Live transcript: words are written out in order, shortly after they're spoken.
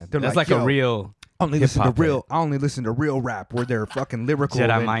That's like a real. I only listen to hip-hop real. I only listen to real rap where they're fucking lyrical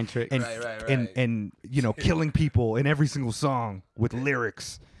Jedi and, mind trick. and, and you know killing people in every single song with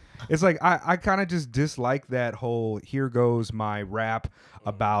lyrics. It's like I kind of just dislike that whole here goes my rap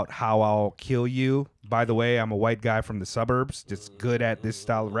about how I'll kill you. By the way, I'm a white guy from the suburbs, just good at this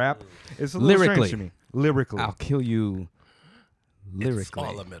style of rap. It's a little strange to me. Lyrically, I'll kill you. Lyrically, It's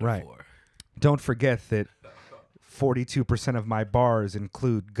all a metaphor. Right. Don't forget that 42% of my bars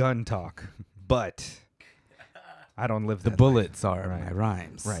include gun talk, but I don't live the that bullets are Right. my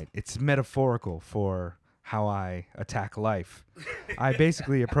rhymes. Right. It's metaphorical for how I attack life. I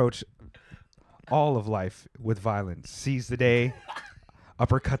basically approach all of life with violence. Seize the day,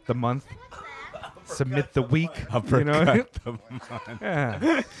 uppercut the month, submit the week. Uppercut the month. Yeah.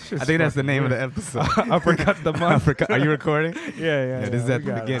 I think that's the name of the episode. Uppercut the month. Are you recording? Yeah, This is at we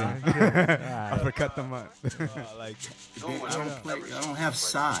the got it. beginning. Yeah. Uppercut the month. I don't have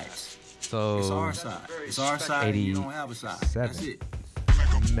sides. So It's our side. It's our side. And you don't have a side. That's it.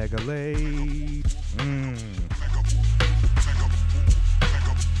 Megalade.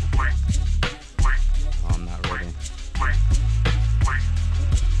 Oh, I'm not ready.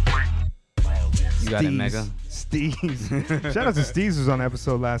 You got it, Mega. Steez. Shout out to Steez who's on the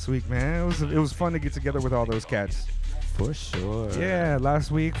episode last week, man. It was fun to get together with all those cats. For sure. Yeah,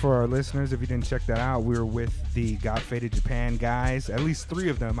 last week for our listeners, if you didn't check that out, we were with the Got Faded Japan guys. At least 3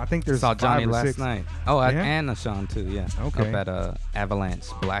 of them. I think there's Saw 5 Johnny or last 6. night. Oh, Yeah? and Sean too. Yeah. Okay. Up at Avalanche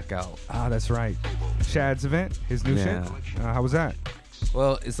Blackout. Ah, that's right. Shad's event, his new Yeah. shit. How was that?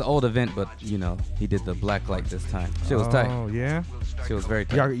 Well, it's an old event, but you know he did the black light this time. Shit was tight. Oh yeah. Shit was very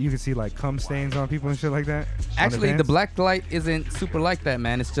tight. Y'all, you can see like cum stains on people and shit like that. Actually, the black light isn't super like that,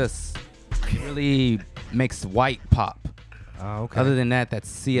 man. It's just really makes white pop. Oh, okay. Other than that, that's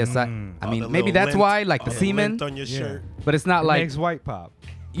CSI. I All mean, the maybe little that's lint- why, like the all semen. lint on your Yeah. shirt. But it's not It like makes white pop.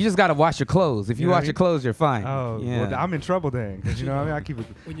 you just gotta wash your clothes. If you You know what wash I your mean? clothes, you're fine. Oh, yeah. well, I'm in trouble then, because you know what I mean. I keep it.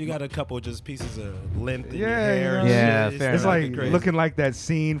 When you got a couple just pieces of lint in your Yeah, hair. you and know, Yeah, shit, fair It's enough. like crazy. looking like that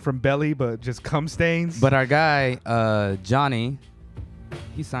scene from Belly, but just cum stains. But our guy, Johnny,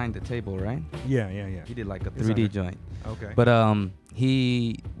 he signed the table, right? yeah. He did like a He's 3D under. joint. Okay. But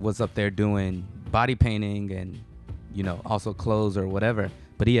he was up there doing body painting and also clothes or whatever.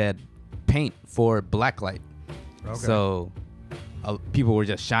 But he had paint for blacklight. Okay. So people were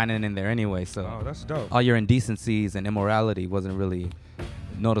just shining in there anyway. So Oh, that's dope. all your indecencies and immorality wasn't really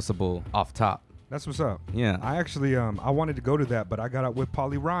noticeable off top. That's what's up. Yeah. I actually I wanted to go to that, but I got out with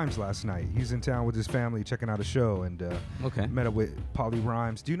Polly Rhymes last night. He's in town with his family checking out a show, and Okay. met up with Polly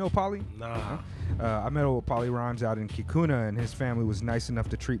Rhymes. Do you know Polly? Nah. I met up with Polly Rhymes out in Kikuna, and his family was nice enough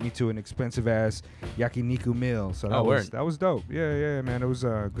to treat me to an expensive ass yakiniku meal. So that was dope. Yeah, man. It was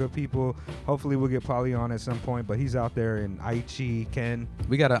good people. Hopefully we'll get Polly on at some point, but he's out there in Aichi, Ken.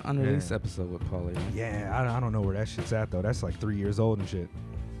 We got an unreleased Yeah. episode with Paulie, right? Yeah, I don't know where that shit's at though. That's like 3 years old and shit.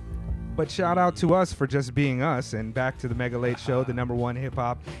 But shout out to us for just being us, and back to the Mega Late Show, the number 1 hip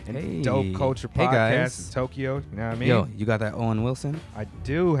hop and Hey. dope culture Hey, podcast guys. in Tokyo. You know what I mean? Yo, you got that Owen Wilson? I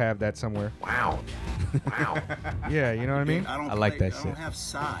do have that somewhere. Wow. Yeah, you know what I mean? I like that I shit. don't have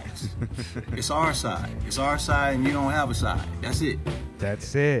sides. It's our side. It's our side, and you don't have a side. That's it.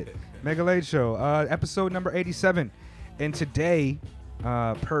 That's it. Mega Late Show, episode number 87. And today,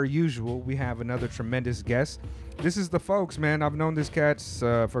 per usual, we have another tremendous guest. This is the folks, man. I've known this cat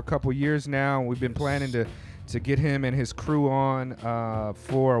for a couple years now. We've been planning to get him and his crew on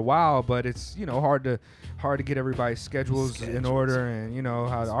for a while, but it's hard to get everybody's schedules in order, and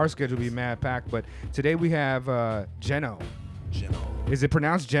how our schedule be mad packed. But today we have Geno. Geno. Is it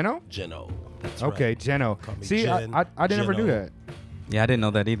pronounced Geno? Geno. That's Okay, right. Geno. Call me See, Jen, I didn't ever do Geno. that. Yeah, I didn't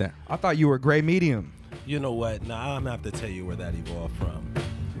know that either. I thought you were gray medium. You know what? Now I'm gonna have to tell you where that evolved from.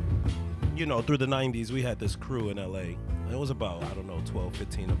 Through the 90s, we had this crew in LA. It was about, 12,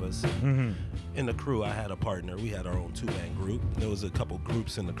 15 of us. Mm-hmm. In the crew, I had a partner. We had our own 2-man group. There was a couple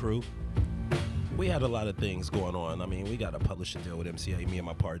groups in the crew. We had a lot of things going on. I mean, we got a publishing deal with MCA, me and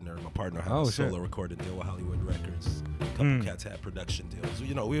my partner. My partner had Oh, a shit. solo recording deal with Hollywood Records. A couple cats had production deals.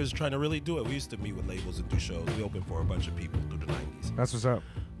 We was trying to really do it. We used to meet with labels and do shows. We opened for a bunch of people through the 90s. That's what's up.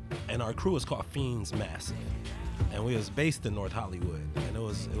 And our crew was called Fiends Massive. And we was based in North Hollywood. And it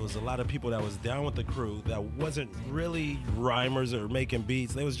was a lot of people that was down with the crew that wasn't really rhymers or making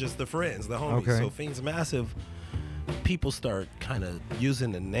beats. They was just the friends, the homies. Okay. So Fiends Massive people start kind of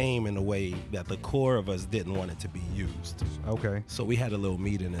using the name in a way that the core of us didn't want it to be used. Okay. So we had a little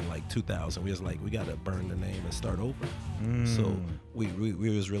meeting in like 2000. We was like, we got to burn the name and start over. So we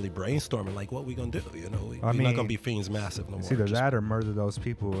was really brainstorming like, what we gonna do? You know, we're not gonna be Fiends Massive no more. It's either that or murder those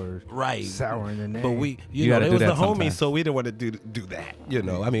people or right souring the name. But we, you You know, gotta it do was the that homies, sometimes. so we didn't want to do that. You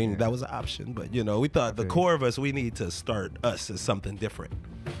know, I mean, that was an option, but you know, we thought the Okay. core of us, we need to start us as something different.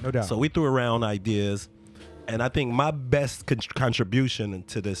 no doubt. So we threw around ideas, and I think my best contribution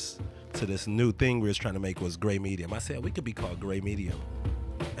to this new thing we was trying to make was Gray Medium. I said we could be called Gray Medium,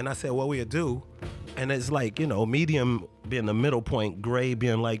 and I said what we'd do, and it's like, you know, medium being the middle point, gray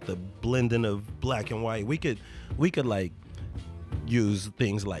being like the blending of black and white. We could like use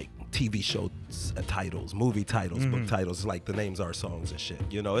things like TV show titles, movie titles, book titles, like the names of our songs and shit.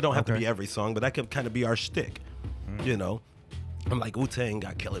 You know, it don't have to Okay. be every song, but that could kind of be our shtick. You know, I'm like, Wu-Tang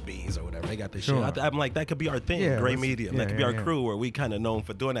got Killer Bees or whatever. They got this Sure. shit. I'm like, that could be our thing, Yeah, Gray let's- Medium. yeah, That could be yeah, our yeah. crew where we kind of known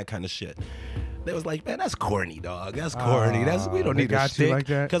for doing that kind of shit. They was like, man, that's corny, dog. That's corny. We don't They need a got you shtick. like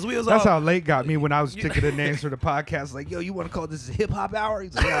that. Because we was That's all, how Late got me when I was picking the names for the podcast. Like, yo, you want to call this hip hop hour?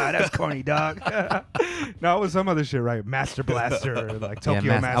 He's like, nah, that's corny, dog. No, it was some other shit, right? Master Blaster, or like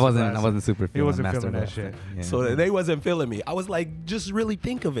Tokyo Master I Blaster. wasn't super He feeling wasn't Master feeling that Blaster. shit. Yeah. So they wasn't feeling me. I was like, just really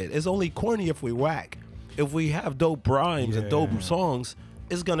think of it. It's only corny if we whack. If we have dope rhymes and dope Yeah. songs,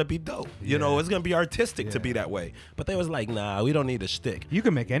 it's gonna be dope. You know, Yeah. it's gonna be artistic to Yeah. be that way. But they was like, nah, we don't need a shtick. You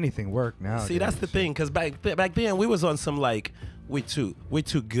can make anything work now. See, that's the thing, because back then we was on some like, we too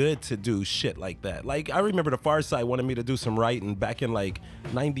good to do shit like that. Like, I remember the Far Side wanted me to do some writing back in like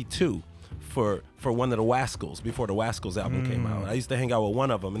 '92 for one of the Wascals before the Wascals album came out. I used to hang out with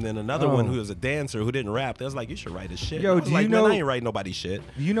one of them, and then another one who was a dancer who didn't rap. They was like, you should write his shit. Yo, I was do like, you man, know- I ain't writing nobody's shit.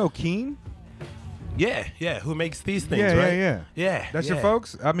 You know Keen? Yeah, who makes these things, Yeah, right? yeah. Yeah. That's your yeah.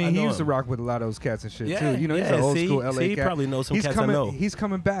 folks? I mean, I he know used to him. rock with a lot of those cats and shit, Yeah, too. You know, he's yeah, an old see- school LA see, he cat. probably knows some he's cats I coming, know. He's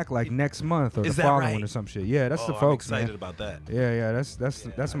coming back like next month or Is the that following right? or some shit. Yeah, that's the Oh, folks, I'm excited man. about that. Yeah,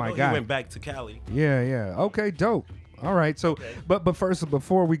 that's I my know guy. He went back to Cali. Yeah. Okay, dope. All right. So, but first,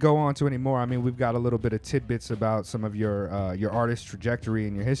 before we go on to any more, I mean, we've got a little bit of tidbits about some of your artist trajectory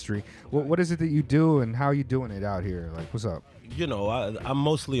and your history. What is it that you do, and how are you doing it out here? Like, what's up? You know, I'm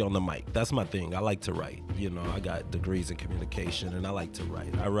mostly on the mic. That's my thing. I like to write. You know, I got degrees in communication, and I like to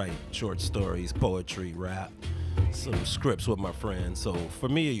write. I write short stories, poetry, rap, some scripts with my friends. So for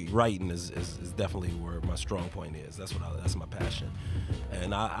me, writing is definitely where my strong point is. That's my passion.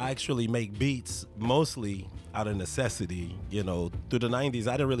 And I actually make beats mostly out of necessity. You know, through the 90s,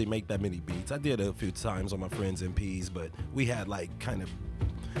 I didn't really make that many beats. I did a few times on my friends' MPs, but we had like kind of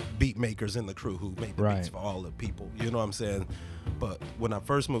beat makers in the crew who made the Right. beats for all the people. You know what I'm saying? But when I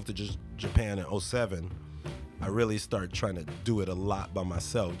first moved to Japan in 07, I really started trying to do it a lot by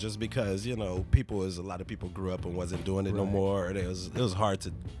myself, just because, you know, a lot of people grew up and wasn't doing it no Right. more. And it was hard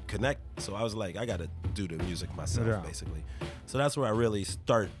to connect. So I was like, I got to do the music myself, Yeah. basically. So that's where I really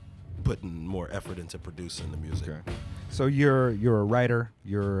start putting more effort into producing the music. Okay. So you're a writer,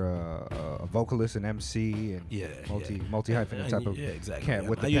 you're a vocalist, an MC, and multi hyphenate type of exactly. cat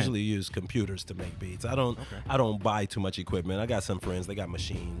with the I pen. usually use computers to make beats. I don't buy too much equipment. I got some friends, they got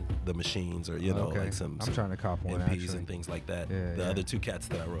the machines, or Okay. some I'm trying to cop one, MPs actually. and things like that. Yeah, The yeah. other two cats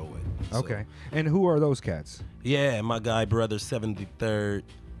that I roll with. So, Okay. And who are those cats? yeah, my guy brother 73rd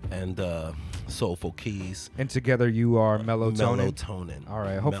and Soulful Keys. And together you are Melatonin. Melatonin. All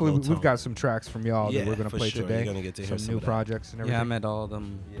right. Hopefully we've Melatonin. got some tracks from y'all Yeah, that we're gonna for play sure. today. You're gonna get to hear some new of that. projects and everything. Yeah, I met all of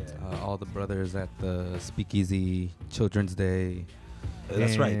them, all the brothers at the Speakeasy Children's Day.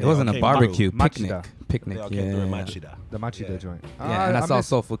 That's right. And- It wasn't a came barbecue, through. Machida. picnic, They all yeah. came through in Machida. The Machida Yeah. joint. Yeah, and I saw miss-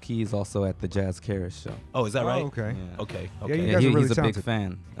 Soulful Keys also at the Jazz Karis show. Oh, is that right? Oh, okay. Yeah. Okay. Yeah, Okay. you Yeah, guys are really he's a talented. big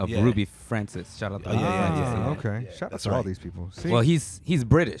fan of Yeah. Ruby Francis. Shout out to Oh, yeah, Ruby yeah, Francis. yeah. Okay. Yeah, Shout out that's to all right. these people. See? Well, he's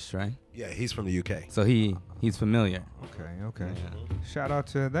British, right? Yeah, he's from the UK. So he's familiar. Okay. Yeah. Shout out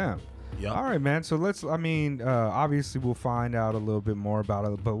to them. Yep. All right, man. So obviously we'll find out a little bit more about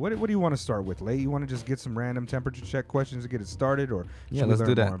it. But what do you want to start with, Late? You want to just get some random temperature check questions to get it started, or Yeah, should we let's learn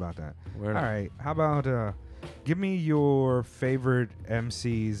do that. more about that? Word All up. right. How about give me your favorite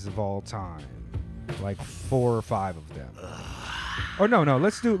MCs of all time, like 4 or 5 of them. Or no.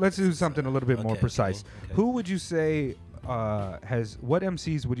 Let's do something a little bit more Okay, precise. okay. Who would you say what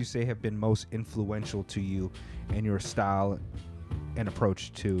MCs would you say have been most influential to you in your style and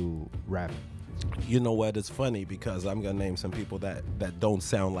approach to rapping? You know what? It's funny because I'm gonna name some people that don't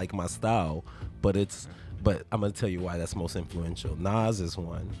sound like my style, but I'm gonna tell you why that's most influential. Nas is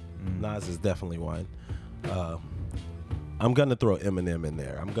one. Nas is definitely one. I'm gonna throw Eminem in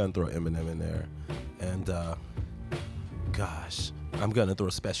there. And Gosh, I'm gonna throw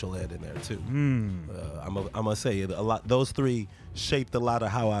Special Ed in there too. Hmm. I'm gonna say a lot. Those three shaped a lot of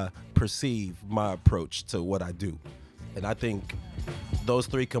how I perceive my approach to what I do, and I think those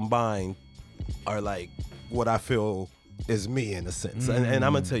three combined are like what I feel is me in a sense. And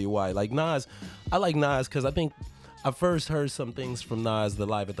I'm gonna tell you why. Like Nas, I like Nas because I think I first heard some things from Nas the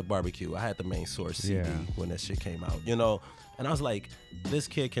Live at the Barbecue. I had the Main Source CD when that shit came out, you know, and I was like, this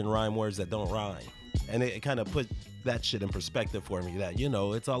kid can rhyme words that don't rhyme, and it kind of put that shit in perspective for me. That, you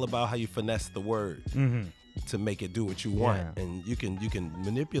know, it's all about how you finesse the word to make it do what you want, and you can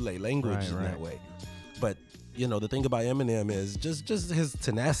manipulate language in that way. But you know, the thing about Eminem is just his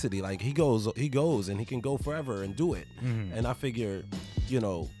tenacity. Like he goes and he can go forever and do it. And I figure, you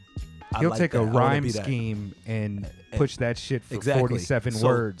know, He'll take a rhyme scheme and push that shit for 47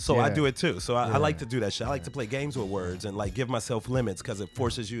 words. So I do it too. So I like to do that shit. I like to play games with words and like give myself limits because it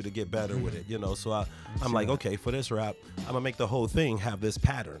forces you to get better with it, you know. So I'm like, okay, for this rap, I'm gonna make the whole thing have this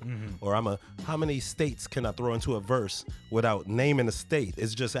pattern. Or how many states can I throw into a verse without naming a state?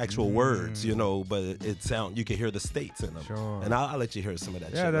 It's just actual words, you know, but you can hear the states in them. Sure. And I'll let you hear some of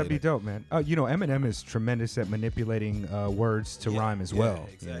that shit. Yeah, that'd be later. dope, man. You know, Eminem is tremendous at manipulating words to rhyme as well.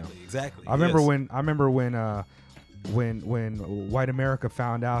 Exactly, you know? exactly. I remember when white America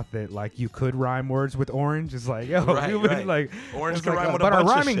found out that like you could rhyme words with orange. It's like, yo, like orange can rhyme with a but bunch our of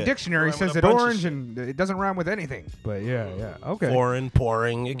ryming shit. dictionary says that orange and it doesn't rhyme with anything. But okay. Foreign,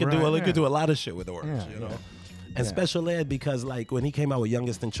 pouring. It could Right, do a lot of shit with orange, Yeah, you know. yeah. And Special Ed, because like when he came out with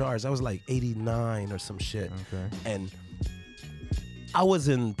Youngest in Charge, I was like 89 or some shit. Okay. And I was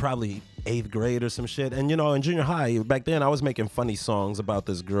in probably 8th grade or some shit. And you know, in junior high, back then I was making funny songs about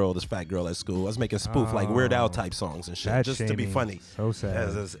this fat girl at school. I was making spoof like Weird Al type songs and shit, That's just to be shamey. funny. So sad.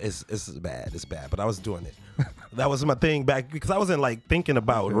 It's bad. It's bad. But I was doing it. That was my thing back because I wasn't like thinking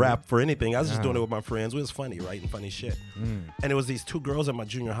about rap for anything. I was just doing it with my friends. It was funny, writing funny shit. And it was these 2 girls in my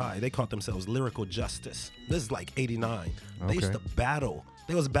junior high. They called themselves Lyrical Justice. This is like 89. They used to battle.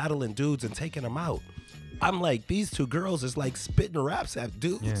 They was battling dudes and taking them out. I'm like, these 2 girls is like spitting raps at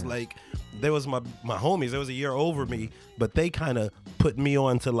dudes. Like, there was my homies. They was a year over me, but they kind of put me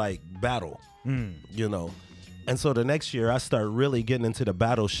on to like battle, you know. And so the next year, I started really getting into the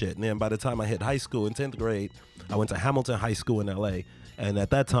battle shit. And then by the time I hit high school in 10th grade, I went to Hamilton High School in L.A. And at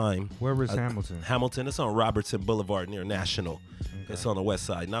that time, Where was Hamilton? Hamilton, it's on Robertson Boulevard near National. Okay. It's on the west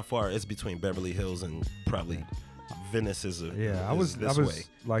side, not far. It's between Beverly Hills and probably Venice is I was way,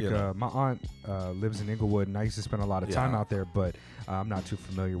 like, you know? my aunt lives in Inglewood, and I used to spend a lot of time out there, but I'm not too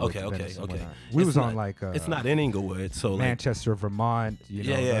familiar with Venice and whatnot. We was on like it's not in Inglewood, so Manchester, Vermont. You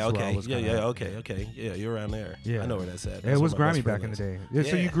know, that's where I was okay, you're around there. Yeah, I know where that's at. It was grimy back in the day. Yeah,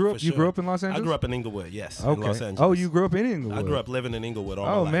 so you grew up in Los Angeles? I grew up in Inglewood, yes. Okay. In Los Angeles. Oh, you grew up in Inglewood. I grew up living in Inglewood all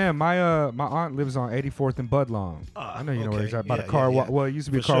my life. Man, my aunt lives on 84th and Budlong. I know you know where it's at. By the car wash. Well, it used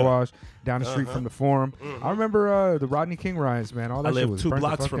to be a car wash down the street from the Forum. I remember the Rodney King riots, man. All that shit was I lived 2 burnt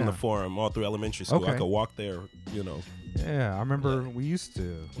blocks from down. the Forum, all through elementary school. Okay. I could walk there, you know. Yeah, I remember we used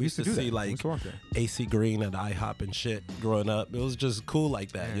to We used to do see that. like We used to walk there. AC Green at IHOP and shit growing up. It was just cool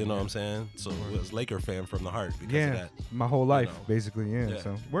like that, you know what I'm saying? So it was Laker fan from the heart because of that. My whole life, know. basically. Yeah.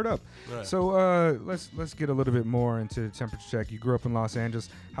 So word up. Right. So let's get a little bit more into Temperature Check. You grew up in Los Angeles.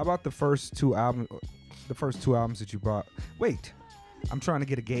 How about the first two albums that you brought? Wait, I'm trying to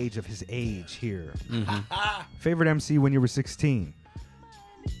get a gauge of his age here. Favorite MC when you were 16?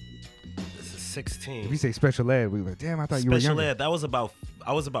 This is 16. If you say Special Ed, we were like, damn, I thought you were Special younger. Ed, that was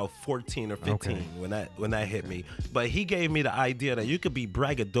I was about 14 or 15 when that hit me. But he gave me the idea that you could be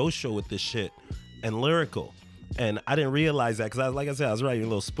braggadocio with this shit and lyrical. And I didn't realize that because, like I said, I was writing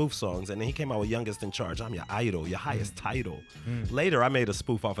little spoof songs. And then he came out with Youngest in Charge. I'm your idol, your highest title. Later, I made a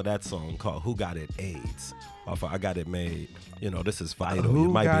spoof off of that song called Who Got It AIDS. Off of I Got It Made. You know, this is vital. Who You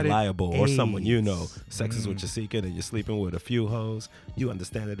might got be it liable or someone you know. AIDS? Sex is what you're seeking and you're sleeping with a few hoes. You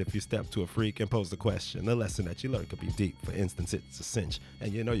understand that if you step to a freak and pose the question, the lesson that you learn could be deep. For instance, it's a cinch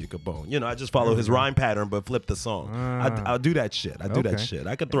and you know you could bone. You know, I just follow his rhyme pattern but flip the song. I'll do that shit. I do that shit.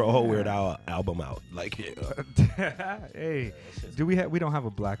 I could throw a whole Weird Al album out. Like, Hey, we don't have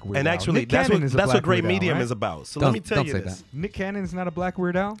a black Weird and Al. actually, Nick that's Cannon what is a black Great Weird Al, Medium right? is about. So Don't- let me tell don't you say this. that. Nick Cannon's not a black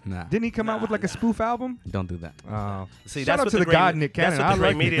Weird Al? Nah. Didn't he come out with like a spoof album? Don't do that. See, Shout that's out what to the Great- god Nick Cannon. That's what I the Great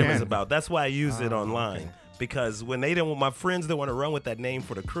like Nick Medium is Cannon. about. That's why I use it online. okay. Because when my friends didn't want to run with that name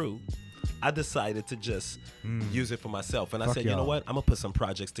for the crew, I decided to just use it for myself. And I Fuck said, you know y'all. what? I'm going to put some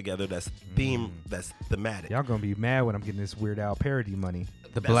projects together that's thematic. Y'all gonna be mad when I'm getting this Weird Al parody money.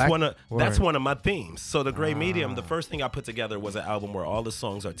 The That's black. that's one of my themes. So the Great Medium, the first thing I put together was an album where all the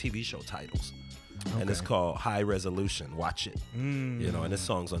songs are TV show titles. And it's called High Resolution. Watch it. You know, and there's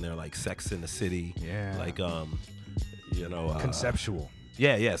songs on there like Sex in the City. Yeah. Like You know, Conceptual.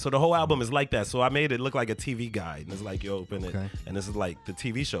 Yeah. So the whole album is like that. So I made it look like a TV guide, and it's like you open it, Okay. and this is like the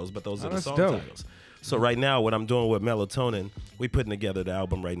TV shows, but those are the that's song dope. titles. So right now, what I'm doing with Melatonin, we putting together the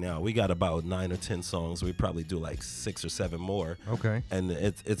album right now. We got about 9 or 10 songs. We probably do like 6 or 7 more. Okay. And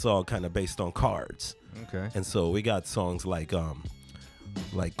it's all kind of based on cards. Okay. And so we got songs like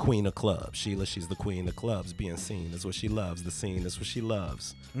Queen of Clubs. Sheila, she's the queen of clubs. Being seen is what she loves. The scene is what she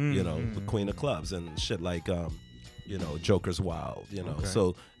loves. You know, the queen of clubs and shit like you know, Joker's Wild. You know, Okay.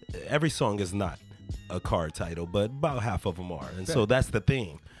 so every song is not a card title, but about half of them are. And so that's the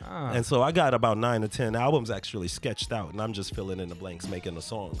thing. Ah. And so I got about 9 or 10 albums actually sketched out, and I'm just filling in the blanks, making the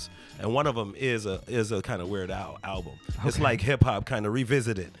songs. And one of them is a kind of weird album. It's like hip hop kind of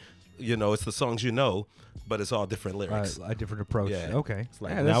revisited. You know, it's the songs you know, but it's all different lyrics. A different approach. Yeah. Okay. It's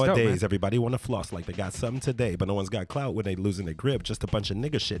like Yeah, that's dope, nowadays, man. everybody want to floss like they got something today, but no one's got clout when they losing their grip. Just a bunch of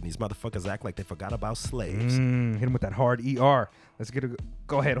nigga shit, and these motherfuckers act like they forgot about slaves. Hit him with that hard ER. Let's get a.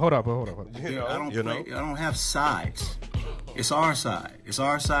 Go ahead. Hold up. I don't have sides. It's our side. It's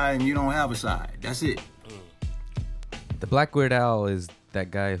our side, and you don't have a side. That's it. The Black Weird Al is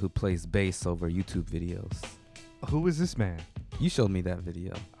that guy who plays bass over YouTube videos. Who is this man? You showed me that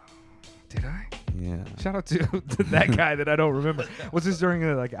video. Did I? Yeah. Shout out to that guy that I don't remember. Was this during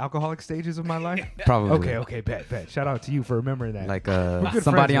the like alcoholic stages of my life? Probably. Okay, bet. Shout out to you for remembering that. Like good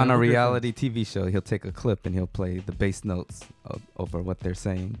somebody friends, on man. a We're good reality TV show, he'll take a clip and he'll play the bass notes over what they're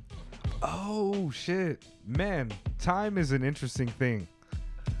saying. Oh shit, man! Time is an interesting thing.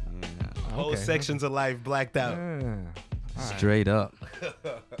 Yeah. Whole Okay. sections of life blacked out. Straight up.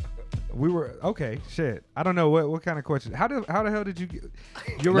 We were okay. Shit, I don't know what kind of question. How the hell did you get?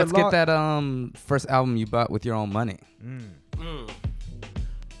 You were Let's get that first album you bought with your own money.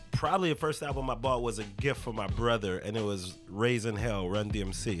 Probably the first album I bought was a gift for my brother, and it was Raising Hell, Run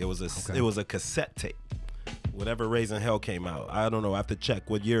DMC. It was a cassette tape. Whatever Raising Hell came out, I don't know. I have to check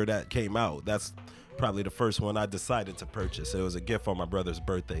what year that came out. That's probably the first one I decided to purchase. It was a gift for my brother's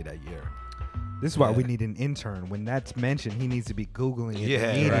birthday that year. This is why we need an intern. When that's mentioned, he needs to be Googling it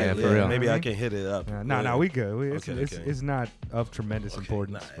immediately. right, for real. Maybe I can hit it up. No, we good. It's, Okay, okay. it's not of tremendous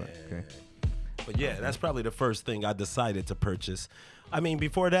importance. nah, But, okay. But yeah, that's probably the first thing I decided to purchase. I mean,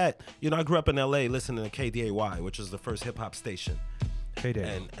 before that, you know, I grew up in LA listening to KDAY, which was the first hip hop station.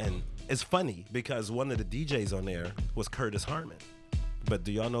 K-Day. And it's funny because one of the DJs on there was Curtis Harmon. But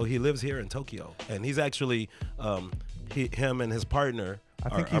do y'all know he lives here in Tokyo? And he's actually him and his partner I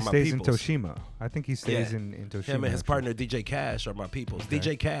think are he my stays in peoples. Toshima. I think he stays Yeah. in Toshima. Him and his actually. partner DJ Cash are my peoples.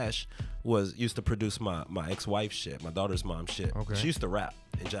 DJ Cash used to produce my ex-wife shit, my daughter's mom shit. Okay. She used to rap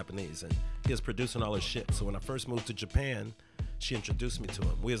in Japanese, and he was producing all her shit. So when I first moved to Japan, she introduced me to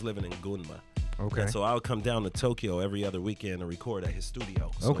him. We was living in Gunma. Okay. And so I would come down to Tokyo every other weekend and record at his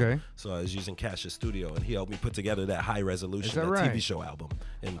studio. So, Okay. So I was using Cash's studio, and he helped me put together that High Resolution, that that right? TV show album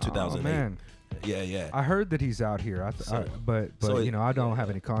in 2008. Oh, man. Yeah. I heard that he's out here. But so you know, I don't have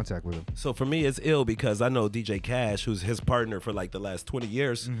any contact with him. So for me, it's ill because I know DJ Cash, who's his partner for like the last 20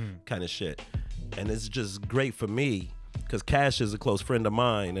 years, kind of shit. And it's just great for me because Cash is a close friend of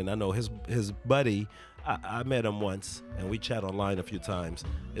mine, and I know his buddy. I met him once, and we chat online a few times.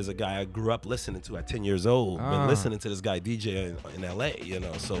 Is a guy I grew up listening to at 10 years old. Been listening to this guy DJ in LA, you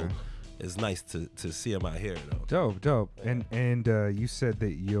know. So it's nice to see him out here, though. Dope. And you said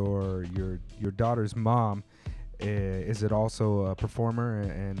that your daughter's mom is it also a performer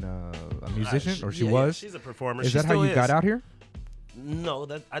and a musician, or she Yeah, was? she's a performer. Is She that how still you got out here? No,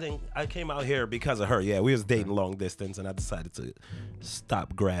 that I didn't. I came out here because of her. Yeah, we was dating long distance, and I decided to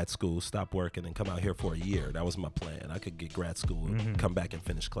stop grad school, stop working, and come out here for a year. That was my plan. I could get grad school and come back and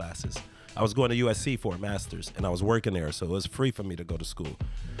finish classes. I was going to USC for a master's, and I was working there, so it was free for me to go to school.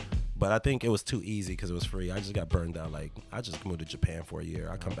 But I think it was too easy because it was free. I just got burned out. Like, I just moved to Japan for a year.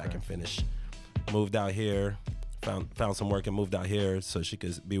 I come back and finish. Moved out here, found some work and moved out here so she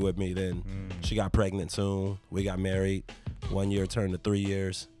could be with me. Then she got pregnant soon. We got married. 1 year turned to 3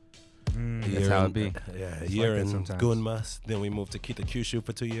 years. That's how it be. Yeah, a It's year like that in sometimes. Gunma. Then we moved to Kitakyushu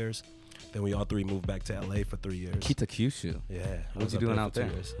for 2 years. Then we all three moved back to LA for 3 years. Kitakyushu. Yeah. I What was you up doing for out 2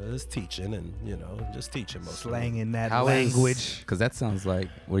 there? years. Just teaching and, just teaching mostly. Slanging that How language. Because that sounds like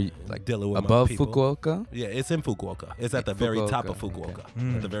were you like Dealing with my above people. Fukuoka? Yeah, it's in Fukuoka. It's at the very top of Fukuoka,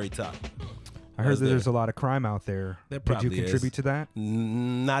 Fukuoka. At the very top. I heard was that there. there's a lot of crime out there. There Did you probably contribute is. to that?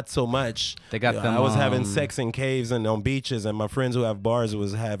 Not so much. They got them, I was having um, sex in caves and on beaches, and my friends who have bars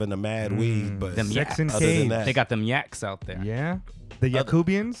was having a mad weed. But Them Sex in other than caves. that, They got them yaks out there. Yeah. The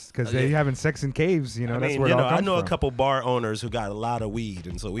Yakubians, because they yeah. having sex in caves. You know, I that's mean, where it all I comes know from. a couple bar owners who got a lot of weed,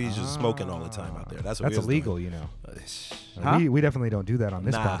 and so we was just smoking all the time out there. That's what That's we was illegal, doing. you know. Huh? We definitely don't do that on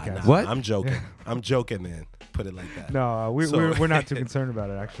this Nah, podcast. nah, What? I'm joking. I'm joking, man. put it like that. No, we're not too concerned about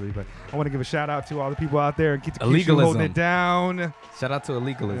it actually. But I want to give a shout out to all the people out there and keep holding Illegalism. it down. Shout out to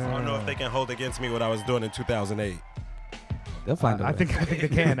illegalism. I don't know if they can hold against me what I was doing in 2008. They'll find a way. I think they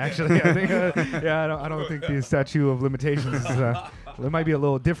can actually. I think, I don't think the statute of limitations is. It might be a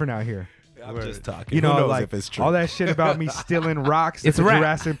little different out here. I'm just talking. You Who know, knows like if it's true? all that shit about me stealing rocks at It's the rap.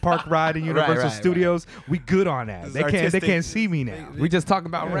 Jurassic Park ride in Universal right. Studios. We good on that. It's They can't artistic. see me now. We just talking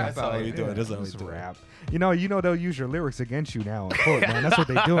about Yeah, rap that's out all here. we doing. That's all we It's doing. rap. You know they'll use your lyrics against you now in court, man. That's what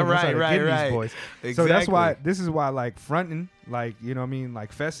they doing. That's how Right, they right, getting right. these boys. So that's why Exactly. this is why like fronting, like you know what I mean,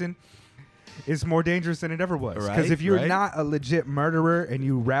 like fessing is more dangerous than it ever was. Because Right, if you're right. not a legit murderer and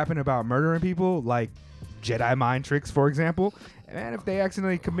you rapping about murdering people, like Jedi mind tricks, for example, man, if they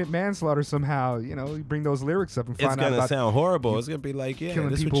accidentally commit manslaughter somehow, you know, you bring those lyrics up and It's find out gonna about sound horrible. It's gonna be like, yeah, killing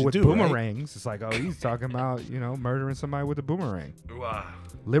this people what with you do, boomerangs. It's like, oh, he's talking about, you know, murdering somebody with a boomerang. Right?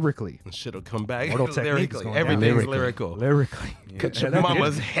 Lyrically. Shit'll come back. Mortal Technique is lyrically, going down. everything's Lyrically. lyrical. Lyrically. Cut Yeah, your that-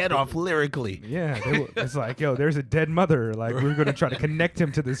 mama's head off lyrically. Yeah, it's like, yo, there's a dead mother. Like, we're going to try to connect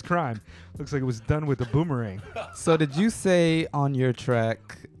him to this crime. Looks like it was done with a boomerang. So did you say on your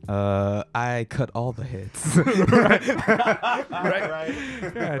track, I cut all the hits? Right.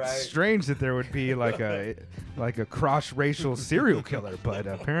 Yeah, it's strange that there would be like a cross-racial serial killer, but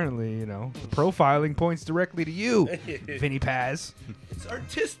apparently, you know, profiling points directly to you, Vinny Paz. It's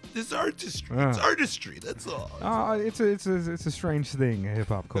artistry. It's Ah. artistry. That's all. It's a strange thing, hip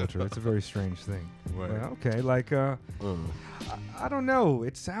hop culture. It's a very strange thing. Right. Well, okay, like I don't know.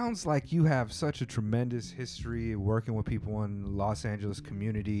 It sounds like you have such a tremendous history working with people in Los Angeles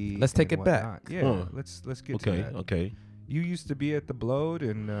community. Let's take and it back. whatnot. Yeah, let's get to that. Okay. You used to be at the Blowed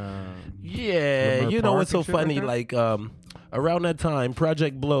and Yeah, Lamar you know Park what's so and shit like funny? that? Like around that time,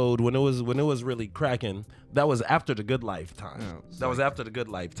 Project Blowed, when it was really cracking, that was after the Good Life time. Oh, it's that was after the Good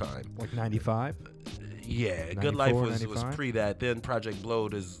Life time. like '95. Yeah, Good Life 94, was 95? pre that. Then Project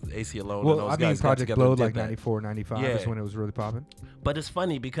Blowed is AC Alone. and Well, those I mean, guys got Project together and Blowed did like that. '94, '95 Yeah. is when it was really popping. But it's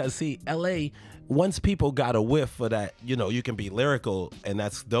funny because see, LA, once people got a whiff of that, you know, you can be lyrical and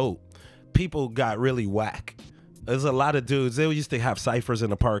that's dope. People got really whack. There's a lot of dudes. They used to have ciphers in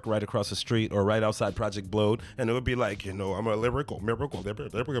the park right across the street or right outside Project Blowed, and it would be like, you know, I'm a lyrical,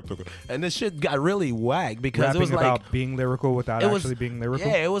 and this shit got really whack because Rapping it was about like being lyrical without it was actually being lyrical.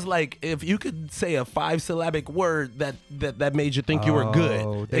 Yeah, it was like if you could say a 5-syllabic word that made you think you were good.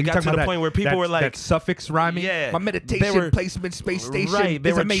 Oh, It you got talking to the about point where people that- were like, that suffix rhyming. Yeah, My meditation they were- placement space station. Right, they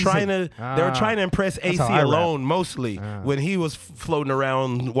is were amazing. trying to impress AC how I rap. Alone mostly Ah. when he was floating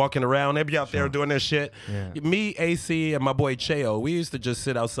around, walking around. They'd be out there doing their shit. Yeah. Me, AC, and my boy Cheo, we used to just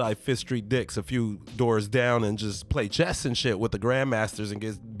sit outside Fifth Street Dicks a few doors down and just play chess and shit with the grandmasters and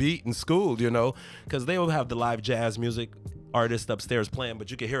get beat and schooled, you know, because they would have the live jazz music artist upstairs playing, but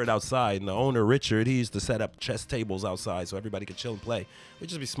you could hear it outside. And the owner, Richard, he used to set up chess tables outside so everybody could chill and play. We'd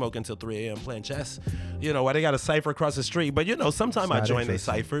just be smoking until 3 a.m. playing chess. You know, why they got a cipher across the street. But, you know, sometimes I not join their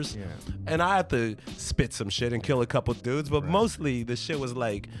interesting. ciphers. Yeah. And I have to spit some shit and kill a couple dudes. But mostly the shit was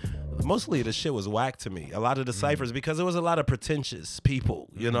whack to me. A lot of the ciphers, because there was a lot of pretentious people,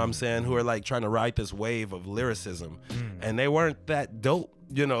 you know what I'm saying, who are like trying to ride this wave of lyricism. And they weren't that dope.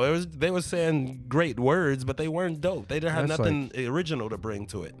 You know, they were saying great words, but they weren't dope. They didn't have That's nothing original to bring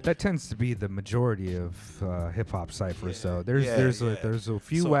to it. That tends to be the majority of hip hop ciphers. So there's a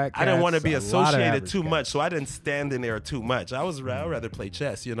few So whack. I didn't want to cats, be a lot of associated average too cats. much, so I didn't stand in there too much. I'd rather play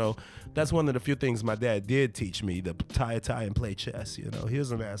chess, you know. That's one of the few things my dad did teach me, to tie a tie and play chess, you know. He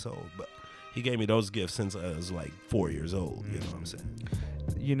was an asshole, but he gave me those gifts since I was like 4 years old, you know what I'm saying?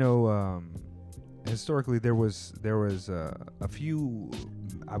 You know, historically there was a few,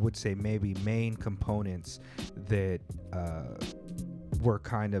 I would say maybe main components that were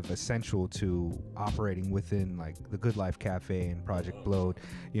kind of essential to operating within like the Good Life Cafe and Project Blowed.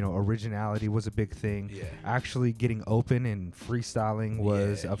 You know, originality was a big thing. Yeah. Actually getting open and freestyling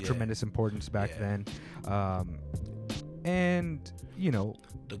was of yeah. tremendous importance back Yeah. then. And you know,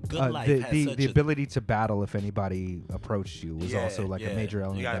 The Good Life has the such the a... ability to battle if anybody approached you was also like a major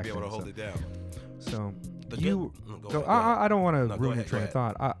element. You gotta back be able to then, hold so. it down. So The you, good- go go, ahead, go ahead. I don't want to No, go ruin ahead, your train go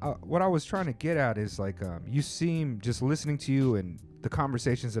of thought. What I was trying to get at is like you seem, just listening to you and the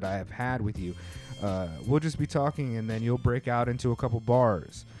conversations that I have had with you, we'll just be talking and then you'll break out into a couple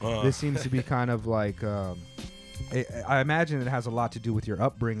bars. This seems to be kind of like I imagine it has a lot to do with your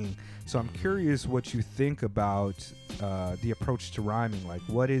upbringing. So I'm curious what you think about the approach to rhyming. Like,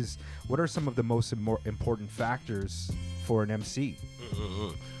 what are some of the most important factors for an MC?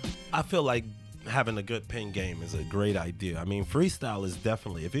 I feel like having a good pen game is a great idea. I mean, freestyle is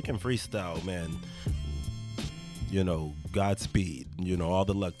definitely, if you can freestyle, man, Godspeed. All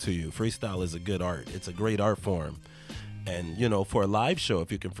the luck to you. Freestyle is a good art. It's a great art form. And, for a live show,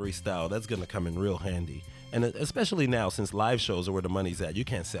 if you can freestyle, that's going to come in real handy. And especially now, since live shows are where the money's at, you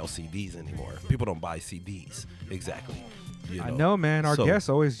can't sell CDs anymore. People don't buy CDs. Exactly. I know, man. Our guests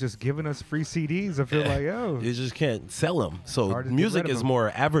always just giving us free CDs. I feel like, you just can't sell them. So music is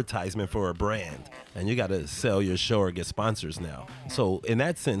more advertisement for a brand, and you got to sell your show or get sponsors now. So in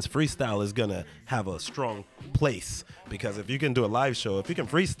that sense, freestyle is gonna have a strong place, because if you can do a live show, if you can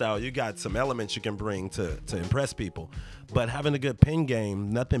freestyle, you got some elements you can bring to impress people. But having a good pen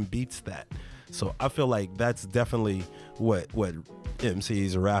game, nothing beats that. So I feel like that's definitely what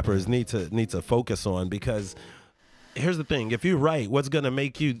MCs or rappers need to focus on, because here's the thing. If you write, what's going to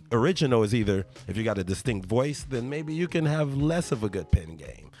make you original is either if you got a distinct voice, then maybe you can have less of a good pen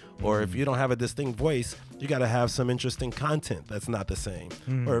game. Or if you don't have a distinct voice, you got to have some interesting content that's not the same.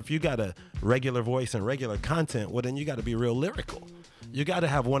 Or if you got a regular voice and regular content, well, then you got to be real lyrical. You got to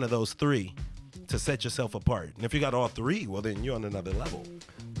have one of those three to set yourself apart. And if you got all three, well, then you're on another level.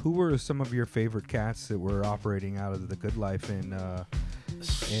 Who were some of your favorite cats that were operating out of the Good Life in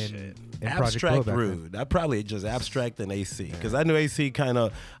Abstract, Rude. I probably just Abstract and AC, because I knew AC kind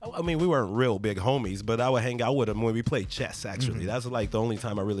of. I mean, we weren't real big homies, but I would hang out with him when we played chess. Actually, that's like the only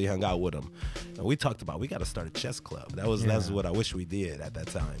time I really hung out with him. And we talked about we got to start a chess club. That's what I wish we did at that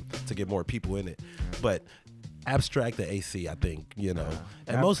time to get more people in it. But Abstract and AC, I think,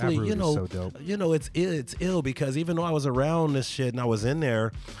 and mostly, so dope. It's ill because even though I was around this shit and I was in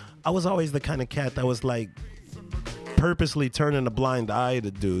there, I was always the kind of cat that was like purposely turning a blind eye to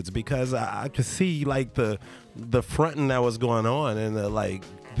dudes, because I could see like the fronting that was going on, and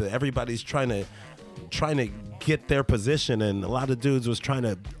everybody's trying to get their position, and a lot of dudes was trying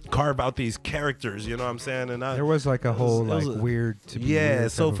to carve out these characters, you know what I'm saying? And there was like a whole weird to be weird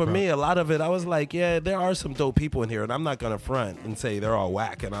so for me, a lot of it, I was like, there are some dope people in here, and I'm not gonna front and say they're all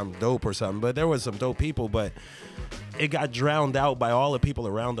whack and I'm dope or something, but there was some dope people, but it got drowned out by all the people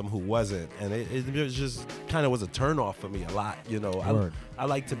around them who wasn't, and it was just kind of was a turnoff for me a lot, I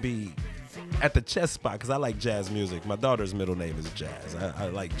like to be at the chess spot because I like jazz music. My daughter's middle name is Jazz. I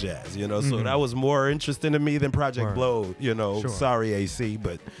like jazz, so that was more interesting to me than Project Blow, Sure. Sorry, AC,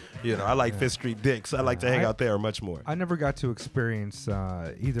 but I like Fifth Street Dicks. I like to hang out there much more. I never got to experience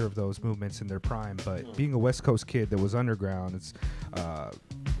either of those movements in their prime, but being a West Coast kid that was underground,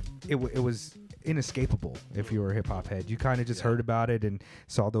 it was inescapable. If you were a hip hop head, you kind of just heard about it and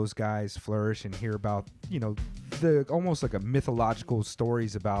saw those guys flourish and hear about the almost like a mythological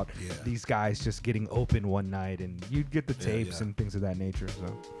stories about these guys just getting open one night, and you'd get the tapes and things of that nature.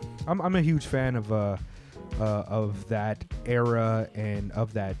 So I'm a huge fan of that era and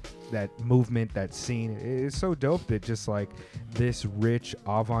of that movement, that scene. It's so dope that just like this rich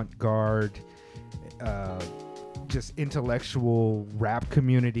avant-garde just intellectual rap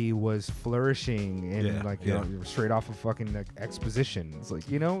community was flourishing, and straight off of fucking exposition. It's like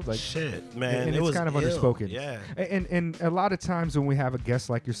shit, man. And it's kind of unspoken. Yeah. And a lot of times when we have a guest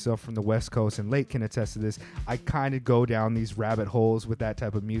like yourself from the West Coast, and Late can attest to this, I kind of go down these rabbit holes with that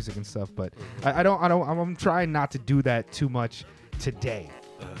type of music and stuff. But I'm trying not to do that too much today.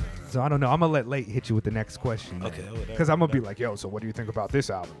 So I don't know. I'm gonna let Late hit you with the next question. Okay. Because I'm gonna be like, yo, so what do you think about this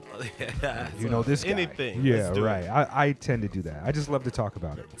album? This guy. Anything. Yeah, right. I tend to do that. I just love to talk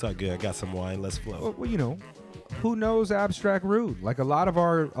about it. It's all good. I got some wine. Let's flow. Well, who knows Abstract Rude? Like a lot of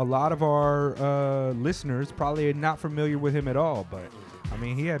our listeners probably are not familiar with him at all. But I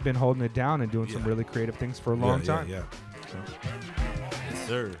mean, he had been holding it down and doing some really creative things for a long time. Yeah. Yes,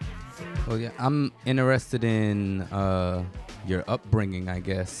 sir. Well, yeah, I'm interested in your upbringing, I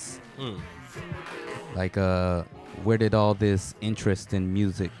guess. Like, where did all this interest in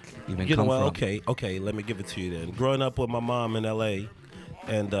music even come from? Okay, let me give it to you then. Growing up with my mom in L.A.,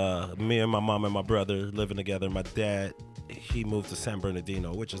 and me and my mom and my brother living together, my dad, he moved to San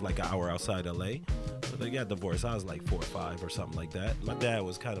Bernardino, which is like an hour outside L.A., so they got divorced. I was like 4 or 5 or something like that. My dad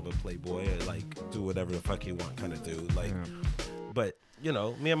was kind of a playboy, like do whatever the fuck he want kind of dude. But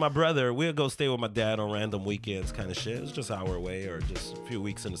me and my brother, we'll go stay with my dad on random weekends kind of shit. It was just an hour away or just a few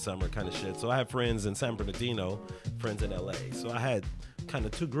weeks in the summer kind of shit. So I had friends in San Bernardino, friends in LA. So I had kind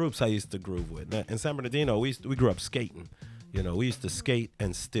of 2 groups I used to groove with. Now, in San Bernardino, we grew up skating. We used to skate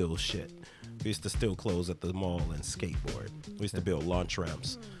and steal shit. We used to steal clothes at the mall and skateboard. We used to build launch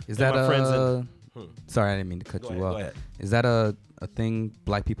ramps. Is that sorry, I didn't mean to cut you off. Is that a thing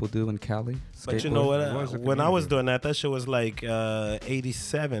black people do in Cali? But you know what? When I was doing that shit was like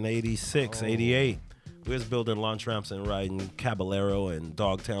 87, 86, 88. We was building launch ramps and riding Caballero and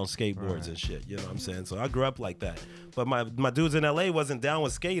Dogtown skateboards and shit. You know what I'm saying? So I grew up like that. But my dudes in LA wasn't down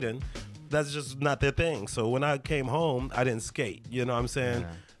with skating. that's just not their thing. So when I came home, I didn't skate. You know what I'm saying?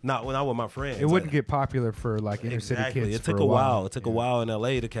 Not when I with my friends. It wouldn't get popular for like inner city kids. It took a while. It took a while in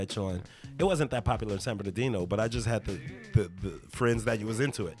LA to catch on. It wasn't that popular in San Bernardino, but I just had the friends that was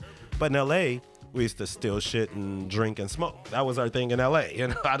into it. But in LA, we used to steal shit and drink and smoke. That was our thing in LA. You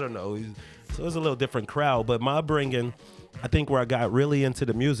know, I don't know. So it was a little different crowd. But my upbringing, I think where I got really into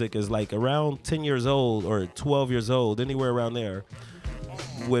the music is like around 10 years old or 12 years old, anywhere around there,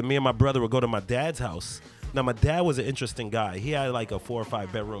 when me and my brother would go to my dad's house. Now, my dad was an interesting guy. He had like a 4 or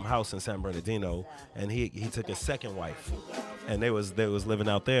 5 bedroom house in San Bernardino, and he took his second wife, and they was living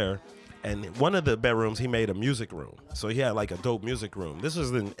out there. And one of the bedrooms, he made a music room. So he had like a dope music room. This was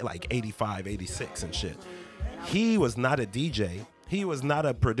in like 85, 86 and shit. He was not a DJ. He was not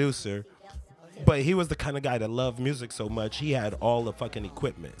a producer. But he was the kind of guy that loved music so much, he had all the fucking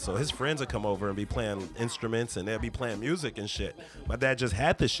equipment. So his friends would come over and be playing instruments, and they'd be playing music and shit. My dad just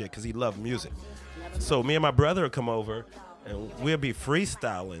had this shit because he loved music. So me and my brother would come over, and we'd be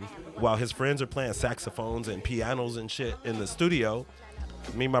freestyling while his friends are playing saxophones and pianos and shit in the studio.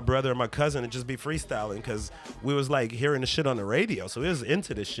 Me, my brother, and my cousin would just be freestyling because we was like hearing the shit on the radio. So he was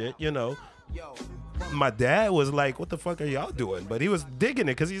into the shit, you know. My dad was like, what the fuck are y'all doing? But he was digging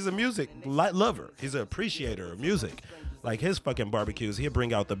it because he's a music lover. He's an appreciator of music. Like his fucking barbecues, he'd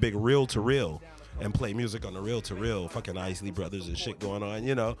bring out the big reel-to-reel and play music on the reel-to-reel, fucking Isley Brothers and shit going on,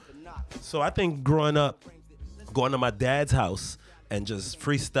 you know. So I think growing up, going to my dad's house and just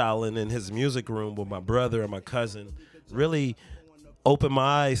freestyling in his music room with my brother and my cousin really opened my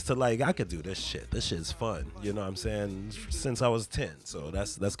eyes to like, I could do this shit. This shit's fun. You know what I'm saying? Since I was 10. So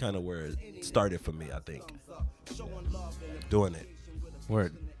that's kind of where it started for me, I think. Doing it.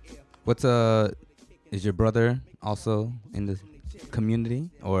 Word. What's is your brother also in the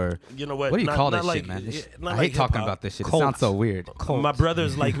community, or you know what? What do you call not this like, shit, man? not I like hate talking hip-hop. about this shit. Cult. It sounds so weird. My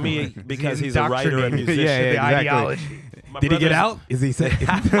brother's like me because he's a writer and musician. Yeah, the exactly. ideology. My Did he get brother's- out? Is he saying?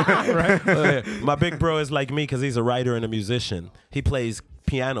 My big bro is like me because he's a writer and a musician. He plays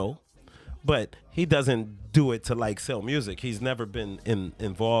piano, but he doesn't do it to like sell music. He's never been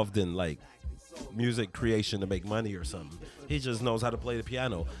involved in like music creation to make money or something. He just knows how to play the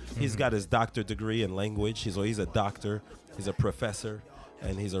piano. He's got his doctorate degree in language. He's a doctor. He's a professor,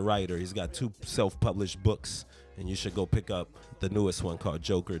 and he's a writer. He's got 2 self-published books, and you should go pick up the newest one called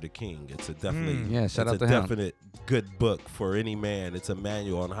Joker the King. It's a definitely Yeah, shout out it's a to him. definite good book for any man. It's a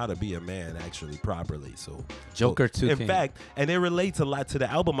manual on how to be a man actually properly. So Joker 2 in King. fact, and it relates a lot to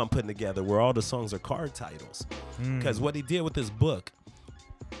the album I'm putting together where all the songs are card titles. Because what he did with this book,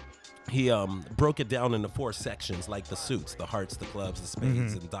 he broke it down into 4 sections, like the suits, the hearts, the clubs, the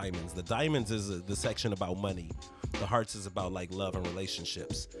spades, and diamonds. The diamonds is the section about money. The hearts is about like love and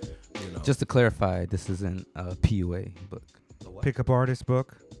relationships. You know. Just to clarify, this isn't a PUA book. Pickup artist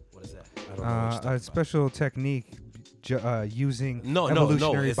book. What is that? I don't know what you're talking A about. special technique using No,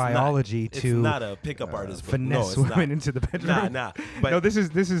 evolutionary it's biology not. to It's not a pickup artist book. No, finesse it's women not. into the bedroom. Nah. But No, this is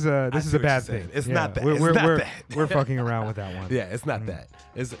a see bad what you're thing. saying. It's not that. We're, It's we're, not we're, that. we're fucking around with that one. Yeah, it's not that.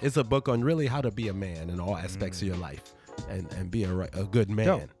 It's a book on really how to be a man in all aspects of your life and be a good man.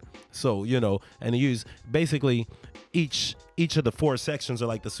 Dope. So, you know, and he used basically each of the 4 sections are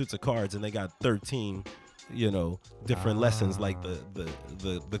like the suits of cards, and they got 13, you know, different lessons like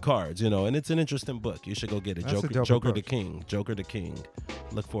the cards, you know, and it's an interesting book. You should go get it. That's a dope Joker the approach. King. Joker the King.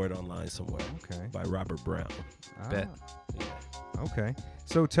 Look for it online somewhere. Okay. By Robert Brown. Bet. Okay.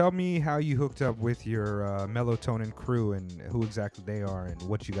 So tell me how you hooked up with your Melatonin crew and who exactly they are and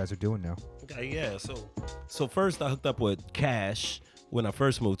what you guys are doing now. Okay, yeah. So first I hooked up with Cash when I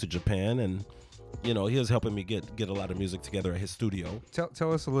first moved to Japan, and you know, he was helping me get a lot of music together at his studio.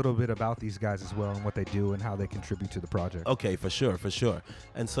 Tell us a little bit about these guys as well and what they do and how they contribute to the project. Okay, for sure.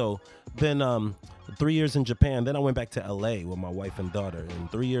 And so then 3 years in Japan, then I went back to LA with my wife and daughter, and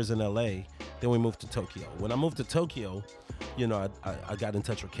 3 years in LA, then we moved to Tokyo. When I moved to Tokyo, you know, I got in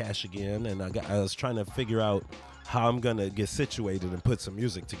touch with Cash again, and I was trying to figure out how I'm gonna get situated and put some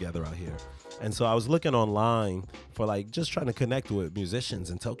music together out here. And so I was looking online for like just trying to connect with musicians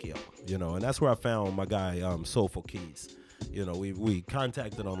in Tokyo, you know, and that's where I found my guy Soulful Keys. You know, we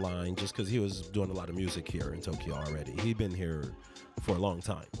contacted online just because he was doing a lot of music here in Tokyo already. He'd been here for a long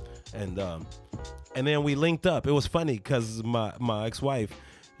time, and then we linked up. It was funny because my ex-wife,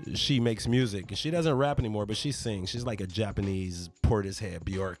 she makes music and she doesn't rap anymore, but she sings. She's like a Japanese Portishead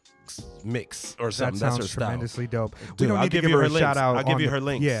Bjork mix or That something. That's her sounds style. tremendously dope. We Dude, don't I'll need to give give you her her a links. shout out. I'll give on you the- her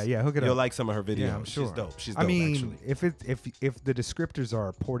links. Yeah, hook it You'll up. like some of her videos. Yeah, I'm sure. She's dope. She's I dope, mean, actually. if the descriptors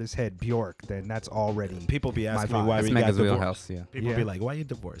are Portishead Bjork, then that's already People be asking my me why vibe. That's we got Mega's divorced. wheelhouse, yeah. People Yeah. be like, "Why you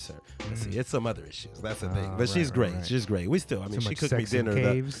divorce her?" But see, it's some other issues. That's the thing. Ah, But she's right, great. right. She's great. We still. I mean, too she much cooked me sex in dinner.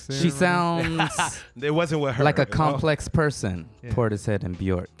 caves. She sounds It wasn't with her. like a you know? complex person, Yeah. Portishead and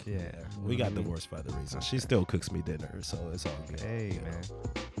Bjork. Yeah. We got divorced for other reasons. She still cooks me dinner, so it's all good. Hey, you know. man.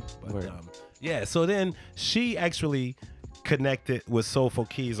 But, Word. yeah, so then she actually connected with Soulful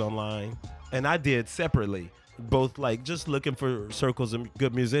Keys online, and I did separately, both like just looking for circles of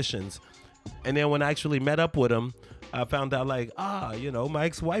good musicians. And then when I actually met up with them, I found out like, my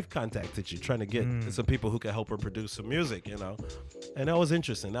ex-wife contacted you trying to get some people who could help her produce some music, and that was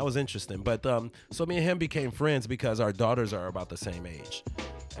interesting. But so me and him became friends because our daughters are about the same age.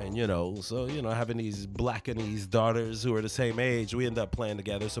 And, having these Blackanese daughters who are the same age, we end up playing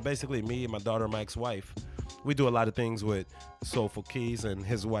together. So basically me and my daughter, my ex-wife, we do a lot of things with Soulful Keys and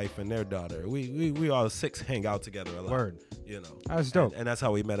his wife and their daughter. We all six hang out together a lot. Word. That's And- dope. And that's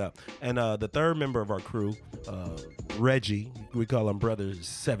how we met up. And the third member of our crew, Reggie, we call him Brother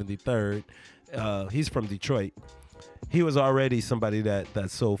 73rd. He's from Detroit. He was already somebody that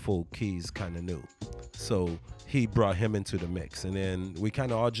Soulful Keys kind of knew. So he brought him into the mix, and then we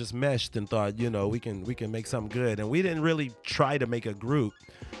kind of all just meshed and thought, we can make something good. And we didn't really try to make a group,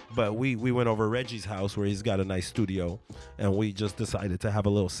 but we went over Reggie's house where he's got a nice studio, and we just decided to have a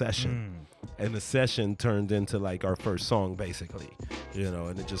little session. And the session turned into like our first song, basically,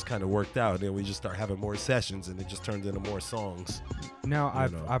 and it just kind of worked out. And then we just started having more sessions, and it just turned into more songs. Now,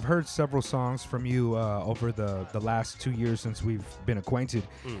 I've heard several songs from you over the last 2 years since we've been acquainted.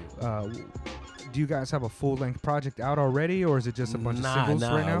 Do you guys have a full-length project out already, or is it just a bunch of singles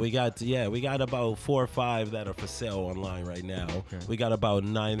right now? We got about 4 or 5 that are for sale online right now. Okay. We got about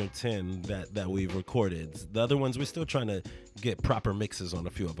 9 or 10 that we've recorded. The other ones, we're still trying to get proper mixes on a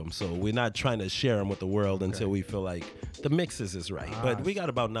few of them. So we're not trying to share them with the world until we feel like the mixes is right. But we got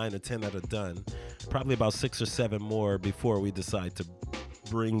about 9 or 10 that are done. Probably about 6 or 7 more before we decide to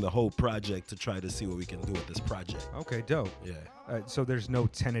bring the whole project to try to see what we can do with this project. Okay, dope. Yeah. So there's no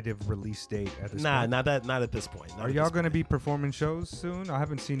tentative release date at this point? Not at this point. Are y'all going to be performing shows soon? I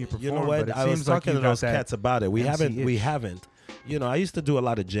haven't seen you perform, You know what? but it I was seems like talking you to got those that cats about it. We MC haven't. itch. I used to do a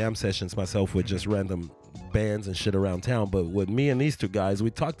lot of jam sessions myself with just random bands and shit around town. But with me and these two guys,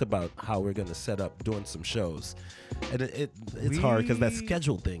 we talked about how we're gonna set up doing some shows, and it's hard because that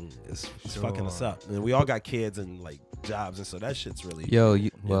schedule thing is fucking us up. And we all got kids and like jobs, and so that shit's really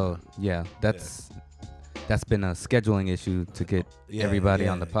That's been a scheduling issue to get everybody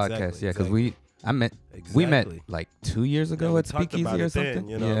on the podcast. exactly, Because we met like 2 years ago at Speakeasy or something.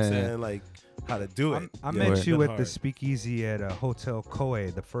 You know what I'm saying? Like how to do it. I Yeah, met it's you been at the hard. Speakeasy at Hotel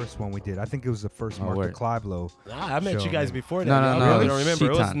Koei, the first one we did. I think it was the first Oh, Martha word. Clive-Low. I met show, you guys man. before that. No, I no, really no, don't remember. It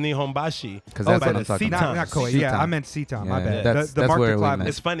was Shitan. Nihonbashi. Because that's by what the I'm talking Seaton. about. Not Koei. Seaton. Yeah, I meant Seaton. My Yeah, bad. that's the Martha where we Clive. met.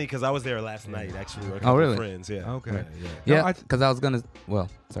 It's funny because I was there last night actually working Oh, with really? friends. Yeah. Okay. Yeah. No, Yeah, I because I was gonna. Well,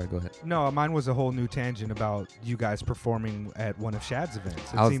 sorry. Go ahead. No, mine was a whole new tangent about you guys performing at one of Shad's events.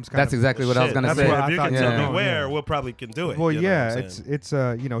 It seems kind That's of, exactly what I was Shit, gonna that's say. what I If you thought can you tell were me doing, where, yeah. we'll probably can do it. Well, you know yeah, what I'm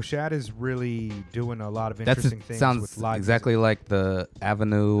saying? it's Shad is really doing a lot of That interesting things sounds with live exactly like the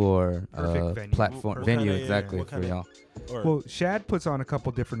Avenue or Perfect venue. platform What venue kinda- yeah, exactly what for kinda- y'all. Or- Well, Shad puts on a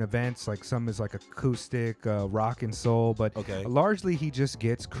couple different events, like some is like acoustic, rock and soul, but Okay. largely he just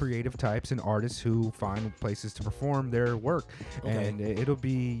gets creative types and artists who find places to perform their work, Okay. and it'll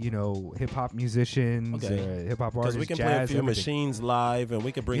be hip hop musicians, Okay. hip hop Because artists, we can jazz, play a few everything. machines live, and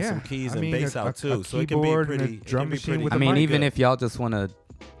we can bring some Yeah, keys I and mean, bass a out too. a So it can be keyboard and a pretty. drum it can be machine pretty with I a mean, mic. even good. if y'all just want to,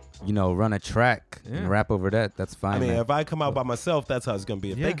 run a track Yeah. and rap over that, that's fine. I mean, man. if I come out by myself, that's how it's gonna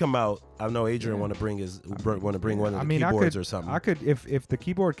be. If Yeah. they come out, I know Adrian Yeah. want to bring one of the I keyboards could, or something. I could, if the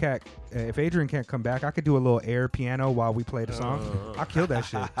keyboard cat, if Adrian can't come back, I could do a little air piano while we play the song. I'll kill that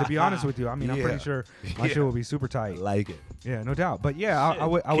shit. To be honest with you, I mean, I'm Yeah. pretty sure my shit will be super tight. like it. Yeah, no doubt. But yeah, I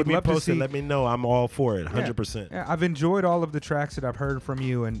would Keep me love to posted. see. Let me know. I'm all for it. 100%. Yeah, I've enjoyed all of the tracks that I've heard from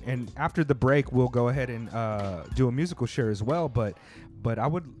you, and after the break, we'll go ahead and do a musical share as well. But I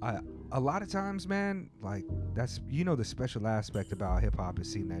would. A lot of times, man, like that's the special aspect about hip hop is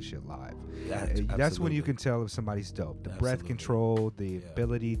seeing that shit live. Yeah, That's when you absolutely. can tell if somebody's dope. The breath Absolutely. control, the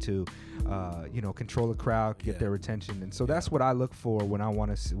ability to, control a crowd, get their attention, and so that's what I look for when I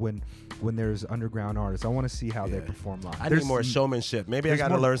want to when there's underground artists. I want to see how they Yeah. perform live. I There's need more showmanship. Maybe I there's got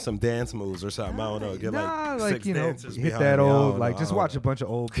to more- learn some dance moves or something. I don't know. Get nah, like 6 hit dancers that behind me. I old, don't like know. just I watch a don't bunch of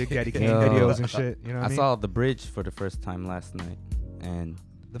old Big Daddy Kane Yo. videos and shit. You know what I I mean? saw The Bridge for the first time last night, and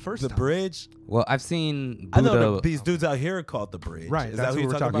The first The time. Bridge. Well, I've seen I know Buddha. these dudes out here are called The Bridge. Right, Is that's that who what you're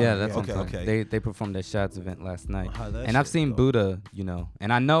we're talking talking about? Yeah, that's okay. what I'm Okay. saying. They performed at Shad's event last night, How'd that and I've shit seen go? Buddha,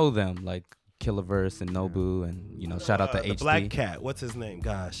 and I know them like Killerverse and Nobu, and shout out to The HD. Black Cat. What's his name?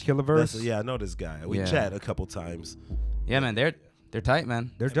 Gosh. Killerverse? Yeah, I know this guy. We Yeah. chat a couple times. Yeah, man, they're tight,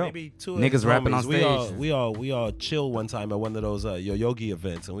 man. They're And dope. Maybe two of Niggas his rapping homies, on stage. We all chill one time at one of those Yoyogi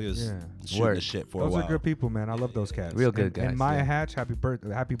events, and we was Yeah. shooting Word. the shit for a Those while. are good people, man. I love those cats. Real good And guys, Maya yeah. Hatch, happy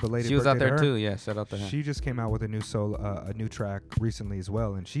belated She was out birthday there to her. too. Yeah, shout out to her. She just came out with a new a new track recently as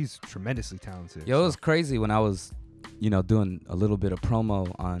well, and she's tremendously talented. Yo, it so. was crazy when I was, doing a little bit of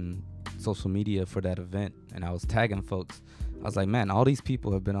promo on social media for that event, and I was tagging folks. I was like, man, all these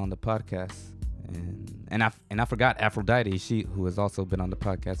people have been on the podcast, and I forgot Aphrodite, who has also been on the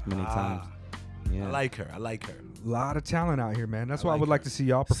podcast many times. Yeah. I like her. A lot of talent out here, man. That's I why I like would like her. to see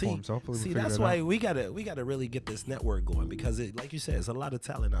y'all perform. So hopefully, See, we'll figure that's it why out. we gotta really get this network going because, like you said, it's a lot of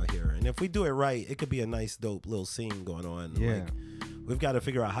talent out here, and if we do it right, it could be a nice, dope little scene going on. Yeah. Like, we've got to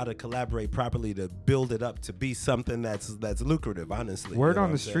figure out how to collaborate properly to build it up to be something that's lucrative. Honestly, Word you know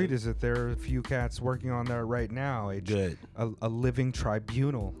on what the I'm street saying? is that there are a few cats working on that right now. Good. A living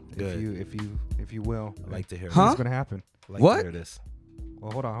tribunal, Good. if you will. I like to hear. Huh? It's gonna happen. I like What? To hear this.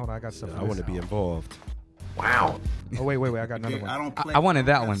 Well, hold on. I got stuff. I want to be involved. Oh wait. I got another I one. don't play. I wanted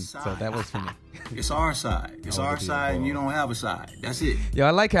that got one, side. so that was for me. It's our side. It's I wanna our be side, and you involved. don't have a side. That's it. Yo, I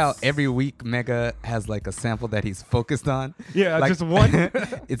like how every week Mega has like a sample that he's focused on. Yeah, Like, just one.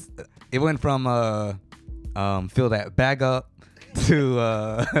 it went from fill that bag up to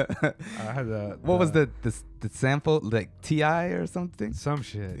I had what was the sample, like T.I. or something? some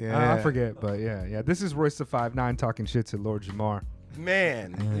shit? Yeah. I forget, but yeah. This is Royce the 5'9" talking shit to Lord Jamar.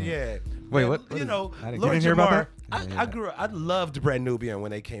 Man, yeah. Wait, Man, what You is- know, I didn't- Lord You didn't hear about Jamar. that? I grew up. I loved Brand Nubian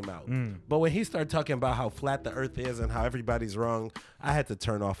when they came out, but when he started talking about how flat the Earth is and how everybody's wrong, I had to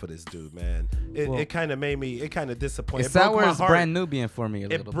turn off of this dude, man. It kind of made me. It kind of disappointed. It broke my sours heart. Brand Nubian for me a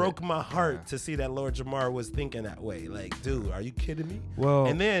little It broke bit. my heart to see that Lord Jamar was thinking that way. Like, dude, are you kidding me? Well-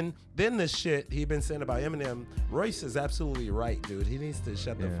 and then the shit he been saying about Eminem. Royce is absolutely right, dude. He needs to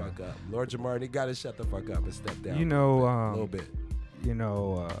shut the Yeah. fuck up. Lord Jamar, he got to shut the fuck up and step down. You know, a little bit.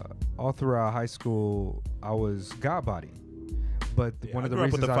 All throughout high school, I was God body. But one I of the grew up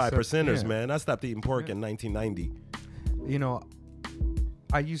reasons with the I five said- percenters, yeah. man. I stopped eating pork in 1990.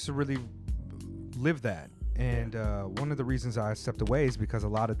 I used to really live that. And one of the reasons I stepped away is because a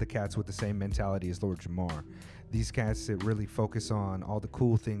lot of the cats with the same mentality as Lord Jamar. These cats that really focus on all the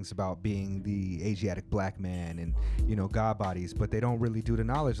cool things about being the Asiatic black man and, God bodies, but they don't really do the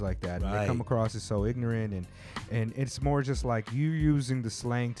knowledge like that. And they Right. come across as so ignorant and it's more just like you using the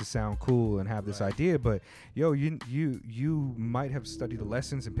slang to sound cool and have this idea, but you might have studied the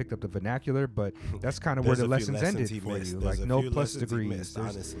lessons and picked up the vernacular, but that's kind of where There's the a few lessons ended he for missed. you. There's Like a no few plus lessons he degrees. missed,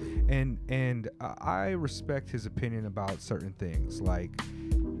 There's- honestly. and I respect his opinion about certain things. Like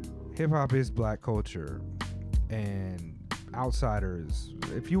hip hop is black culture, and outsiders,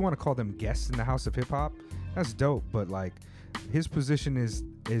 if you want to call them guests in the house of hip hop, that's dope. But like his position is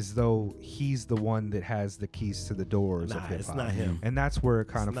though he's the one that has the keys to the doors of Nah, hip it's hop, not him. and that's where it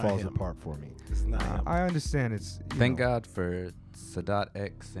kind of It's not falls him. apart for me. It's not him. I understand it's Thank God for Sadat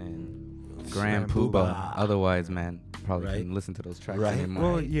X and Grand Grand Poobah. Poobah. Otherwise, man, probably Right. couldn't listen to those tracks Right.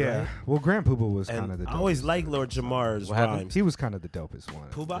 anymore. Well, yeah. right. Well, Grand Poobah was And kind of the I dopest. always liked Lord Jamar's What happened? rhymes. He was kind of the dopest one.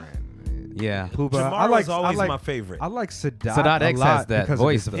 Poobah? Yeah. Poobah. Jamar I like was always I like, my favorite. I like Sadat, Sadat a X lot has that because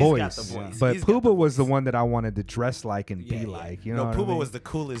voice, of his though. He's voice. got the voice. But He's got the Poobah was the voice. one that I wanted to dress like and be Yeah, like. You no, know what I Poobah mean? was the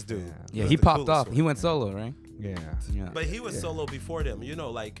coolest dude. Yeah, was he the popped coolest off. one. He went solo, right? Yeah. Yeah. But he was solo before them.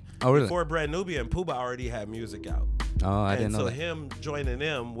 Like Oh, really? before Brand Nubian, Poobah already had music out. Oh, I didn't and know so that. him joining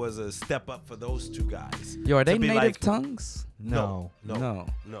them was a step up for those two guys. Yo, are To they be native like- tongues? No. No.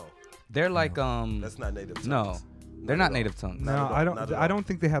 No. They're like That's not native tongues. no, they're Not not at all. native tongues. No, Not at all, I not at don't. all. I don't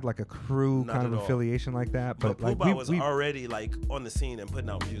think they had like a crew Not kind at of all. affiliation like that. But But like Poobah we, was we already like on the scene and putting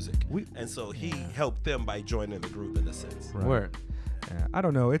out music. And so he helped them by joining the group in a sense. Right. Word. yeah, I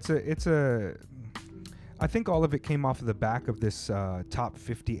don't know. It's a. I think all of it came off of the back of this top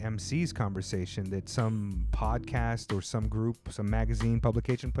 50 MCs conversation that some podcast or some group, some magazine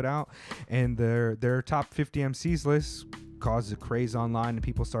publication put out, and their top 50 MCs list caused a craze online, and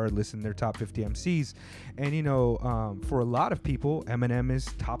people started listing their top 50 MCs. And for a lot of people, Eminem is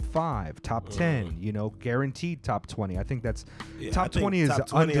top 5, top 10. Guaranteed top 20. I think that's Yeah, top I think 20 is top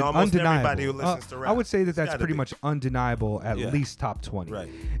 20, almost undeniable. everybody who listens to I rap. would say that It's that's gotta pretty be. much undeniable. At Yeah. least top 20. Right.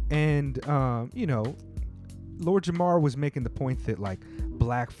 And Lord Jamar was making the point that like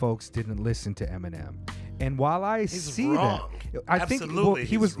black folks didn't listen to Eminem. And while I He's see wrong. that, I think Absolutely,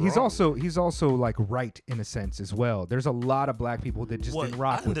 he's wrong. he's also like right in a sense as well. There's a lot of black people that just didn't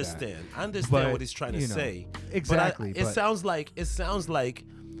rock I with that. understand. I understand But, what he's trying to you know, say. exactly, But but- it sounds like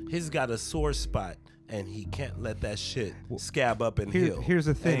he's got a sore spot and he can't let that shit scab up and heal. Here's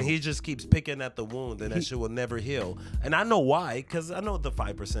the thing. And he just keeps picking at the wound, and that shit will never heal. And I know why, because I know what the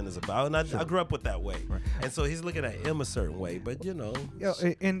 5% is about, and I grew up with that way. Right. And so he's looking at him a certain way, but you know. Yeah,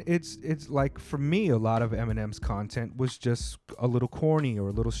 and it's like for me, a lot of Eminem's content was just a little corny or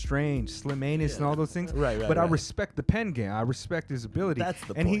a little strange, Slim Anus and all those things. Right, But I right. respect the pen game. I respect his ability. That's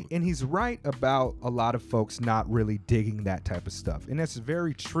the and point. he's right about a lot of folks not really digging that type of stuff, and that's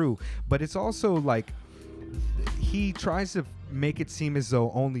very true. But it's also like he tries to make it seem as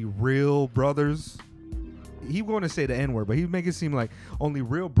though only real brothers. He want to say the N word, but he make it seem like only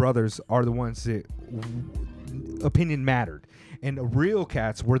real brothers are the ones that opinion mattered, and the real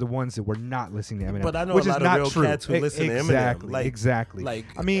cats were the ones that were not listening to Eminem. But I know which a is lot not of real true. cats who listen to Eminem. Exactly, exactly. Like,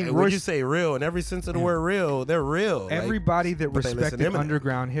 I mean, when Royce, you say real, in every sense of the word real, they're real. Like, everybody that but they listen to respected Eminem.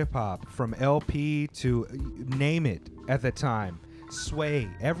 underground hip hop, from LP to name it at the time, Sway,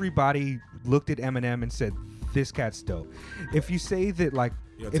 everybody looked at Eminem and said, "This cat's dope." If you say that, like,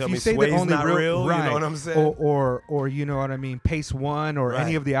 You gonna if tell you me say that Sway's only not real? You know what I'm saying? or you know what I mean, Pace One or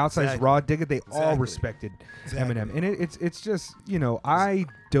any Right. of the outsides, Exactly. Raw Digga, they all Exactly. respected Exactly. Eminem, and it's just, you know, I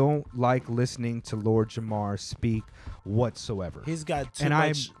don't like listening to Lord Jamar speak whatsoever. He's got too And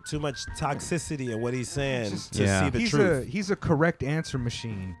I'm- much toxicity in what he's saying Just- to Yeah. see the he's truth. he's a correct answer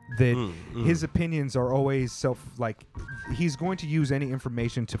machine that his opinions are always he's going to use any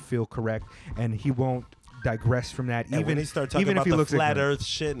information to feel correct, and he won't digress from that. And Even when he started talking even about if he the looks flat ignorant. Earth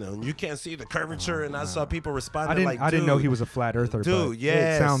shit, and you can't see the curvature, and I saw people I responding didn't like, I didn't know "Dude, he was a flat earther, dude, but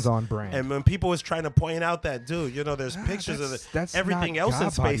yes. it sounds on brand. And when people was trying to point out that, dude, you know, there's pictures of that's everything not else in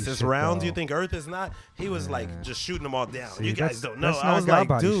God body space is shit, round. Do you though. think Earth is not? He was like just shooting them all down. See, you guys that's- don't know. that's I not was God like,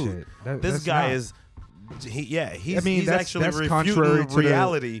 body dude, shit. this That's guy not. is. He's, I mean, he's that's actually contrary refuting to the-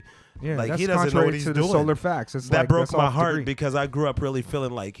 reality. Yeah, like that's he doesn't know contrary what he's to doing. the solar facts. It's that like, broke that's my off heart degree. because I grew up really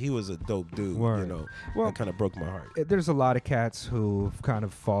feeling like he was a dope dude. Word. You know, Well, that kind of broke my heart. There's a lot of cats who've kind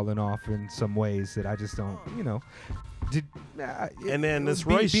of fallen off in some ways that I just don't, you know. And then this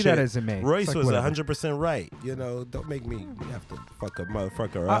be, Royce be shit, that as it may. Royce It's like was whatever. 100% right. You know, don't make me have to fuck a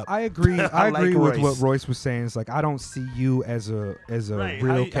motherfucker up. I agree. I like agree with Royce. what Royce was saying. It's like, I don't see you as a Right.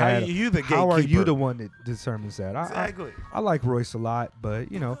 real How cat. are you the How are you gatekeeper? the one that determines that? Exactly. I like Royce a lot,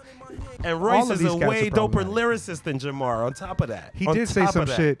 but you know, And all Royce of is these a cats way are doper problematic. lyricist than Jamar. On top of that, he On did say top some of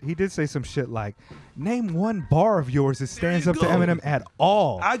that. shit. He did say some shit like, "Name one bar of yours that stands you up to go. Eminem at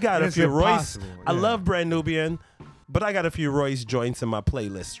all." I got And a it's few Royce. impossible. I Yeah. love Brand Nubian, but I got a few Royce joints in my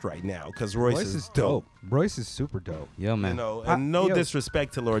playlist right now because Royce, Royce is dope. Royce is super dope. Yo, man. You know, I- and no yo.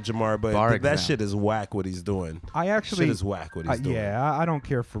 disrespect to Lord Jamar, but Bar that exam. shit is whack what he's doing. I actually Shit is whack what he's doing. Yeah, I don't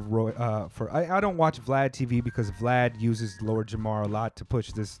care for Roy. I don't watch Vlad TV because Vlad uses Lord Jamar a lot to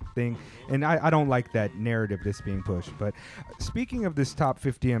push this thing, and I don't like that narrative that's being pushed. But speaking of this top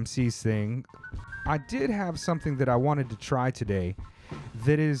 50 MCs thing, I did have something that I wanted to try today.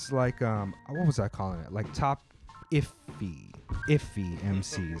 That is like what was I calling it? Like top iffy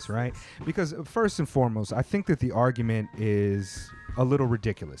MCs, right? Because first and foremost, I think that the argument is a little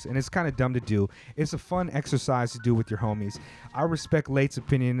ridiculous and it's kind of dumb to do. It's a fun exercise to do with your homies. I respect Late's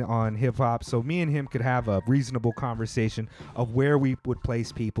opinion on hip hop, so me and him could have a reasonable conversation of where we would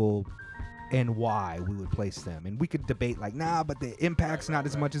place people and why we would place them. And we could debate like, nah, but the impact's not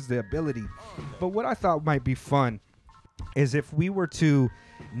as much as the ability. But what I thought might be fun is if we were to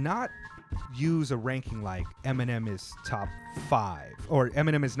not use a ranking like Eminem is top 5 or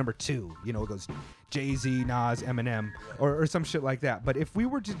Eminem is number 2, you know, it goes Jay-Z, Nas, Eminem, or some shit like that. But if we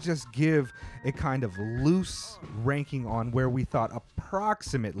were to just give a kind of loose ranking on where we thought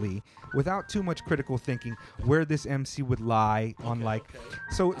approximately, without too much critical thinking, where this MC would lie on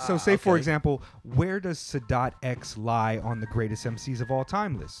so say for okay. example, where does Sadat X lie on the greatest MCs of all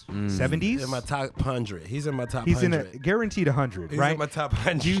time list? 70s? In my top 100. He's in my top He's 100. in a guaranteed 100, He's right? in my top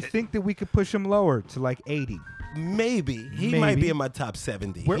 100. Do you think that we could push him lower to like 80? Maybe. He Maybe. might be in my top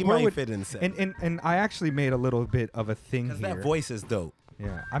 70. Where he might would- fit in 70. And I actually made a little bit of a thing Because here. that voice is dope.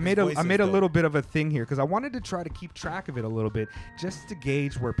 Yeah, I made a voice is a dope. little bit of a thing here because I wanted to try to keep track of it a little bit just to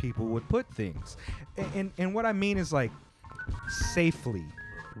gauge where people would put things. And what I mean is like safely.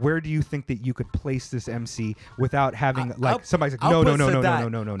 Where do you think that you could place this MC without having somebody's like I'll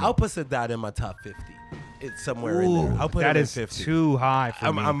no. I'll put Sadat in my top 50. It's somewhere in there. I'll put that it in is 50. too high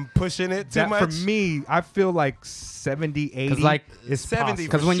for me. I'm pushing it too that much. for me, I feel like 70, 80 like, is 70 possible.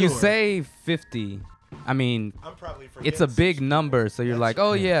 Because when you sure. say 50, I mean, I'm probably it's a big number, so you're like,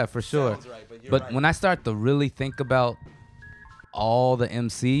 oh yeah, for sure. Sounds right, but you're But right. when I start to really think about all the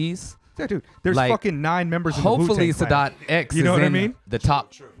MCs, Yeah, dude. There's Like, fucking 9 members of hopefully the Wu-Tang Clan. Sadat X You know is what I in mean? the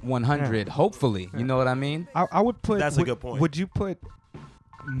top 100. Hopefully, you know what I mean? I would put. That's a good point. Would you put?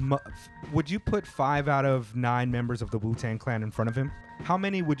 Would you put 5 out of 9 members of the Wu-Tang Clan in front of him? How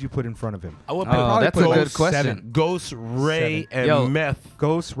many would you put in front of him? I would Oh, put probably that's a put good 7. question. Ghost, Ray, 7. and Yo. Meth.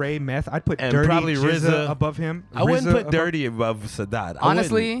 Ghost, Ray, Meth. I'd put And Dirty probably RZA RZA. above him. I wouldn't RZA put above- Dirty above Sadat.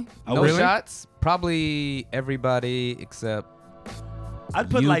 Honestly, I no wouldn't. shots. Probably everybody except I'd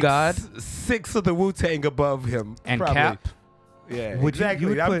put You like God. 6 of the Wu-Tang above him. and probably. Cap. Yeah, Would you- exactly. you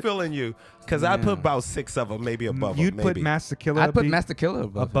would I'm put- feeling you. Because I'd Yeah. put about 6 of them, maybe above You'd him. put Maybe. Master Killer. I'd put be- Master Killer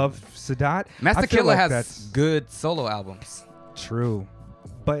above Sadat. Master I feel Killer like has that's good solo albums. true,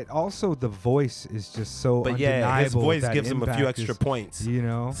 but also the voice is just so But undeniable. yeah, his voice that gives him a few impact extra is, points. You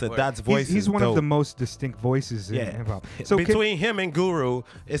know, Sadat's voice he's is one of dope. the most distinct voices in Yeah. hip hop. So Between him and Guru,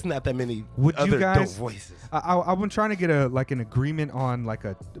 it's not that many Would you other guys- dope voices. I've been trying to get an agreement on like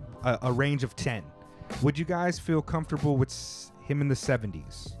a range of 10. Would you guys feel comfortable with him in the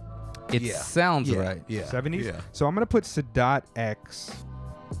 70s? It Yeah. sounds Yeah. right. Yeah. 70s? Yeah. So I'm gonna put Sadat X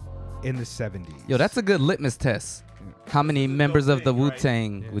in the 70s. Yo, that's a good litmus test. How many members of the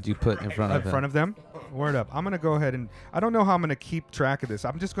Wu-Tang would you put in front of in him? front of them. Word up. I'm gonna go ahead and I don't know how I'm gonna keep track of this.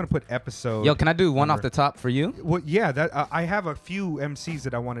 I'm just gonna put episode. Yo, can I do one off number. the top for you? Well, yeah, that I have a few MCs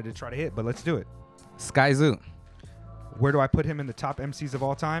that I wanted to try to hit, but let's do it. Sky Zoo. Where do I put him in the top MCs of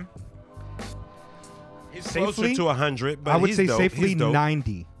all time? He's Safely? closer to 100, but I would he's say dope. safely He's dope.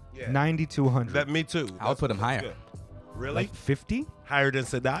 90. Yeah. 90 to 100. That me too. I would put him That's higher. good. Really? Like 50? Higher than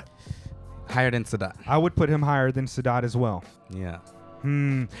Sadat? Higher than Sadat. I would put him higher than Sadat as well. Yeah.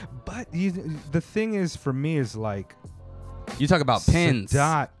 But the thing is, for me, is like You talk about pins.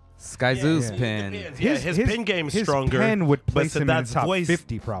 Sadat. Sky Zoo's yeah. pin. Yeah, his pen game is his stronger. pen would but place him in the Sadat's top voice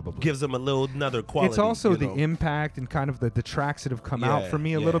 50 probably. gives him a little another quality. It's also you the know? impact and kind of the tracks that have come out Yeah, for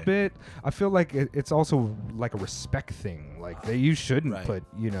me a yeah. little bit. I feel like it's also like a respect thing. Like that you shouldn't Right. put,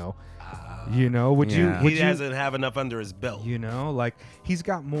 would Yeah. you, would He you, doesn't have enough under his belt. like he's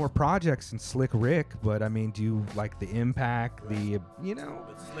got more projects than Slick Rick, but I mean, do you like the impact, But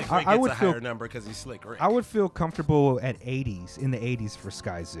Slick I- Rick I gets would a feel- higher number because he's Slick Rick. I would feel comfortable at 80s, in the 80s for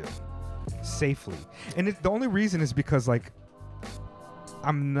Sky Zoo, safely. And the only reason is because like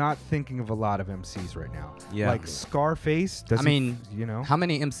I'm not thinking of a lot of MCs right now. Yeah. Like Scarface. Doesn't, I mean, how How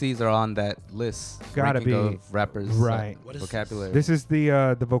many MCs are on that list? Gotta ranking be- of rappers. right. What is vocabulary. This is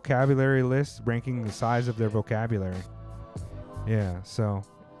the vocabulary list, ranking the size of their vocabulary. Yeah, so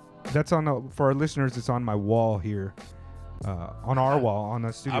that's for our listeners. It's on my wall here, on our wall, on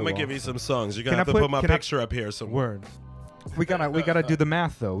the studio. I'm gonna wall. give you some songs. You're Can gonna I have to put- put my can I- picture up here somewhere. Word. We gotta do the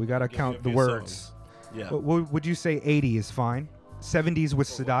math though. We gotta Give you count a the few words. songs. Yeah. Would you say 80 is fine? 70s with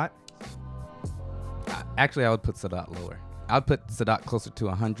Sadat? Actually, I would put Sadat lower. I'd put Sadat closer to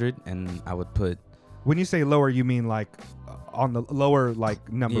 100, and I would put When you say lower, you mean like on the lower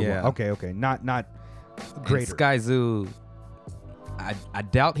like number Yeah. one? Okay, not and greater. Sky Zoo. I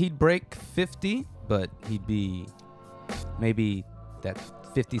doubt he'd break 50, but he'd be maybe that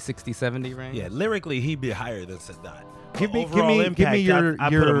 50, 60, 70 range. Yeah, lyrically he'd be higher than Sadat. Give me- But give overall me impact, your- I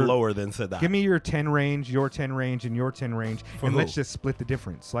put him your- lower than Sadat. Give me your 10 range, your 10 range, and your 10 range, For and who? let's just split the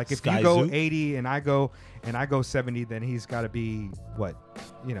difference. Like if Sky you go Zoo? 80 and I go 70, then he's got to be what,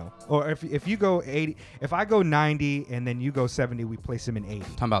 Or if you go 80, if I go 90 and then you go 70, we place him in 80.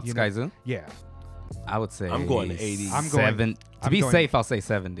 Talking about you Sky know? Zoo? Yeah, I would say I'm going to 80. I'm going- To I'm be going- safe, I'll say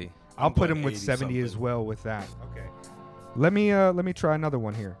 70. I'll I'm put going him with 80 70 as something. well with that. Okay. Let me try another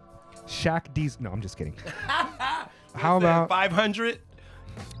one here. Shaq D's. No, I'm just kidding. How about 500?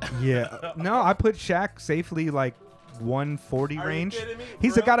 yeah? No, I put Shaq safely like 140 Are you range. kidding me?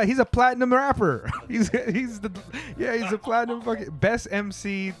 He's For real? he's a platinum rapper. he's a platinum fucking best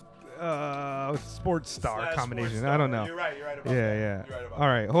MC sports star Slash combination. sports I don't star. know. You're right about that. Yeah. You're right about All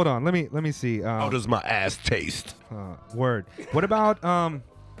right, hold on. Let me see. How does my ass taste? Word. What about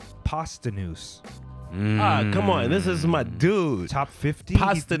Pasta News? Come on. This is my dude. Top 50.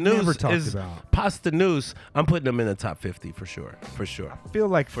 Pasta He's never News talked is about. Pasta News. I'm putting them in the top 50 for sure. For sure. I feel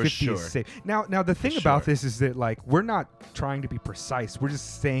like For 50 sure. is safe. Now the thing For about sure. this is that like we're not trying to be precise. We're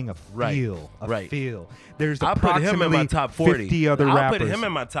just saying a Right. feel. A Right. feel. There's I'll put him in my approximately top 40. 50 other I'll rappers. put him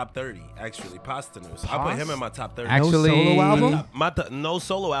in my top 30, actually. Pasta News. I'll put him in my top 30. Actually, solo album? No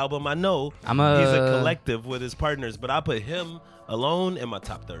solo album. I know he's a collective with his partners, but I put him alone in my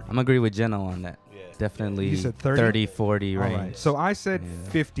top 30. I'm gonna agree with Jenna on that. Yeah. Definitely You said 30? 40 All range. right. So I said Yeah.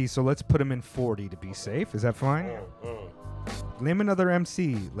 50, so let's put him in 40 to be safe. Is that fine? Name another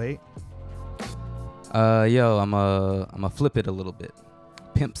MC, late. Yo, I'm a flip it a little bit.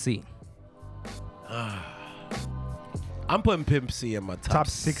 Pimp C. I'm putting Pimp C in my Top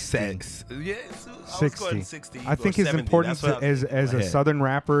 60. Yes, I was 60. going 60. I think his 70. importance That's what I was as a ahead. southern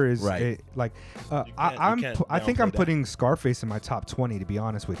rapper is Right. like you can't I think downplay I'm that. putting Scarface in my top 20 to be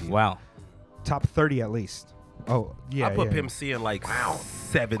honest with you. Wow. Top 30 at least. Oh yeah. I put yeah. Pimp C in like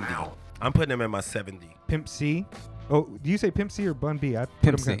 70. I'm putting him in my 70. Pimp C. Oh, do you say Pimp C or Bun B? I put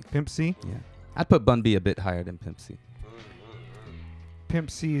Pimp him C. Pimp C. Yeah. I'd put Bun B a bit higher than Pimp C.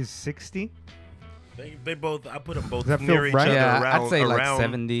 Pimp C is 60. They both. I put them both Does that feel near each right? other. Yeah, I'd around, say like around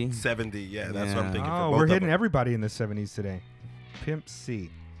 70. 70. Yeah, that's what I'm Yeah. thinking. for Oh, both we're of hitting them. everybody in the 70s today. Pimp C.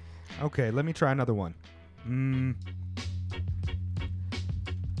 Okay, let me try another one.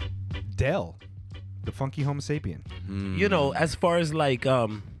 Dell, the Funky Homo Sapien. You know, as far as like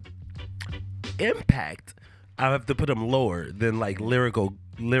impact, I have to put him lower than like lyrical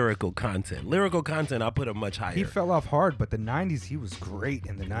content. Lyrical content, I put him much higher. He fell off hard, but the 90s, he was great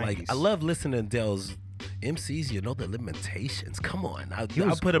in the 90s. Like I love listening to Dell's MCs. You know the limitations. Come on, I'll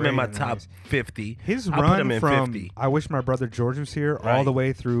was put him in great my in the top 90s. 50. His I'll put him run in from 50. I Wish My Brother George Was Here all Right. the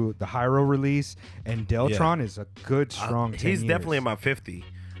way through the Hyro release and Deltron is a good, strong 10 He's definitely in years. my 50.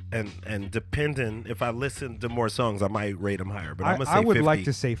 And depending if I listen to more songs, I might rate him higher. But I'm gonna say I would 50. like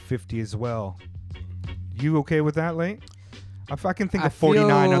to say 50 as well. You okay with that, Late? If I can think I of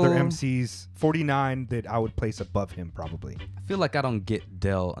 49 other feel- MCs, 49 that I would place above him probably. I feel like I don't get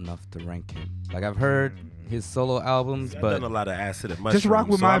Dell enough to rank him. Like I've heard his solo albums, I've but done a lot of acid and mushrooms. Just rock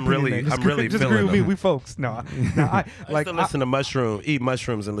with so my I'm opinion. really, man. I'm really just feeling agree with me. them. We folks. No, I I like used to listen to eat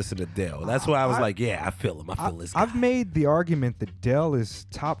mushrooms and listen to Dell. That's why I was like, yeah, I feel him. I feel this guy. I've made the argument that Dell is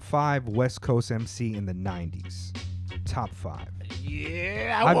top 5 West Coast MC in the 90s. Top 5.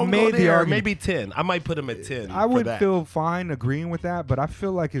 Yeah, I've I won't made go the there. argument. Maybe 10. I might put him at 10. I for would that. feel fine agreeing with that, but I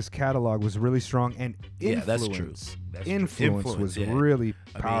feel like his catalog was really strong and Yeah, influence. that's true. That's true. Influence was Influence, yeah. really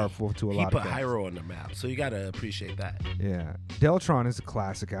I mean, powerful to a lot He of put guys. Hyro on the map, so you gotta appreciate that. Yeah, Deltron is a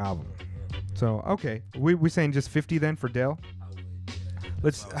classic album. So okay, we saying just 50 then for Del.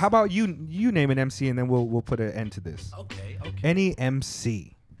 Let's. How about you name an MC and then we'll put an end to this. Okay. Any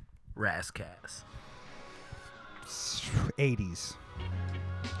MC, Razzcast. 80s.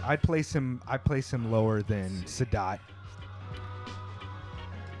 I'd place him lower than Sadat.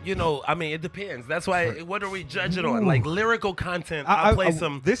 You know, I mean, it depends. That's why. What are we judging on? Like lyrical content, I'll place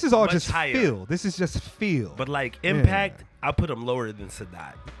him. This is all much just higher. feel. This is just feel. But like impact, I'll put him lower than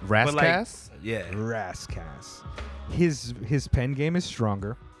Sadat. But, like, Razzcast? yeah. Razzcast. His pen game is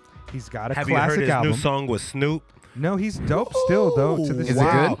stronger. He's got a Have you classic heard his album. new song with Snoop? No, he's dope still though. To this Is it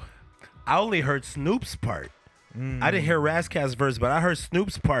day. good? I only heard Snoop's part. I didn't hear Razzcast's verse, but I heard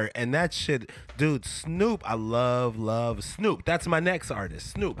Snoop's part, and that shit, dude. Snoop, I love Snoop. That's my next artist,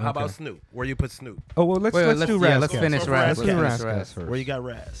 Snoop. How about Snoop? Where you put Snoop? Oh well, let's Wait, let's do Razzcast. yeah, let's finish Let's Razzcast. do Let's finish Razzcast Razz. first. Where you got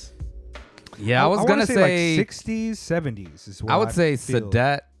Raz? yeah, I was gonna wanna say like 60s, 70s is what I would say feel.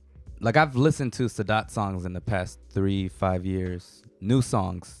 Sadat. Like I've listened to Sadat songs in the past 3-5 years. New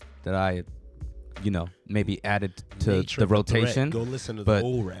songs that I, maybe added to Nature the of the Threat. rotation. Go listen to But the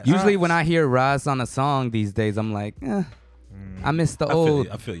old Raz. usually when I hear Raz on a song these days, I'm like, I miss the I feel old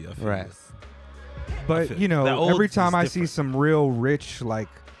you. I feel you. Raz. But feel you that know, old every is time I see different. some real rich like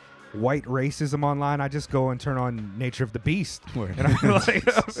white racism online, I just go and turn on Nature of the Beast, Word. and I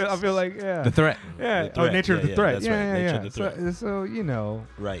feel like, yeah, The Threat. yeah, The Threat. Nature of the Yeah, Threat, that's yeah, right. yeah, Nature yeah. of the So you know,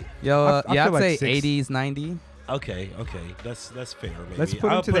 Right. Yo, I yeah, feel I'd like say 6. 80s, 90s. Okay. That's fair. Maybe. Let's put him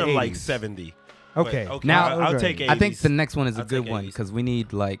I'll to put the him like 80s. 70. Okay. But, Now- I'll okay. take 80s. I think the next one is a I'll good take one 80s. because we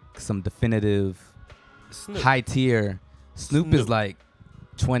need like some definitive Snoop. high tier. Snoop is Snoop. like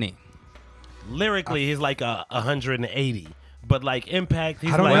 20. Lyrically, he's like 180, but like impact,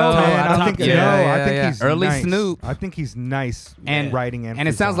 he's I don't like know, top- man. I top think yeah, tier. no, I yeah, think yeah. he's Early nice. Snoop. I think he's nice And writing and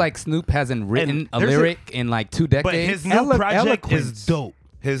it sounds design. like Snoop hasn't written a there's a- lyric in like 2 decades. But his new Elo- project eloquence. is dope.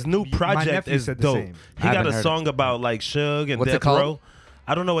 His new My project nephew is said the dope. same. He I got haven't a heard song about like Suge and What's it Death called? Row.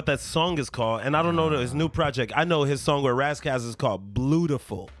 I don't know what that song is called, and I don't know his new project. I know his song with Razzcast is called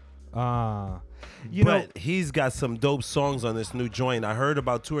Blutiful. You know, But he's got some dope songs on this new joint. I heard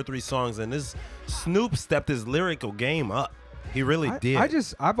about 2 or 3 songs, and this Snoop stepped his lyrical game up. He really did.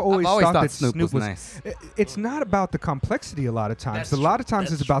 I've always thought that Snoop was nice. It's not about the complexity a lot of times. That's a lot of true. times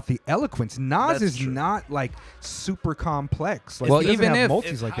That's it's about the eloquence. Nas That's is true. not like super complex. Like, Well, he doesn't even have if-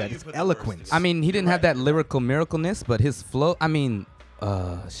 multis It's like how that. you It's put the eloquence. verses. I mean, he didn't have that lyrical miracleness, but his flow. I mean,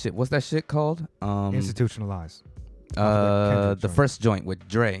 shit. What's that shit called? Institutionalized. The Kendrick joint. first joint with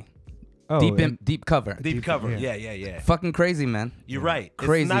Dre. Oh, Deep cover. Deep cover. yeah. Yeah. Fucking crazy, man. You're right.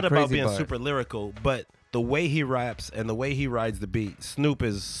 Crazy, it's not about crazy being bars. super lyrical, but the way he raps and the way he rides the beat, Snoop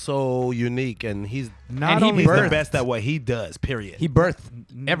is so unique, and he's Not he only the birthed- best at what he does. Period. He birthed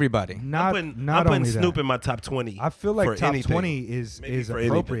everybody. Not I'm not putting only Snoop that. in my top 20. I feel like for top anything. 20 is Maybe for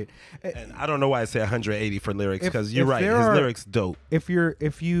appropriate. And I don't know why I say 180 for lyrics, If- because you're if right. there His are- lyrics dope. If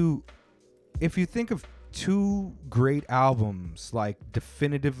you think of two great albums, like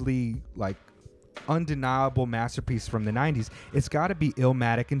definitively like undeniable masterpiece from the 90s, it's got to be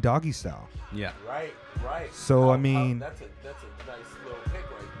Illmatic and Doggy Style. Yeah. Right. So, I mean- that's a nice little pick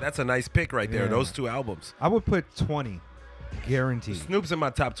right. That's a nice pick right there. Yeah. Those two albums. I would put 20, guaranteed. Snoop's in my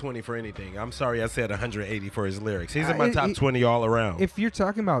top 20 for anything. I'm sorry I said 180 for his lyrics. He's in my It- top it- 20 all around. If you're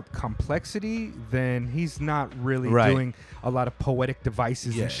talking about complexity, then he's not really Right. doing a lot of poetic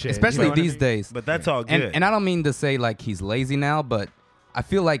devices Yeah. and shit. Especially you know what I these mean? days. but that's all good. And I don't mean to say like he's lazy now, but I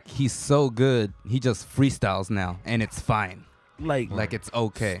feel like he's so good, he just freestyles now, and it's fine. Like it's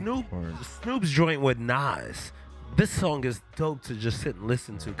okay. Snoop's joint with Nas. This song is dope to just sit and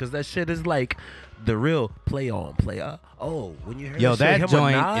listen to, because that shit is like the real play on, play up. Oh, when you hear Yo, that, shit, that him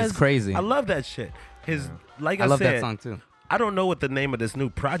with joint is Nas, crazy. I love that shit. Like I I love said, that song too. I don't know what the name of this new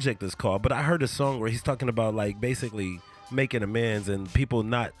project is called, but I heard a song where he's talking about like basically making amends and people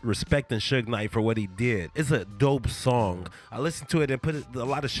not respecting Suge Knight for what he did. It's a dope song. I listened to it and put a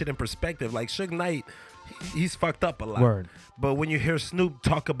lot of shit in perspective. Like Suge Knight, he's fucked up a lot. Word. But when you hear Snoop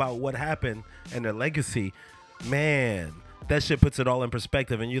talk about what happened and their legacy, man, that shit puts it all in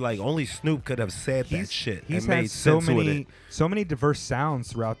perspective. And you're like, only Snoop could have said that shit He's and had made so sense with it. many diverse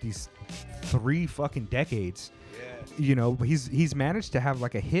sounds throughout these 3 fucking decades. You know, he's managed to have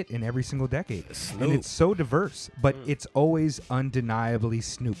like a hit in every single decade, Snoop. and it's so diverse, but it's always undeniably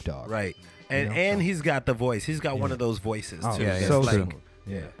Snoop Dogg. Right. And You know, and so- he's got the voice. He's got one Yeah. of those voices Oh, too. yeah, It's so like, true.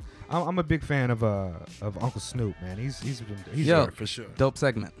 Yeah, I'm a big fan of Uncle Snoop, man. He's Yo, for sure. dope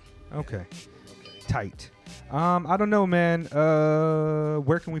segment. okay, tight. I don't know, man.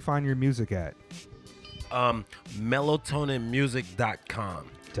 Where can we find your music at? Melatoninmusic.com.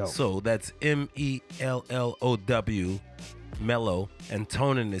 Dope. So that's MELLOW, mellow, and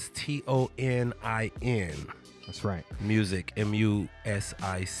tonin is TONIN. That's right. Music, MUSIC.com.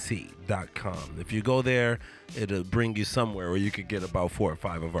 If you go there, it'll bring you somewhere where you could get about 4 or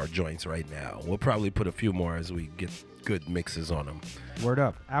 5 of our joints right now. We'll probably put a few more as we get good mixes on them. Word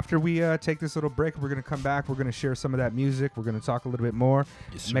up. After we take this little break, we're going to come back. We're going to share some of that music. We're going to talk a little bit more.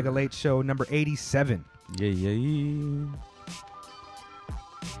 Yes, sir. Mega Late Show number 87. Yeah.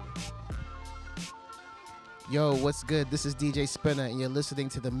 Yo, what's good? This is DJ Spinner, and you're listening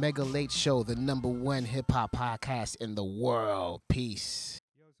to the Mega Late Show, the #1 hip-hop podcast in the world. Peace.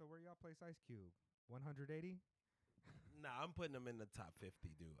 Yo, so where y'all place Ice Cube? 180? Nah, I'm putting him in the top 50,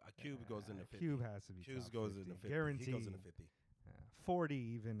 dude. Cube goes in the 50. Cube has to be Cube top goes 50. in the 50. Guaranteed. He goes in the 50. 40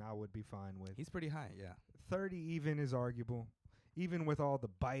 even I would be fine with. He's pretty high, yeah. 30 even is arguable. Even with all the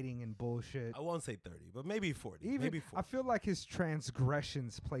biting and bullshit. I won't say 30, but maybe 40. Even maybe I 40. feel like his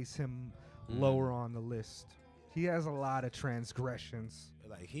transgressions place him lower on the list. He has a lot of transgressions.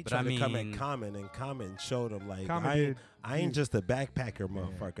 Like he But tried I to come at mean- Common, and Common showed him like Common I ain't just a backpacker,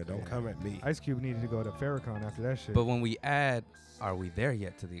 motherfucker. Don't yeah. come at me. Ice Cube needed to go to Farrakhan after that shit. But when we add, are we there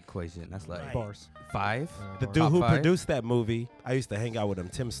yet to the equation? That's like Right. Bars. 5. The Bars. dude Top who 5? produced that movie, I used to hang out with him,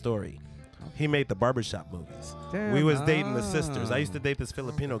 Tim Story. He made the barbershop movies. Damn. We was dating the sisters. I used to Ah. date this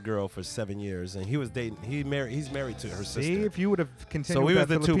Filipino girl for 7 years, and he's married to her See, sister. if you would have continued we with was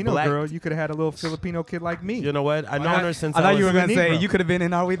that the two Filipino black- girl, you could have had a little Filipino kid like me. You know what? I known her since I thought was you were gonna say Negro. you could have been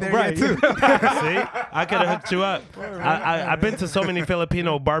in Are We There Right. Yet too. See, I could have hooked you up. I've been to so many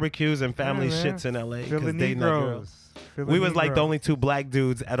Filipino barbecues and family Yeah, man. shits in LA Philly because dating that girl. Negroes. Philly We was like the Negro. only 2 black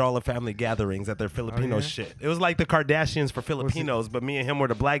dudes at all the family gatherings at their Filipino yeah? shit. It was like the Kardashians for Filipinos, but me and him were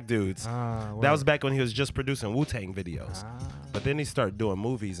the black dudes. Ah, That was word. back when he was just producing Wu-Tang videos. Ah. But then he started doing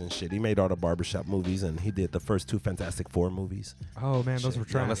movies and shit. He made all the barbershop movies, and he did the first 2 Fantastic Four movies. Oh man, those Shit. were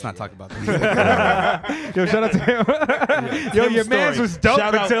Yeah, trash. Let's not talk about that. Yo, shout out to him. Yo, Tim your man's Story. was dope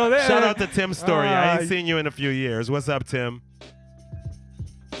Shout out- until then. Shout out to Tim Story. I ain't Ah, seen you in a few years. What's up, Tim?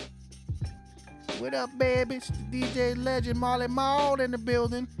 What up, baby? It's the DJ legend Marley Marl in the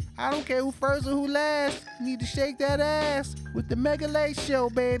building. I don't care who first or who last. Need to shake that ass with the Mega Late Show,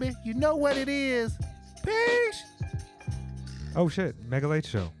 baby. You know what it is. Peace. Oh shit, Mega Late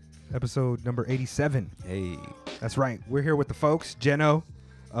Show, episode number 87. Hey. That's right. We're here with the folks, Jeno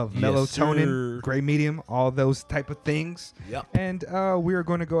of Yes, Melatonin, sir. Gray Medium, all those type of things. Yep. And we are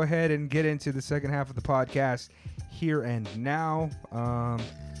going to go ahead and get into the second half of the podcast here and now.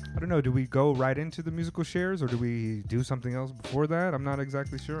 I don't know. Do we go right into the musical shares or do we do something else before that? I'm not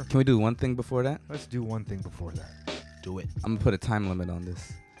exactly sure. Can we do one thing before that? Let's do one thing before that. Do it. I'm gonna put a time limit on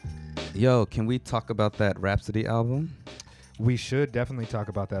this. Yo, can we talk about that Rhapsody album? We should definitely talk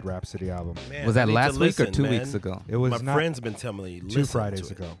about that Rhapsody album. Man, Was I that need to last week or listen, 2 man. weeks ago? It was My not friend's been telling me 2 listen Fridays to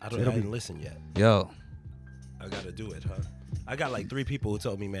it. ago. I So don't. I it'll be- didn't listen yet. Yo, I gotta do it, huh? I got like 3 people who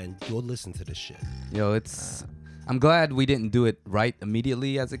told me, man, go listen to this shit. it's. I'm glad we didn't do it right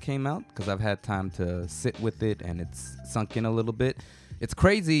immediately as it came out because I've had time to sit with it and it's sunk in a little bit. It's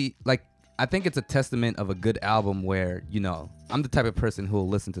crazy. Like, I think it's a testament of a good album where, you know, I'm the type of person who will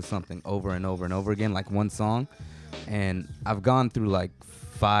listen to something over and over and over again, like one song. And I've gone through like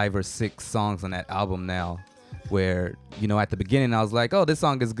 5 or 6 songs on that album now where, you know, at the beginning I was like, oh, this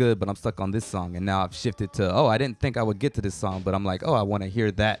song is good, but I'm stuck on this song. And now I've shifted to, oh, I didn't think I would get to this song, but I'm like, oh, I want to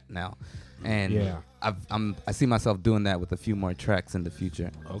hear that now. And Yeah. I see myself doing that with a few more tracks in the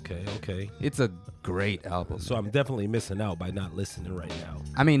future. Okay. It's a great album. So I'm definitely missing out by not listening right now.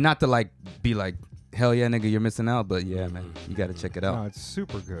 I mean, not to like be like, hell yeah, nigga, you're missing out, but yeah, man, you got to check it No, out. it's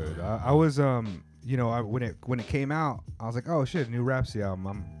super good. I was you know, when it came out, I was like, oh shit, new Rhapsody album.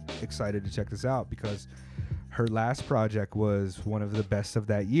 I'm excited to check this out because her last project was one of the best of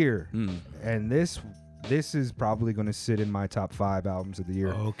that year, and this is probably going to sit in my top 5 albums of the year.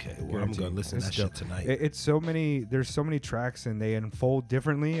 Okay, well, I'm Guaranteed. gonna listen to It's that dope. shit tonight. It's so many. There's so many tracks, and they unfold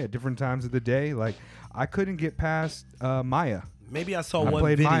differently at different times of the day. Like I couldn't get past Maya. Maybe I saw I one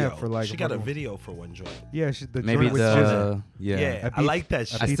played video. Maya for, like, she got a one- video for one joint. Yeah, the Maybe joint with SZA. yeah. Yeah, A I beat- like that a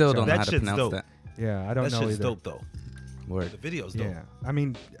shit. I beat still don't know that how to shit's pronounce dope. that Yeah, I don't That know shit's either. dope though. word. The video's dope. Yeah, I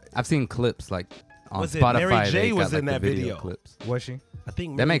mean, I've seen clips like on Was it Spotify. Mary J they was got, in like, that the video? clips. was she? I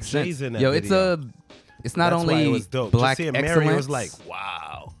think That Mary makes J's sense. in that Yo, video. it's not That's why only it was dope. black Just seeing excellence. Mary was like,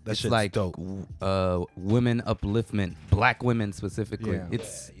 wow, that It's shit's like dope. women upliftment, black women specifically. Yeah.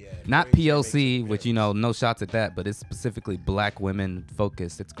 It's Yeah, not Mary J PLC, makes it which, you know, no shots at that, but it's specifically black women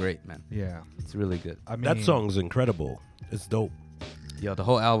focused. It's great, man. Yeah, It's really good. I mean, That song's incredible. It's dope. Yo, the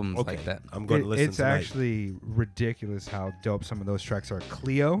whole album's Okay, like that. I'm going to listen it's tonight. actually ridiculous how dope some of those tracks are.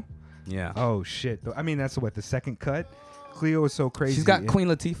 Cleo, Yeah. oh shit! I mean, that's what the second cut. Cleo is so crazy. She's got And- Queen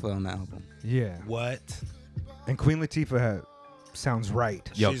Latifah on the album. Yeah, What? and Queen Latifah sounds right.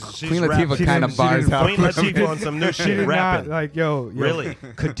 Yo, She's Queen rapping. Latifah She kind didn't- of bars she didn't out. Queen Latifah on some new She shit, did rapping. not like yo. Really?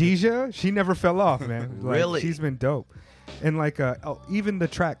 Khadijah, she never fell off, man. Like, Really? she's been dope. And like, even the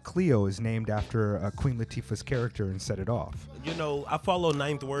track Cleo is named after Queen Latifah's character and Set It Off. You know, I follow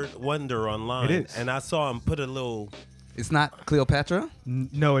Ninth Wonder online, It is. and I saw him put a little. It's not Cleopatra?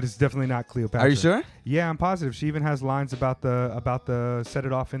 No, it is definitely not Cleopatra. Are you sure? Yeah, I'm positive. She even has lines about the Set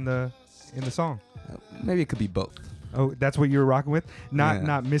It Off in the song. Maybe it could be both. Oh, that's what you were rocking with? Yeah.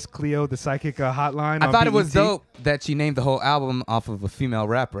 Not Miss Cleo, the psychic hotline. I on thought it was BET? dope that she named the whole album off of a female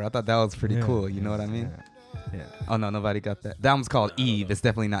rapper. I thought that was pretty Yeah, cool. You know what I mean? Yeah. Oh no, nobody got that. That one's called Eve. It's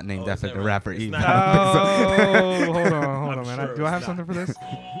definitely not named Oh, is after that the right? rapper It's Eve. not. Oh, hold on, I'm man. sure Do I have it's something not. for this?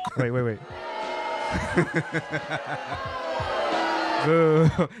 Wait.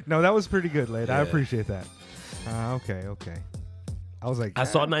 No, that was pretty good, Lade. I Yeah. appreciate that. Okay. I was like, I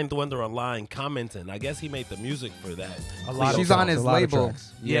saw Ninth Wonder online commenting. I guess he made the music for that. A lot of She's tracks, on his a lot of label.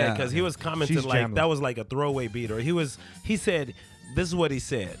 tracks. Yeah, because he was commenting She's like jamming. that was like a throwaway beat, or he said, this is what he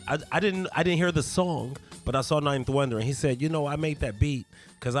said. I didn't hear the song, but I saw Ninth Wonder, and he said, you know, I made that beat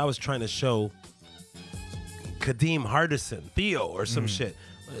because I was trying to show Kadeem Hardison, Theo, or some shit.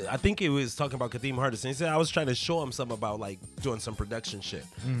 I think he was talking about Kadeem Hardison. He said I was trying to show him something about like doing some production shit.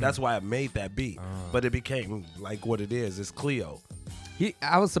 That's why I made that beat, but it became like what it is. It's Cleo.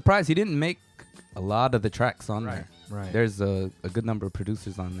 I was surprised he didn't make a lot of the tracks on there. right. There's a good number of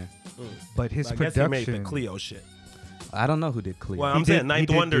producers on there. But his I guess he made production. the Cleo shit. I don't know who did Cleo. Well, I'm He saying did- Ninth he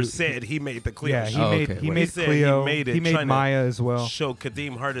did Wonder do- said he made the Cleo Yeah, shit. he Oh, made okay, he word. made He said he Cleo. made it He made trying to Maya as well. Show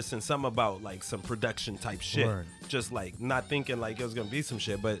Kadeem Hardison something about like some production type shit. Word. Just like not thinking like it was gonna be some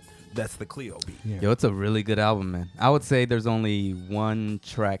shit, but that's the Cleo beat. Yeah. Yo, it's a really good album, man. I would say there's only one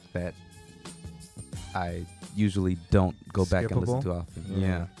track that I usually don't go back and listen Skippable? to often. Yeah.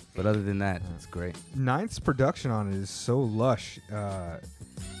 Yeah. But other than that, it's great. Ninth's production on it is so lush.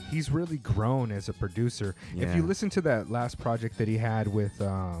 He's really grown as a producer. If Yeah. you listen to that last project that he had with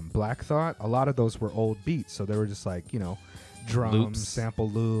Black Thought, a lot of those were old beats. So they were just like, drums, Loops. sample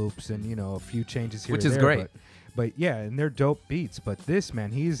loops, and, a few changes here Which or is there, great. But yeah, and they're dope beats. But this,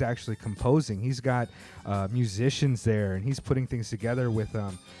 man, he's actually composing. He's got musicians there, and he's putting things together with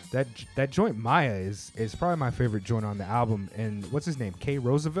that joint. Maya is probably my favorite joint on the album. And what's his name? K.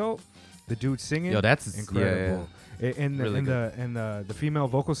 Roosevelt, the dude singing. Yo, that's incredible. And the Really and the female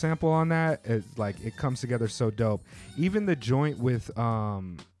vocal sample on that, it comes together so dope. Even the joint with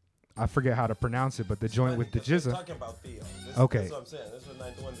I forget how to pronounce it, but the joint with the Jizza. Talking about Theo. Okay. That's what I'm saying. That's what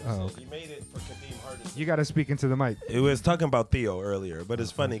Ninth Wonder Oh, said. He made it for Kadeem Hardison. You got to speak into the mic. It was talking about Theo earlier, but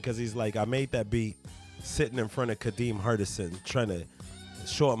it's funny because he's like, I made that beat sitting in front of Kadeem Hardison, trying to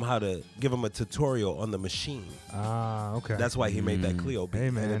show him how to give him a tutorial on the machine. Ah, okay. That's why he made that Cleo beat, Hey,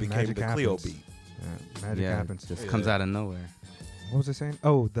 man, and it became magic the Cleo happens. beat. Yeah, magic Yeah, happens. it just comes out of nowhere. What was I saying?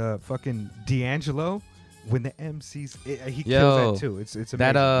 Oh, the fucking D'Angelo. When the MCs, he Yo, kills that too. It's amazing.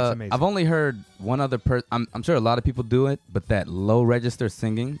 That it's amazing. I've only heard one other person. I'm sure a lot of people do it, but that low register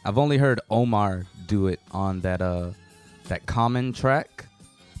singing, I've only heard Omar do it on that that Common track,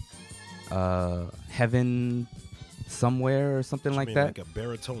 Heaven Somewhere or something You like mean that. like a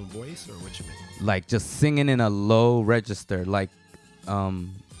baritone voice, or what you mean? Like just singing in a low register, like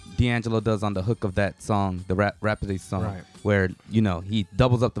D'Angelo does on the hook of that song, the Rhapsody song, Right. where he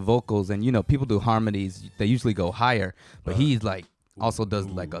doubles up the vocals, and people do harmonies, they usually go higher, but he's like also does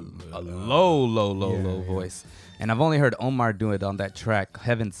like a low Yeah. voice. And I've only heard Omar do it on that track,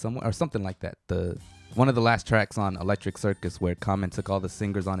 Heaven Somewhere or something like that. One of the last tracks on Electric Circus, where Common took all the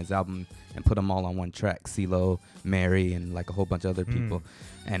singers on his album and put them all on one track, CeeLo, Mary, and like a whole bunch of other people.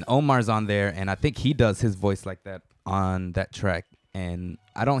 And Omar's on there, and I think he does his voice like that on that track. And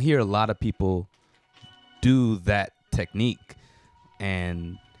I don't hear a lot of people do that technique,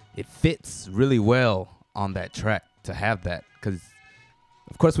 and it fits really well on that track to have that, because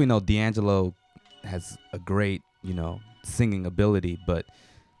of course we know D'Angelo has a great singing ability, but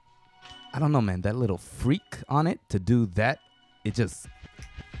I don't know, man, that little freak on it to do that, it just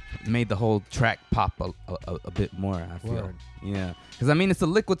made the whole track pop a bit more, I feel. Word. Yeah, because I mean, it's a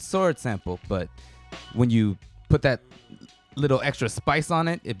Liquid Sword sample, but when you put that little extra spice on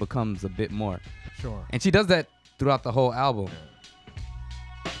it, it becomes a bit more. Sure. And she does that throughout the whole album.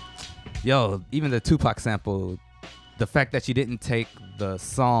 Yo, even the Tupac sample, the fact that she didn't take the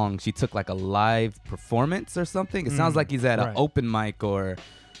song, she took like a live performance or something. It sounds like he's at right. an open mic or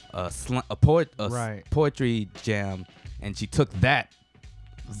a Right. poetry jam, and she took that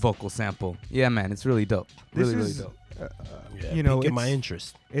vocal sample. Yeah, man, it's really dope. Really, really dope. Yeah, piquing my it's-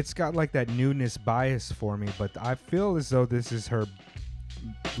 interest. It's got like that newness bias for me, but I feel as though this is her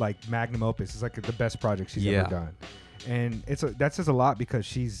like magnum opus. It's like the best project she's Yeah. ever done, and that says a lot because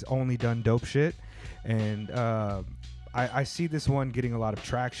she's only done dope shit. And I see this one getting a lot of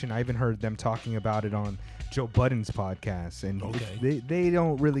traction. I even heard them talking about it on Joe Budden's podcast, and Okay. they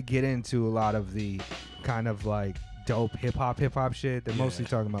don't really get into a lot of the kind of like dope hip hop shit. They're mostly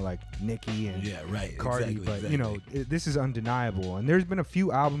talking about like Nicki and Yeah, right. Cardi, exactly, but you know, this is undeniable. And there's been a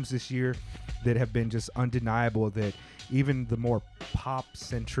few albums this year that have been just undeniable that even the more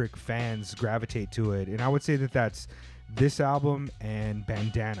pop-centric fans gravitate to it. And I would say that that's this album and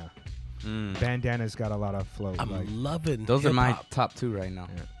Bandana. Bandana's got a lot of flow. I'm like, loving Those are my hip-hop. top two right now.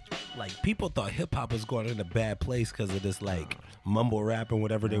 Like, people thought hip hop was going in a bad place because of this like mumble rap and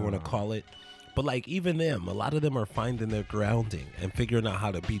whatever they want to call it. But like, even them, a lot of them are finding their grounding and figuring out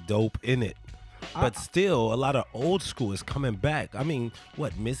how to be dope in it. But still, a lot of old school is coming back. I mean,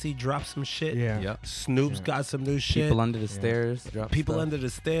 what, Missy dropped some shit? yeah. Yep. Snoop's got some new shit. People Under the Stairs. dropped People stuff. Under the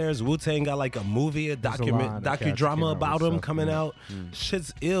Stairs. Wu-Tang got like a movie, a There's a lot of cats that docudrama came out about with him stuff, coming yeah. out.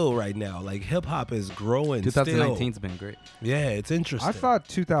 Shit's ill right now. Like, hip-hop is growing 2019's still. been great. Yeah, it's interesting. I thought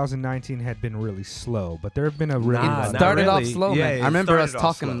 2019 had been really slow, but there have been a really Nah, lot It of- not started off really. slow, Yeah, man. it I remember us started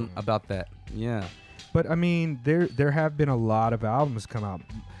off talking slow. about that. Yeah. But I mean, there have been a lot of albums come out.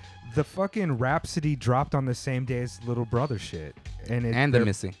 The fucking Rhapsody dropped on the same day as Little Brother shit, and And the they're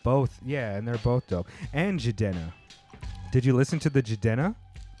Missy. both, yeah, and they're both dope. And Jidenna, did you listen to the Jidenna?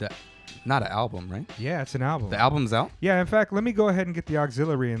 Not an album, right? Yeah, it's an album. The album's out? Yeah, in fact, let me go ahead and get the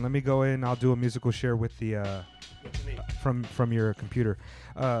auxiliary, and let me go in. I'll do a musical share with the from your computer.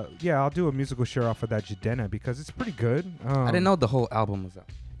 Yeah, I'll do a musical share off of that Jidenna because it's pretty good. I didn't know the whole album was out.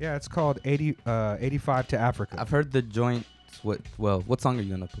 Yeah, it's called 85 to Africa. I've heard the joints. What song are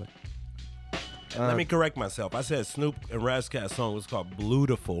you going to play? Let me correct myself. I said Snoop and Razcat's song was called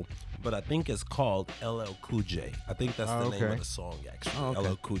Blutiful, but I think it's called LL Cool J. I think that's the name okay. of the song, actually. Oh, okay.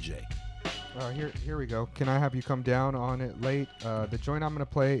 LL Cool J. Here we go. Can I have you come down on it late? The joint I'm gonna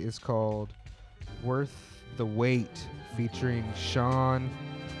play is called "Worth the Wait," featuring Sean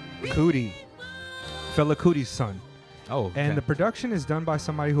Cootie, Fela Cootie's son. Oh, okay. And the production is done by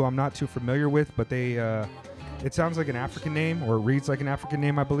somebody who I'm not too familiar with, but they it sounds like an African name, or reads like an African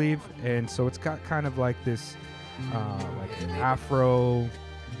name, I believe. And so it's got kind of like this like Afro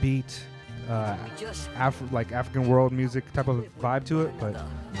beat, like African world music type of vibe to it. But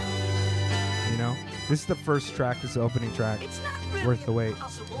you know, this is the first track. This is the opening track. Worth the Wait.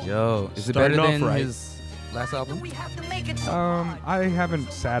 Yo, is it Starting better off than right. his last album? I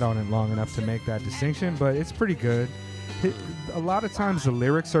haven't sat on it long enough to make that distinction, but it's pretty good. A lot of times the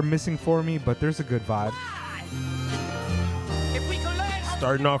lyrics are missing for me, but there's a good vibe.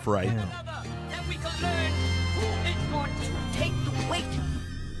 Starting off right. Yeah.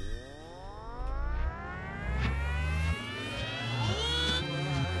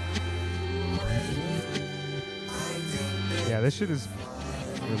 Yeah, this shit is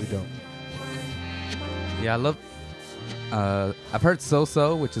really dope. Yeah, I love. I've heard So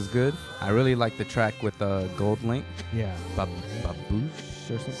So, which is good. I really like the track with Gold Link, Yeah, Baboosh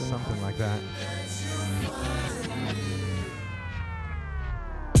or something. something like that.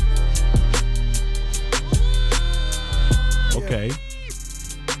 Okay.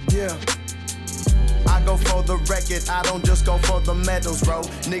 Yeah. I go for the record, I don't just go for the medals, bro.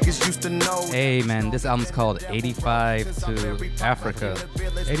 Niggas used to know. Hey man, this album's called 85 to Africa.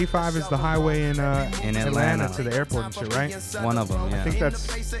 85 is the highway in Atlanta to the airport and shit, right? One of them, I yeah. think that's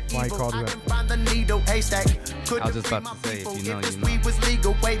why he called it that. I was just about to say, if you know, you know. We was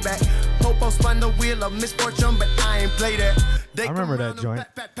legal way back. Popo spun the wheel of misfortune, but I ain't play that. They I remember can that run joint.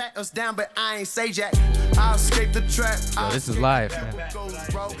 Pat us down, but I ain't say jack. I'll escape the trap. Yo, this is live.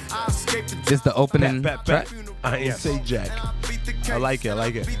 I'll escape the This is the opening Pat. track. I ain't say Jack. I like it. I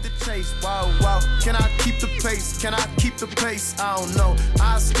like it. Beat the chase. Wow, wow. Can I keep the pace? Can I keep the pace? I don't know.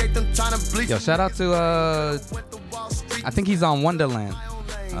 I escaped them trying to bleach. Yo, shout out to I think he's on Wonderland.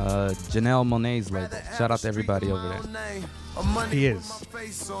 Janelle Monáe's label. Shout out to everybody over there. He is.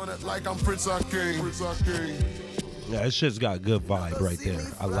 Yeah, this shit's got a good vibe right there.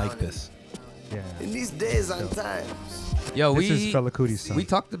 I like this. Yeah. In these days and times. Yo, This is Fela Kuti's son. we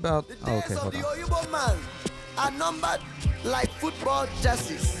talked about. Oh, okay, hold on. Man, I numbered like football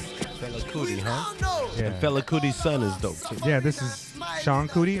jerseys. Fela Kuti, huh? No. Yeah. Fela Kuti's son is dope too. Yeah, this is Sean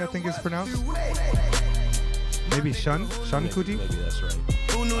Kuti, I think it's pronounced. Maybe Sean Kuti. Maybe that's right.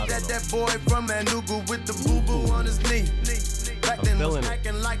 Who knew that boy from Enugu with the boo-boo on his knee? Back then was feeling it.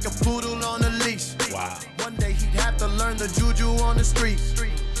 acting like a poodle on a leash. Wow. One day he'd have to learn the juju on the street.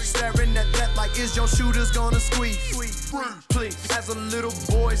 Staring at that like, is your shooters gonna squeeze? Please. As a little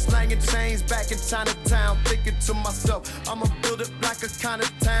boy slanging chains back in Chinatown, thinking to myself, I'ma build it like a kind of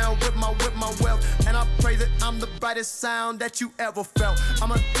town with my wealth. And I pray that I'm the brightest sound that you ever felt.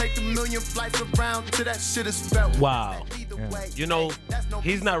 I'ma take a million flights around till that shit is felt. Wow. Yeah. You know,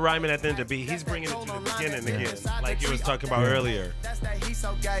 he's not rhyming at the end of the beat. He's bringing it to the beginning again, like you was talking about earlier. I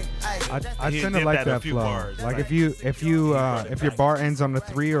He tend to did like that a that few flow. bars. Like if your bar ends on the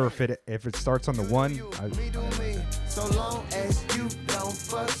 3 or if it starts on the 1, So long as you don't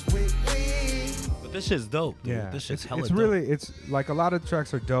fuss with me. But this shit's dope, dude. yeah, This shit's hella it's dope. really it's like a lot of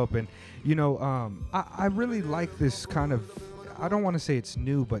tracks are dope, and you know I really like this kind of. I don't want to say it's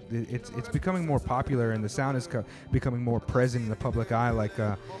new, but it's becoming more popular, and the sound is becoming more present in the public eye. Like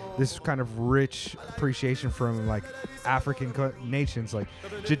this kind of rich appreciation from like African nations. Like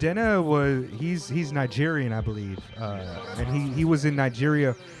Jadena he's Nigerian, I believe, and he was in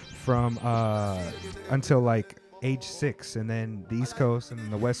Nigeria from until like age 6, and then the East Coast and then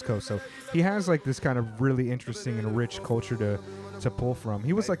the West Coast. So he has like this kind of really interesting and rich culture to pull from.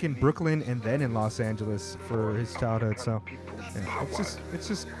 He was like in Brooklyn and then in Los Angeles for his childhood. So yeah,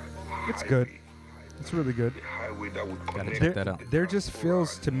 it's good. It's really good. Gotta check that out. There just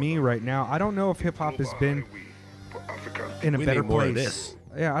feels to me right now, I don't know if hip hop has been in a We better need more of place. this.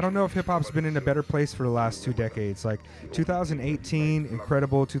 Yeah, I don't know if hip hop's been in a better place for the last 2 decades. Like 2018,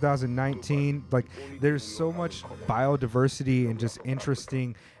 incredible. 2019, like there's so much biodiversity and just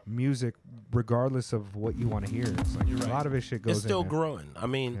interesting music, regardless of what you want to hear. It's like a lot of this shit goes. It's still in there. growing. I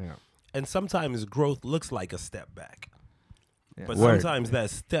mean, Yeah. and sometimes growth looks like a step back. Yeah. But Word. sometimes that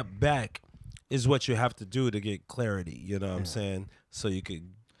step back is what you have to do to get clarity. You know what I'm saying? So you could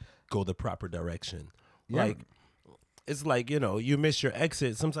go the proper direction. Yeah. Like, it's like, you know, you miss your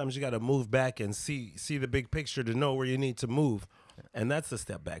exit. Sometimes you got to move back and see the big picture to know where you need to move. And that's the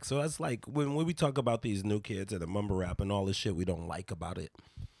step back. So that's like when we talk about these new kids and the mumble rap and all this shit we don't like about it.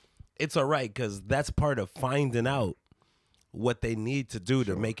 It's all right because that's part of finding out what they need to do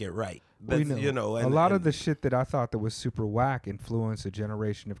to make it right. That's, you know, a lot of the shit that I thought that was super whack influenced a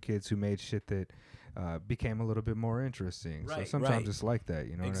generation of kids who made shit that became a little bit more interesting. Right, so sometimes right. it's like that,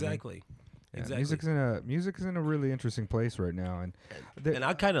 you know. exactly. What I mean? Yeah, Exactly. music is in a really interesting place right now, and And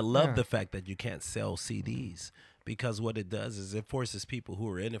I kind of love yeah. the fact that you can't sell CDs because what it does is it forces people who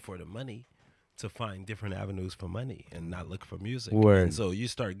are in it for the money to find different avenues for money and not look for music. Word. And so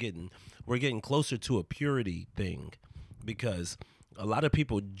we're getting closer to a purity thing because a lot of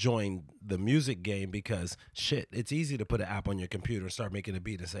people join the music game because shit, it's easy to put an app on your computer and start making a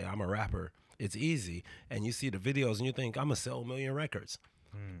beat and say, I'm a rapper. It's easy. And you see the videos and you think, I'm going to sell 1 million records.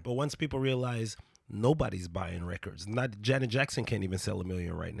 But once people realize nobody's buying records, not Janet Jackson can't even sell 1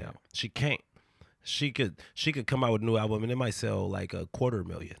 million right now. She can't. She could come out with a new album and it might sell like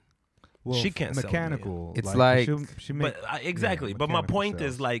 250,000. Well, she can't sell 1 million. mechanical. It's like- she make, Exactly. yeah, But my mechanical point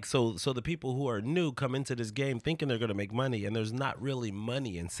sales. is like, so the people who are new come into this game thinking they're going to make money, and there's not really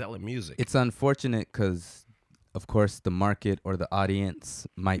money in selling music. It's unfortunate because, of course, the market or the audience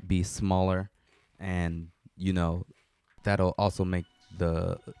might be smaller, and that'll also make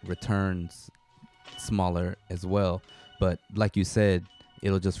the returns smaller as well. But like you said,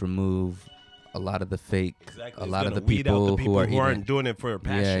 it'll just remove a lot of the fake, Exactly. a It's lot of gonna the weed out people, the who are aren't eating. doing it for a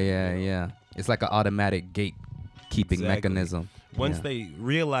passion. Yeah. It's like an automatic gatekeeping Exactly. mechanism. Once Yeah. they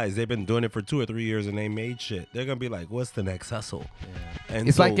realize they've been doing it for 2 or 3 years and they made shit, they're gonna be like, "What's the next hustle?" And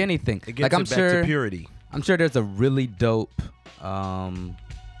It's so like anything. It Like gets I'm it back sure, to purity. I'm sure there's a really dope.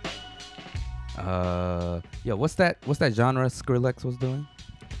 What's that genre Skrillex was doing?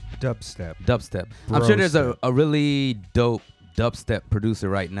 dubstep. Dubstep. I'm sure there's Bro a really dope dubstep producer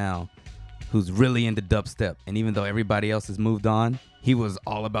right now who's really into dubstep. And even though everybody else has moved on, he was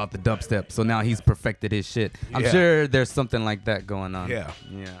all about the dubstep. So now he's perfected his shit. I'm Yeah. sure there's something like that going on. Yeah.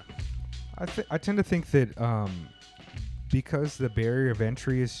 I tend to think that because the barrier of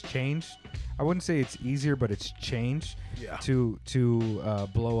entry has changed, I wouldn't say it's easier, but it's changed Yeah. to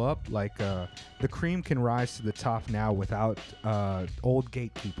blow up. Like the cream can rise to the top now without old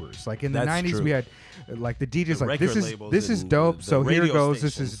gatekeepers. Like in the That's 90s, true. we had like the DJs The like this record is labels this is and dope. the So here radio goes.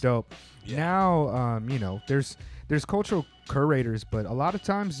 This is stations. dope. Yeah. Now, there's cultural curators, but a lot of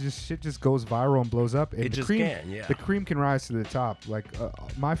times just shit just goes viral and blows up. And It the just cream, can, yeah. the cream can rise to the top. Like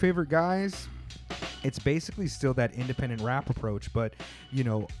my favorite guys, it's basically still that independent rap approach, but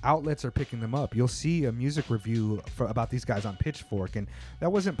outlets are picking them up. You'll see a music review about these guys on Pitchfork, and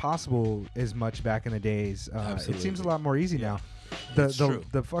that wasn't possible as much back in the days. It seems a Absolutely. lot more easy Yeah. now. It's true.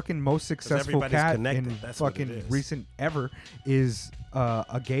 The fucking most successful everybody's cat connected. in That's what it fucking is. recent ever is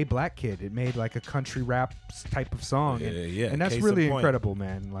a gay black kid. It made like a country rap type of song, and that's Case in really point. incredible,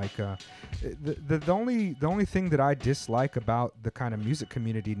 man. Like the only thing that I dislike about the kind of music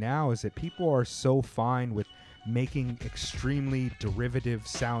community now is that people are so fine with making extremely derivative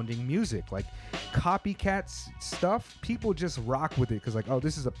sounding music, like copycat stuff. People just rock with it because like, oh,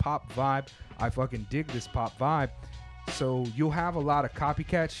 this is a pop vibe. I fucking dig this pop vibe. So you'll have a lot of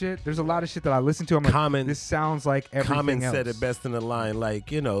copycat shit. There's a lot of shit that I listen to. I'm like, Common- this sounds like everything Common else. said it best in the line.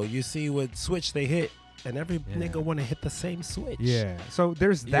 Like, you see what switch they hit, and every nigga want to hit the same switch. Yeah. So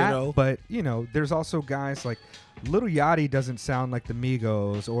there's You that, know? but there's also guys like Lil Yachty doesn't sound like the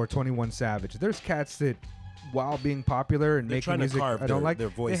Migos or 21 Savage. There's cats that, while being popular and They're making trying to music, carve I don't their- like. their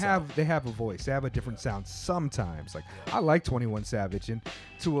voice They have a voice. They have a different sound sometimes. Like I like 21 Savage, and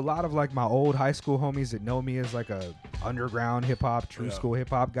to a lot of like my old high school homies that know me as like a underground hip hop, true Yeah. school hip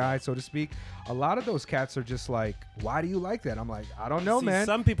hop guy, so to speak. A lot of those cats are just like, why do you like that? I'm like, I don't know, See, man.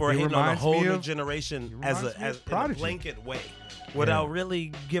 Some people are It hating on a reminds whole me new of- generation it as reminds me of in a Prodigy. blanket way, without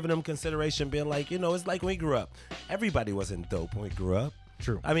really giving them consideration. Being like, it's like when we grew up. Everybody wasn't dope when we grew up.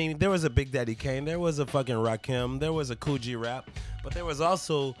 True. I mean, there was a Big Daddy Kane, there was a fucking Rakim, there was a Coogee rap, but there was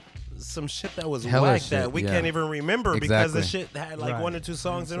also some shit that was Hella whack shit, that we yeah. can't even remember because the Exactly. shit had like Right. 1 or 2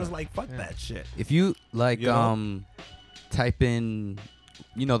 songs and it was like, fuck that shit. If you like You know? type in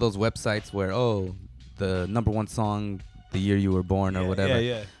those websites where the number one song the year you were born or whatever.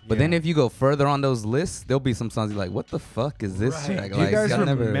 Yeah. But then if you go further on those lists, there'll be some songs you're like, what the fuck is this Right. track? Do you guys I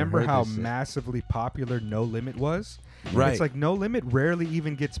never remember heard how this shit. massively popular No Limit was? Right. It's like No Limit rarely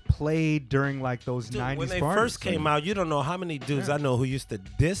even gets played during like those Dude, 90s when they parties. first came out, you don't know how many dudes I know who used to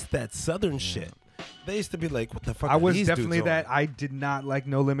diss that Southern shit. They used to be like, what the fuck I are was these definitely dudes that. on? I did not like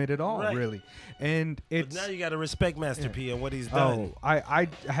No Limit at all, Right. really. And But it's now you got to respect Master P and what he's done. I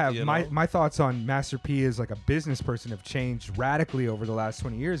have You my, know? my thoughts on Master P as like a business person have changed radically over the last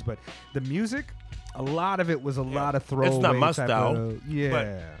 20 years, but the music, a lot of it was a lot of throwaway It's not my type style, of, yeah. but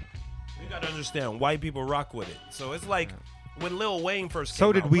You got to understand, white people rock with it. So it's like when Lil Wayne first came So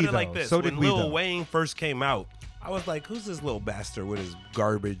out. did we, put it like though. this. So when did we, Lil though. Wayne first came out, I was like, who's this little bastard with his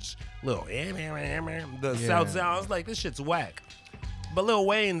garbage little the South Sound? I was like, this shit's whack. But Lil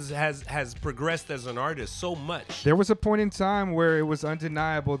Wayne's has progressed as an artist so much. There was a point in time where it was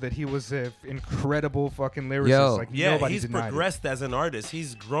undeniable that he was an incredible fucking lyricist. Yo. Like Yeah, nobody he's denied progressed as an artist.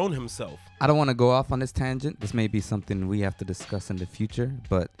 He's grown himself. I don't want to go off on this tangent. This may be something we have to discuss in the future,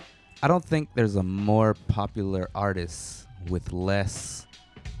 but I don't think there's a more popular artist with less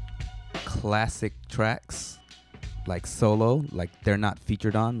classic tracks, like solo, like they're not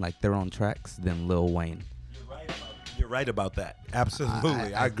featured on, like their own tracks, than Lil Wayne. You're right about that.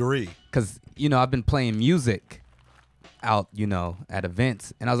 Absolutely. I agree. Because, I've been playing music out, at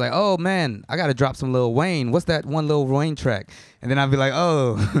events, and I was like, oh man, I gotta drop some Lil Wayne. What's that one Lil Wayne track? And then I'd be like,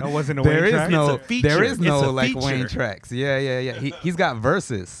 oh, That wasn't a there Wayne is track? no, It's a feature. there is no It's a like feature. Wayne tracks. Yeah. He's got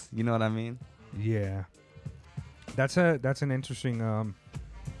verses. You know what I mean? Yeah, that's an interesting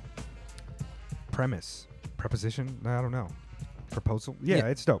preposition. I don't know, proposal. Yeah, Yeah.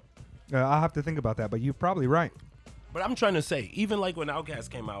 it's dope. I'll have to think about that, but you're probably right. But I'm trying to say, even like when Outkast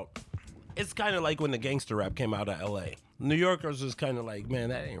came out, it's kind of like when the gangster rap came out of L.A. New Yorkers was kind of like, man,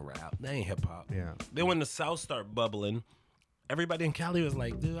 that ain't rap, that ain't hip hop. Yeah. Then when the South started bubbling, everybody in Cali was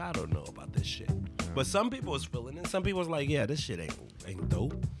like, dude, I don't know about this shit. But some people was feeling it. Some people was like, yeah, this shit ain't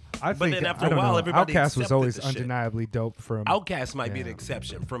dope. I But think then after I a don't while, know. everybody Outkast was accepted always the shit. undeniably dope from Outkast might be Yeah. the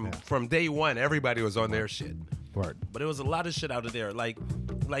exception. From day one, everybody was on their shit. Word. But it was a lot of shit out of there, like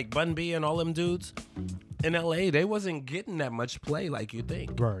Bun B and all them dudes in L.A. They wasn't getting that much play like you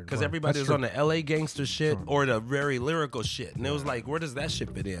think, Right, Because right. everybody That's was true. on the L.A. gangster shit or the very lyrical shit, and it was like, where does that shit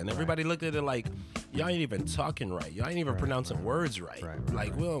fit in? Everybody looked at it like, y'all ain't even talking right, y'all ain't even pronouncing words right.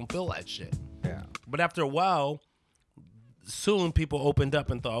 Right, we don't feel that shit. Yeah. But after a while, soon people opened up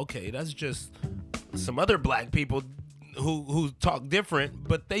and thought, okay, that's just some other black people who talk different,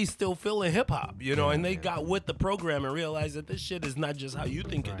 but they still feel in hip hop, and they got with the program and realized that this shit is not just how you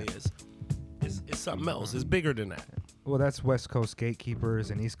think it is. It's something else. It's bigger than that. Well, that's West Coast gatekeepers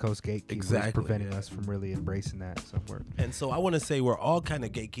and East Coast gatekeepers Exactly, preventing yeah. us from really embracing that somewhere. And so I want to say we're all kind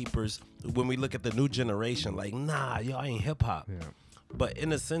of gatekeepers when we look at the new generation. Like, nah, y'all ain't hip hop. Yeah. But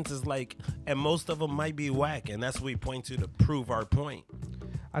in a sense, it's like, and most of them might be whack, and that's what we point to prove our point.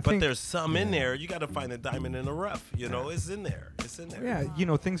 I But think there's some in there. You got to find a diamond in the rough. It's in there. It's in there.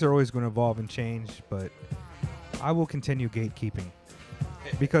 Yeah, things are always going to evolve and change, but I will continue gatekeeping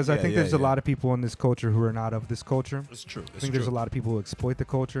because I think there's a lot of people in this culture who are not of this culture. It's true. I think there's a lot of people who exploit the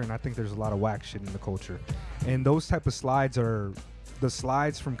culture, and I think there's a lot of whack shit in the culture. And those type of slides are the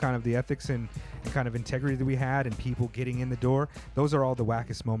slides from kind of the ethics and kind of integrity that we had and people getting in the door. Those are all the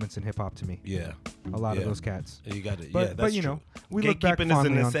wackest moments in hip hop to me. Yeah. A lot of Yeah. those cats. You got it. But, Yeah, but that's you true. know, we look back Gatekeeping is a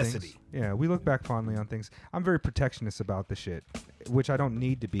fondly on necessity. things. Yeah, we look back fondly on things. I'm very protectionist about the shit, which I don't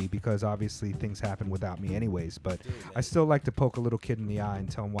need to be because obviously things happen without me anyways. But I still like to poke a little kid in the eye and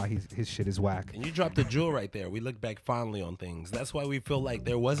tell him why his shit is whack. And you dropped the jewel right there. We look back fondly on things. That's why we feel like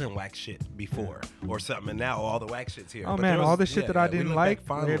there wasn't whack shit before or something, and now all the whack shit's here. Oh But man, there was- all the shit yeah, that I yeah, we didn't look back like,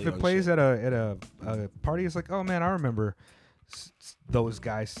 fondly if it on plays shit. at a party, it's like, oh man, I remember those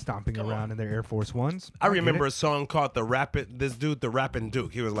guys stomping around in their Air Force Ones. I get remember it. a song called this dude, the Rapping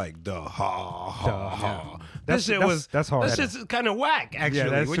Duke. He was like, duh, ha, ha, ha. That That's- shit that's- was, that's hard. That shit's kind of whack, actually,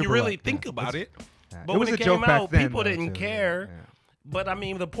 that's when you super really whack, think yeah. about It's- it. Yeah. But It when was it a joke came back out, then, people though, didn't too. care. Yeah. But I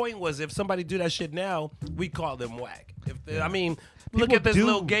mean, the point was, if somebody do that shit now, we call them whack. I mean, look People at this do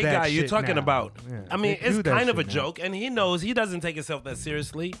little gay that guy you're shit talking now. about. Yeah, I mean, they it's do that kind of a shit now. joke, and he knows he doesn't take himself that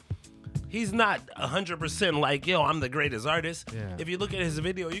seriously. He's not 100% like, yo, I'm the greatest artist. Yeah. If you look at his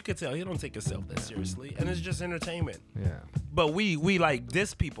video, you could tell he don't take himself that seriously, and it's just entertainment. Yeah, But we like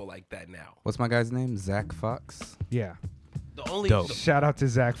diss people like that now. What's my guy's name? Zach Fox. yeah. The only Shout out to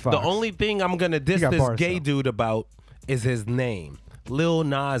Zach Fox. the only thing I'm gonna diss got this bars, gay though. dude about is his name, Lil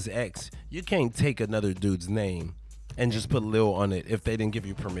Nas X. You can't take another dude's name and just put Lil on it if they didn't give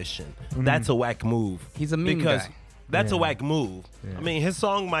you permission. That's a whack move. He's a meme because guy. that's a Yeah. whack move. Yeah. I mean, his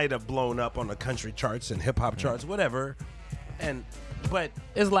song might have blown up on the country charts and hip hop charts, whatever. But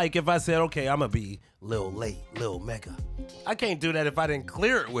it's like if I said, okay, I'm gonna be Lil Late, Lil Mega. I can't do that if I didn't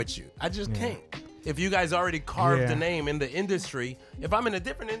clear it with you. I just can't. If you guys already carved Yeah. the name in the industry, if I'm in a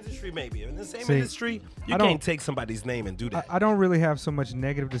different industry, maybe in the same See, industry, you I don't- can't take somebody's name and do that. I don't really have so much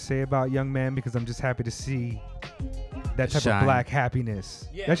negative to say about Young Man because I'm just happy to see that type Shine. of black happiness.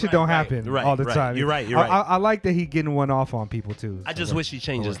 Yeah, that shit right, don't right, happen right, all the right. time. You're right, you're I, right. I like that he getting one off on people too. I just wish he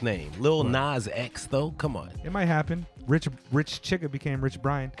changed his name. Lil Nas X, though. Come on. It might happen. Rich Chicka became Rich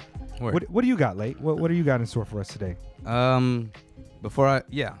Brian. Word. What do you got, Late? What do you got in store for us today?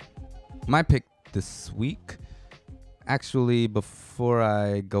 My pick this week. Actually, before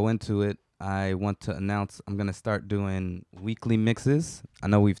I go into it, I want to announce I'm gonna start doing weekly mixes. I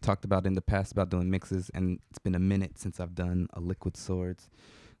know we've talked about in the past about doing mixes, and it's been a minute since I've done a Liquid Wards,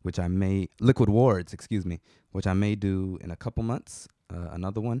 which I may do in a couple months.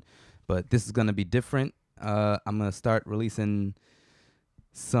 Another one, but this is gonna be different. I'm gonna start releasing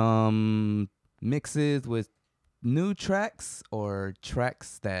some mixes with new tracks or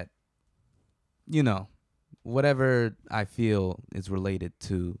tracks that, whatever I feel is related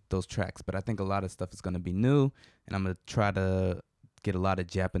to those tracks. But I think a lot of stuff is going to be new, and I'm going to try to get a lot of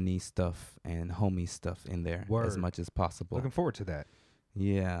Japanese stuff and homie stuff in there as Word. much as possible. Looking forward to that.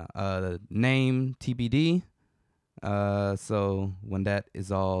 Yeah. Name TBD. So when that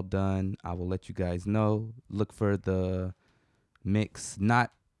is all done, I will let you guys know. Look for the mix,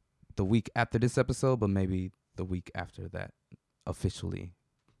 not the week after this episode, but maybe the week after that, officially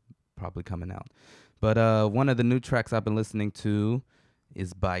probably coming out. But one of the new tracks I've been listening to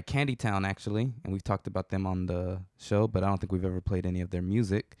is by Candy Town, actually, and we've talked about them on the show, but I don't think we've ever played any of their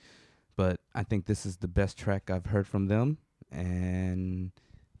music. But I think this is the best track I've heard from them, and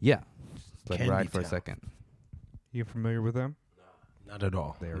yeah, just let it Candy ride for a Town. second. You familiar with them? Not at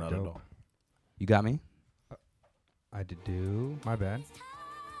all. They are Not at dope. all. You got me? I did do. My bad.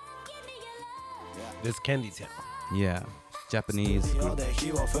 This Candy Town. Yeah, Japanese group. 夜で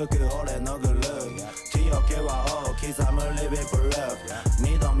火を吹く俺のグルー日よけは王刻むリビブルー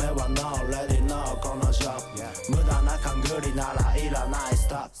二度目は No Ready No このショップ無駄な勘繰りならいらないス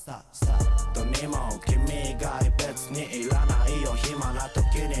トップどにも君以外別にいらないよ暇な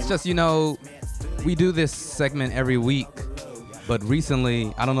時に It's just, you know, we do this segment every week, but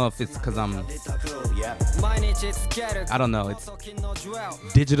recently, I don't know if it's because I don't know, it's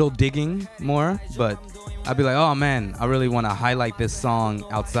digital digging more, but I'd be like, oh man, I really want to highlight this song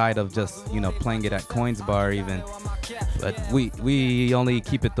outside of just, you know, playing it at Coins Bar even. But we only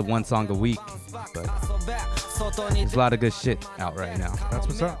keep it the one song a week, but there's a lot of good shit out right now. That's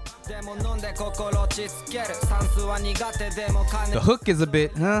what's up. The hook is a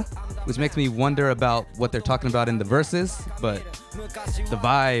bit, which makes me wonder about what they're talking about in the verses, but the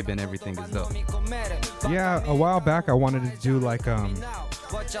vibe and everything is dope. Yeah, a while back I wanted to do like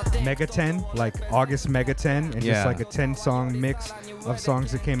Mega 10, like August Mega 10, and Yeah. just like a 10-song mix of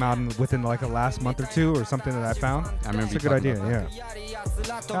songs that came out within like the last month or two or something that I found. I remember It's you a good talking idea,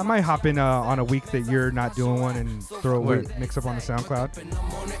 about yeah. I might hop in on a week that you're not doing one and throw a Word. mix up on the SoundCloud.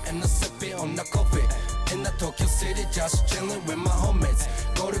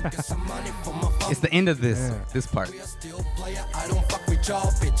 It's the end of this Yeah. this part.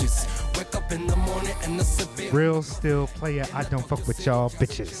 Real still player, I don't fuck with y'all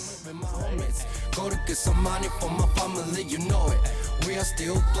bitches.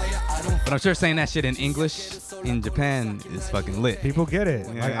 But I'm sure saying that shit in English in Japan is fucking lit. People get it.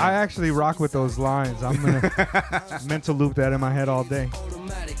 Like Yeah. I actually rock with those lines. I'm gonna mental loop that in my head all day.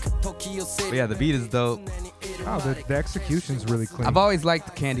 But yeah, the beat is dope. Oh, the execution's really clean. I've always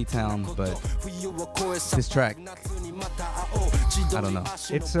liked Candy Town, but this track, I don't know.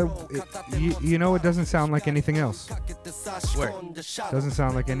 It's you know, it doesn't sound like anything else. Word. Doesn't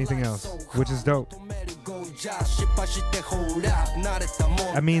sound like anything else, which is dope.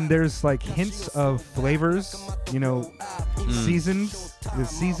 I mean, there's like hints of flavors, you know, the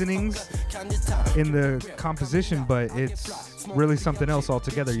seasonings in the composition, but it's really something else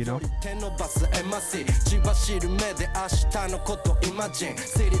altogether, you know?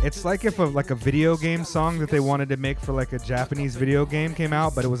 It's like if a video game song that they wanted to make for like a Japanese video game came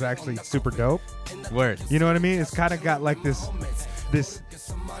out, but it was actually super dope. Word. You know what I mean? It's kind of got like this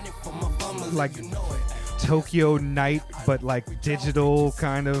like Tokyo Night, but like digital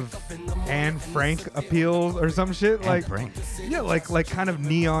kind of Anne Frank appeal or some shit. Anne Like Frank. yeah, like kind of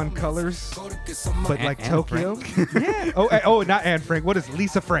neon colors, but Anne- like Anne Tokyo. Yeah. Oh, not Anne Frank. What is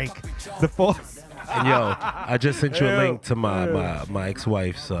Lisa Frank? The full. And yo, I just sent you a Ew. link to my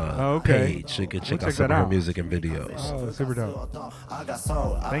ex-wife's okay. page. You can We'll check check out some that of her out. music and videos. Oh, super dope.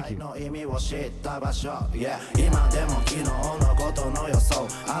 Thank you.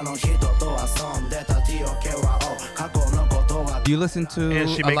 Do you listen to And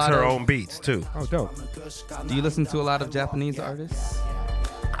she a makes lot her of, own beats too. Oh, dope. Do you listen to a lot of Japanese artists?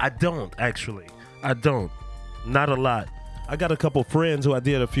 I don't actually. I don't. Not a lot. I got a couple friends who I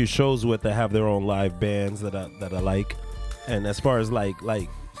did a few shows with that have their own live bands that I like. And as far as like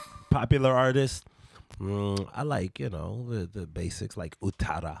popular artists, I like, you know, the basics like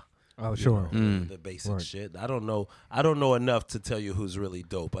Utara. Oh, You sure. know, the basic Word. shit. I don't know enough to tell you who's really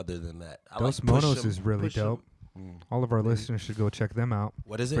dope other than that. I Dos like Monos Push 'em, is really Push 'em. dope. All of our listeners should go check them out.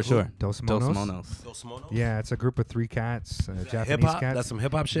 What is it? For Who? sure. Dos Dos Monos. Monos. Dos Monos? Yeah, it's a group of 3 cats, Japanese Hip hop? cats. That's some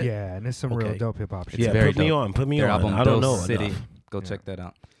hip hop shit? Yeah, and it's some real Okay. dope hip hop shit. Yeah, very put me dope. on. Put me Their on. album I don't Dos know City. enough. Yeah. Go check that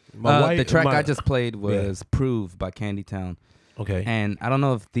out. My wife- the track my- I just played was "Prove" by Candy Town, Okay. and I don't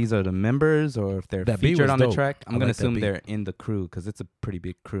know if these are the members or if they're That beat featured was on the dope. track. I'm I gonna like that assume beat. they're in the crew because it's a pretty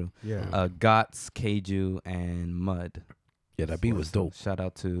big crew. Yeah. Gots, Keiju, and Mud. Yeah, that beat was dope. Shout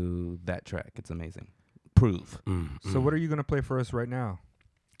out to that track. It's amazing. Prove. So what are you gonna play for us right now?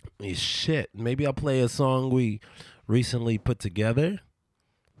 Shit. Maybe I'll play a song we recently put together,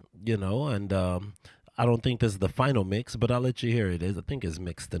 you know, and I don't think this is the final mix, but I'll let you hear it. I think it's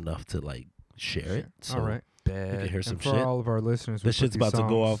mixed enough to like share it. So All right. Bet. You can hear some And for shit. all of our listeners, we This put shit's these about to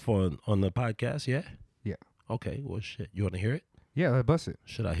go songs- off on the podcast, yeah? Yeah. Okay, well, shit. You want to hear it? Yeah, bust it.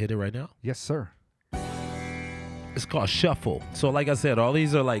 Should I hit it right now? Yes, sir. It's called Shuffle. So like I said, all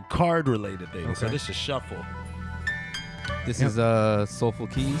these are like card related things. So Okay. this is Shuffle. This Yep. is Soulful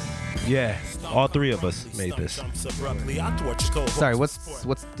Keys. Yeah, all three of us made this. Sorry, what's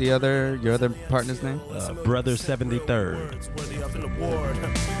your other partner's name? Brother 73rd.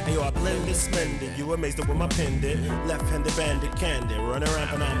 Hey, yo, I blended, splendid. You amazed at what my pen did. Left-handed bandit, candid. Run around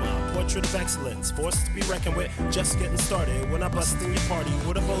and I'm a portrait of excellence. Forced to be reckoned with. Just getting started. When I bust in your party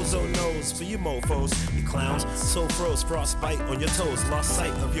with a bozo nose for you mofos, you clowns. So froze, frostbite on your toes. Lost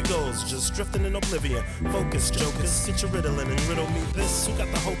sight of your goals. Just drifting in oblivion. Focus, jokers. Get your Ritalin and riddle me this. Who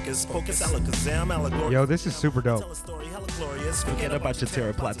got the hocus pocus? Alakazam, allegory. Yo, this is super dope. Tell a story, hella glorious. Forget about your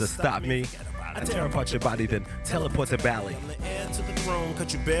terror plot to stop me. I tear apart your body, then teleport to Bali. From the air to the throne,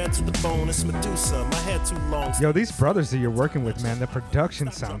 cut you bare to the bone. It's Medusa. My head too long. Yo, these brothers that you're working with, man, the production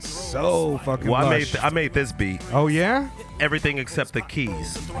sounds so fucking Well, lush. I made this beat. Oh, yeah? Everything except the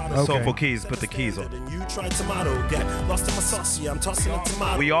keys. Okay. Soulful Keys, put the keys on. And you try tomato, get lost in my sauce. Yeah, I'm tossing a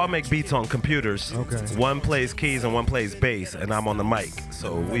tomato. We all make beats on computers. Okay. One plays keys and one plays bass, and I'm on the mic.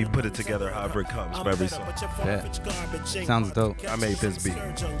 So we put it together however it comes for every song. Yeah. Sounds dope. I made this beat.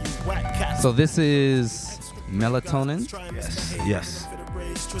 So this is Melatonin. Yes.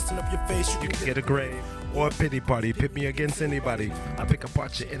 You can get a grave or a pity party. Pit me against anybody. I pick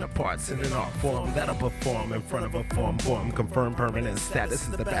apart your inner parts in an art form that'll perform in front of a form. Confirm permanent status is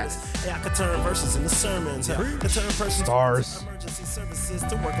the best. Yeah, I could turn verses into sermons. Yeah. Could turn persons Stars. emergency services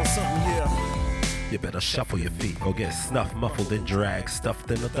to work on something. Yeah. You better shuffle your feet or get snuffed, muffled, and dragged, stuffed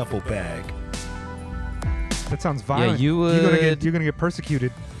in a duffel bag. That sounds violent. you You're gonna get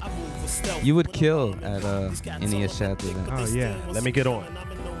persecuted. I move with stealth. You would kill at any Shad event. Oh, yeah. Let me get on. I'm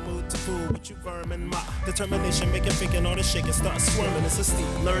in no mood to fool with you, vermin. My determination make it thinking all this shit can start squirming. It's a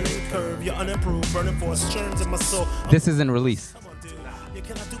steep learning curve. You're unimproved, burning force churns in my soul. This isn't released. Come on, dude. You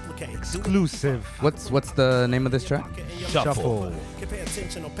cannot duplicate. Exclusive. What's the name of this track? Shuffle. Can pay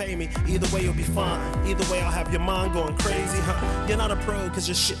attention or pay me. Either way, you'll be fine. Either way, I'll have your mind going crazy, huh? You're not a pro because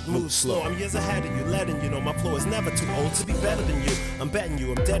your shit moves slow. I'm years ahead of you, letting you know my flow is never too old to be better than you. I'm betting you,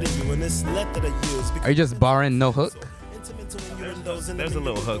 I'm dead in you, and this let that I use. Are you just barring no hook? There's a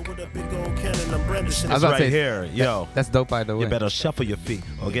little hook. I was It's about to right say, here, yo. That's dope, by the way. You better shuffle your feet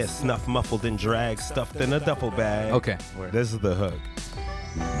or get snuffed, muffled, and dragged, stuffed in a duffel bag. Okay. Word. This is the hook.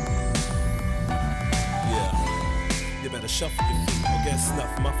 Yeah. You better shuffle your feet or get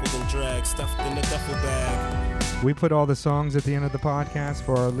snuffed, muffled, and dragged, stuffed in a duffel bag. We put all the songs at the end of the podcast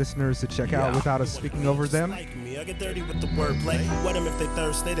for our listeners to check out Yeah. without us speaking over them. Like me, I get dirty with the wordplay. Wet them if they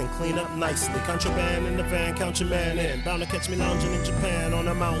thirsty, then clean up nicely. Contraband in the van, count your man in. Bound to catch me lounging in Japan on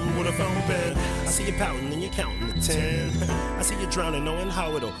a mountain with a fountain pen. I see you pouting and you're counting to 10. I see you drowning, knowing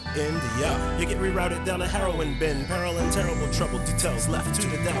how it'll end. Yeah, you get rerouted down a heroin bin. Peril and terrible trouble, details left to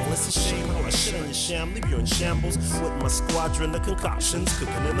the devil. It's a shame how I shit on your sham, leave you in shambles. With my squadron, the concoctions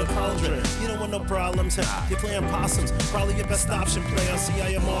cooking in the cauldron. You don't want no problems, huh? You're playing possums, probably your best option. Player, see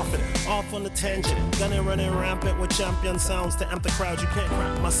I am off on the tangent. Gunning, running rampant with champion sounds to amp the crowd. You can't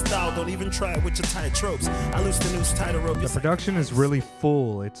crack my style, don't even try it with your tight tropes. I loose the noose, tighter rope. The production is really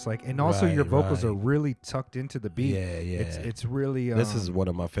full. It's like, and also your Right, vocals are right. really tucked into the beat. Yeah, yeah. It's really. This is one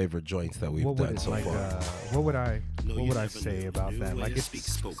of my favorite joints that we've what would done it so like? far. What would I say about that? Like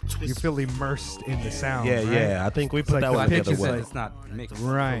you feel immersed in the sound. Yeah, right? yeah. I think we put like that the one pitch together is well. like- It's not mixed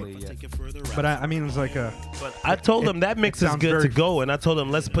Right. fully yet. But I mean, it was like a. But I told him that mix it is sounds good very- to go, and I told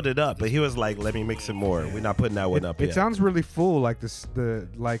him let's put it up, but he was like, "Let me mix it more. We're not putting that one up It yet." sounds really full, like this.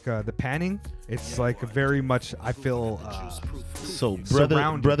 The panning. It's like very much. I feel. So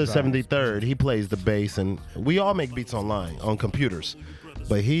surrounded brother by- 73rd, he plays the bass, and we all make beats online on computers,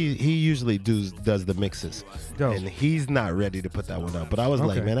 but he usually does the mixes, Dope. and he's not ready to put that one up. But I was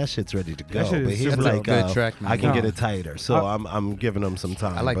like, Okay. man, that shit's ready to go. That shit But is he's super like, dope. Good track, man. I can No. get it tighter, so I- I'm giving him some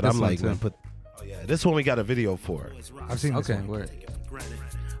time. I like but this I'm one like, too. man, oh yeah, this one we got a video for. I've seen this Okay. one. Word.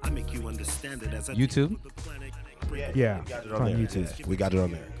 I make you understand it as I YouTube? Yeah, We got it it's on on there. YouTube. Yeah, we got it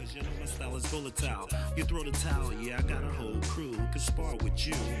on there. Cause you know my style is volatile. You throw the towel, yeah, I got a whole crew who can spar with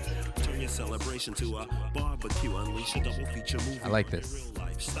you. Turn your celebration to a barbecue. Unleash a double feature movie. I like this. Real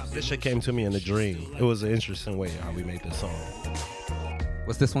life. Stop This shit came to me in a dream. It was an interesting way how we made this song.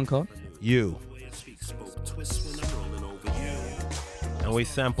 What's this one called? You. speak, spoke, twist when I'm rolling over you. And we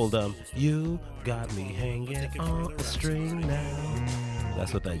sampled You got me hanging on a string now.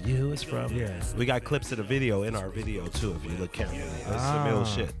 That's what that you is from. Yeah. We got clips of the video in our video too. If you look carefully, that's some ill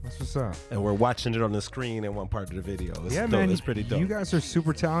shit. That's what's up. And we're watching it on the screen in one part of the video. It's Yeah, dope. man. It's pretty dope. You guys are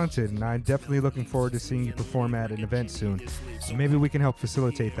super talented, and I'm definitely looking forward to seeing you perform at an event soon. Maybe we can help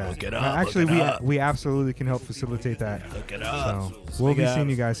facilitate that. Look it up, Actually, look it up. we absolutely can help facilitate that. Look it up. So we'll be seeing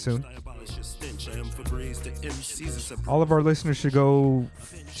you guys soon. All of our listeners should go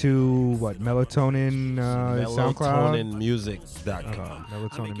to MelatoninMusic.com. Melatoninmusic.com.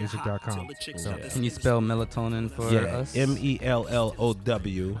 Melatoninmusic.com. So, Can you spell melatonin for Yeah, us? MELLOW,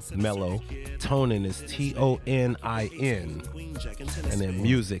 mellow. Tonin is TONIN, and then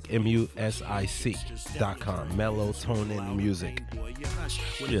music, MUSIC.com. Melatonin Music.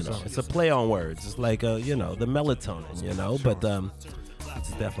 You know, it's a play on words. It's like the melatonin, but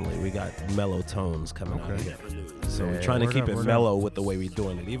it's definitely, we got mellow tones coming out of it. So we're trying to keep it mellow with the way we're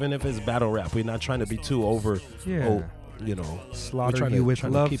doing it. Even if it's battle rap, we're not trying to be too over. Yeah. Slaughter you with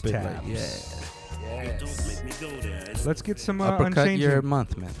love tabs. Let's get some Uppercut unchanging. your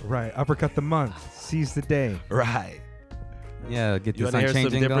month, man. Right, uppercut the month. Seize the day. Right. Yeah, get You this want to hear some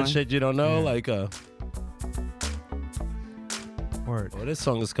unchanging different going. shit you don't know? Yeah. Like, Word. this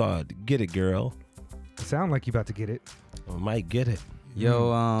song is called Get It, Girl. Sound like you about to get it. I might get it.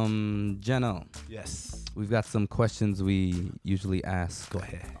 Yo, Jeno, Yes. we've got some questions we usually ask Go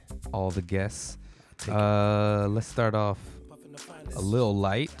ahead. all the guests. Let's start off a little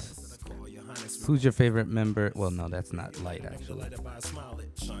light. Who's your favorite member? Well, no, that's not light, actually.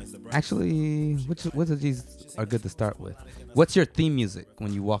 Actually, which of these are good to start with? What's your theme music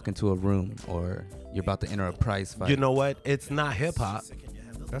when you walk into a room or you're about to enter a prize fight? You know what? It's not hip hop.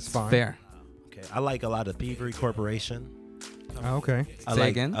 That's fine. Fair. Okay. I like a lot of Thievery Corporation. Oh, okay. I Say like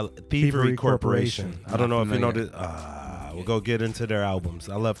again? Thievery Corporation. I don't know if you know familiar. this. We'll go get into their albums.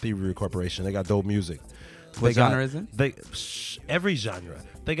 I love Thievery Corporation. They got dope music. What genre is it? Every genre.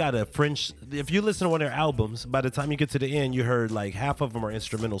 They got a French. If you listen to one of their albums, by the time you get to the end, you heard like half of them are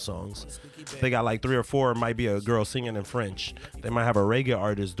instrumental songs. They got like 3 or 4 might be a girl singing in French. They might have a reggae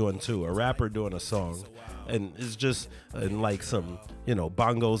artist doing 2, a rapper doing a song, and it's just and like some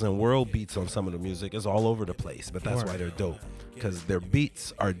bongos and world beats on some of the music. It's all over the place, but that's why they're dope. Because their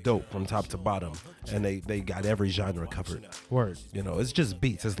beats are dope from top to bottom, and they got every genre covered. Word. It's just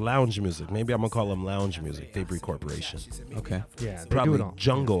beats. It's lounge music. Maybe I'm gonna call them lounge music. Thievery Corporation. Okay. Yeah, they do Probably it all.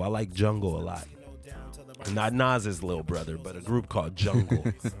 Jungle. I like Jungle a lot. Not Nas's little brother, but a group called Jungle.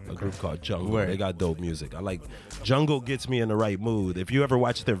 Word. They got dope music. I like Jungle. Gets me in the right mood. If you ever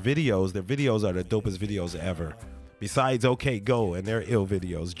watch their videos are the dopest videos ever. Besides OK Go and their ill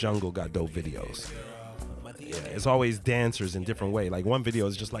videos, Jungle got dope videos. Yeah, it's always dancers in different way. Like one video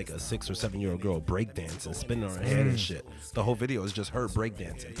is just like a 6 or 7-year-old girl breakdancing, spinning on her head and shit. The whole video is just her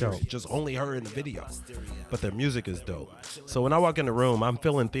breakdancing. Dope. Just only her in the video. But their music is dope. So when I walk in the room, I'm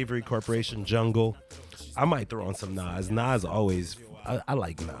feeling Thievery Corporation, Jungle. I might throw on some Nas. Nas always, I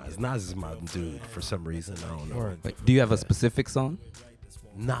like Nas. Nas is my dude for some reason. I don't know. Word. Wait, do you have a specific song?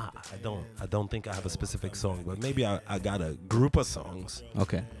 Nah, I don't. I don't think I have a specific song, but maybe I got a group of songs.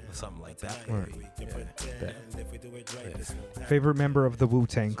 Okay. Something like that. Word. Yeah. Favorite member of the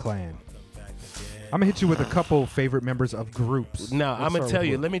Wu-Tang Clan? I'm gonna hit you with a couple favorite members of groups. Now, Let's I'm going to start tell with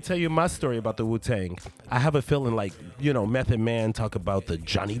you, Wu. let me tell you my story about the Wu-Tang. I have a feeling like, Method Man talk about the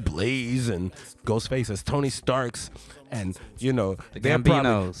Johnny Blaze and Ghostface as Tony Starks. And, they'll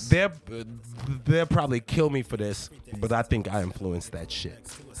Gambinos. they'll probably kill me for this, but I think I influenced that shit.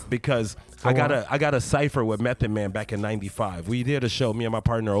 Because I got a cipher with Method Man back in 95. We did a show, me and my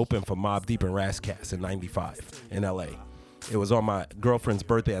partner opened for Mobb Deep and Razzcast in 95 in LA. It was on my girlfriend's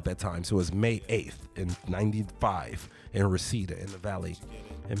birthday at that time, so it was May 8th in 95 in Reseda in the Valley.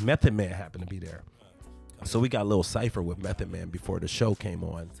 And Method Man happened to be there. So we got a little cipher with Method Man before the show came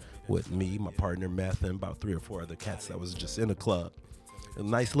on with me, my partner Meth, and about 3 or 4 other cats that was just in the club. A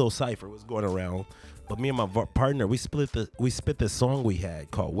nice little cipher was going around. But me and my partner, we spit this song we had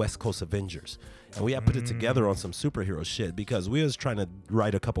called West Coast Avengers. And we had put it together on some superhero shit because we was trying to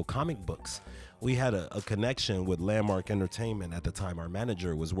write a couple comic books. We had a connection with Landmark Entertainment at the time. Our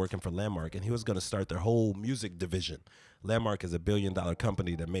manager was working for Landmark, and he was going to start their whole music division. Landmark is a $1 billion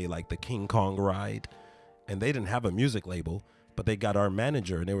company that made like the King Kong ride, and they didn't have a music label, but they got our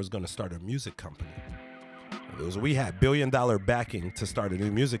manager, and they was going to start a music company. We had $1 billion backing to start a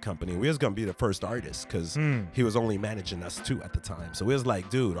new music company. We was going to be the first artist because he was only managing us 2 at the time. So we was like,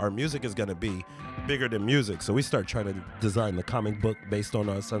 dude, our music is going to be bigger than music. So we start trying to design the comic book based on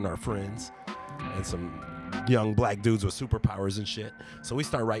us and our friends and some young black dudes with superpowers and shit. So we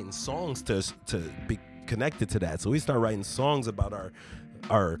start writing songs to be connected to that. So we start writing songs about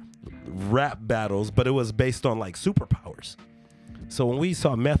our rap battles, but it was based on like superpowers. So when we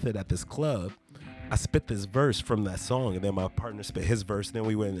saw Method at this club, I spit this verse from that song, and then my partner spit his verse. Then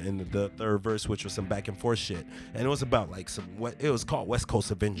we went into the third verse, which was some back and forth shit, and it was about like it was called West Coast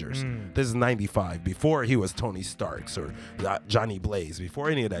Avengers. This is '95, before he was Tony Starks or Johnny Blaze, before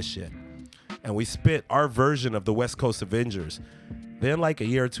any of that shit. And we spit our version of the West Coast Avengers. Then like a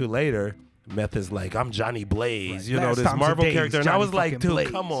year or two later, Meth is like, I'm Johnny Blaze, you know, Last this time Marvel today character. is And I Johnny was like, fucking dude,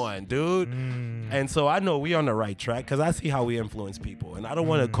 Blaze. come on, dude. And so I know we on the right track because I see how we influence people. And I don't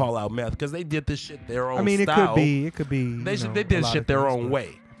want to call out Meth because they did this shit their own I mean, style. it could be. They did shit their own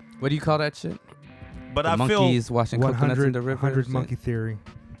way. What do you call that shit? But The I monkeys feel, washing coconuts in the river. 100 shit? monkey theory.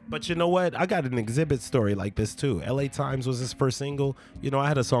 but you know what? I got an Exhibit story like this too. LA Times was his first single. You know, I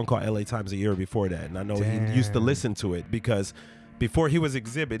had a song called LA Times a year before that. And I know he used to Damn. listen to it because before he was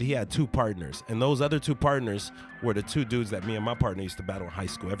Exhibit, he had two partners. And those other two partners were the two dudes that me and my partner used to battle in high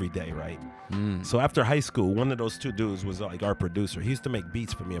school every day, right? So after high school, one of those two dudes was like our producer. He used to make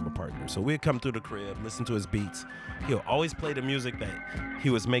beats for me and my partner. So we'd come through the crib, listen to his beats. He'll always play the music that he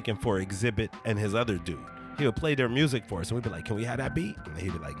was making for Exhibit and his other dude. He would play their music for us, and we'd be like, can we have that beat? And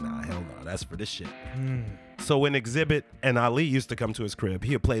he'd be like, nah, hell no, that's for this shit. So when Exhibit and Ali used to come to his crib,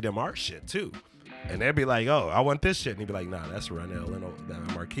 he'd play them our shit too. And they'd be like, oh, I want this shit. And he'd be like, nah, that's Ronell and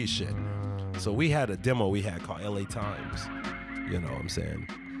that Marquis shit. So we had a demo we had called LA Times. You know what I'm saying?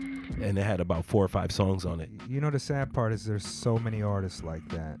 And it had about 4 or 5 songs on it. You know, the sad part is there's so many artists like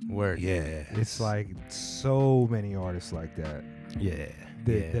that. Word. Yeah. It's like so many artists like that. Yeah.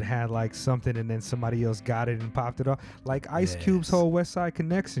 That had like something and then somebody else got it and popped it off. Like Ice Cube's whole West Side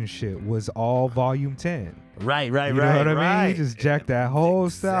Connection shit was all volume 10. Right. You know what I mean? He just jacked that whole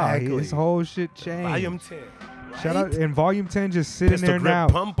style. Exactly. His whole shit changed. Volume 10. Shout out, and volume 10 just sitting Pistol there grip now.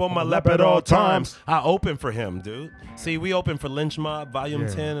 pump on my lap at all times. I opened for him, dude. See, we opened for Lynch Mob, Volume Yeah.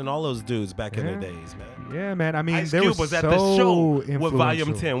 10, and all those dudes back in Yeah. the days, man. Yeah, man. I mean, Ice they Cube were was at so the show with influential.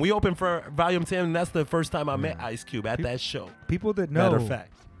 Volume 10. We opened for Volume 10, and that's the first time I met Ice Cube at that show. People that know. Matter of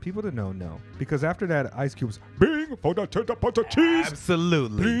fact. People that know. Because after that, Ice Cube was bing for the cheddar bunch of cheese.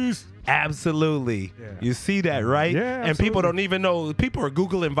 Absolutely. Please. Absolutely. Yeah. You see that, right? Yeah, And people absolutely. don't even know. People are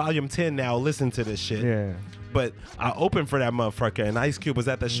Googling Volume 10 now, listen to this shit. Yeah. But I opened for that motherfucker, and Ice Cube was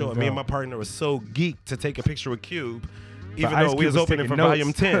at the show, and me and my partner was so geeked to take a picture with Cube, even But though Ice we Cube was opening taking for Volume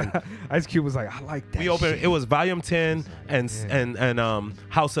notes. 10. Ice Cube was like, I like that. We opened. shit. It was Volume 10 and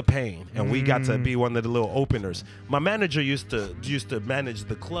House of Pain, and we got to be one of the little openers. My manager used to manage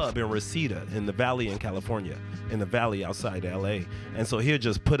the club in Reseda in the Valley in California, in the Valley outside L.A. And so he'd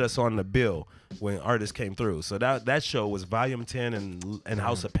just put us on the bill when artists came through. So that show was Volume 10 and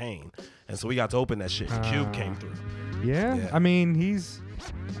House of Pain, and so we got to open that shit. And Cube came through. Yeah? Yeah. I mean,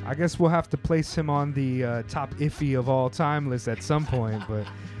 I guess we'll have to place him on the top iffy of all time list at some point, but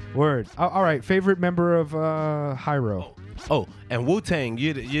word. All right, favorite member of Hyro. Oh, and Wu-Tang,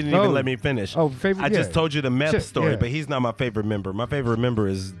 you didn't Oh. even let me finish. Oh, favorite. I just yeah. told you the meth Shit, story, yeah. but he's not my favorite member. My favorite member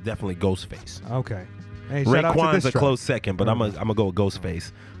is definitely Ghostface. Okay. Hey, shout out to Raekwon's this a track. close second, but I'm gonna go with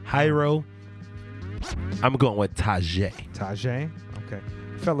Ghostface. Hyro, I'm going with Tajay. Tajay. Okay.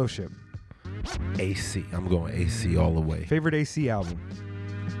 Fellowship. AC. I'm going AC all the way. Favorite AC album.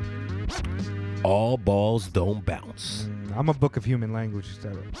 All balls don't bounce. I'm a Book of Human Language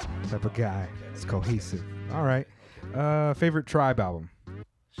type of guy. It's cohesive. All right. Favorite Tribe album.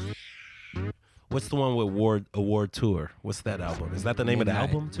 What's the one with Award Tour? What's that album? Is that the name of the Midnight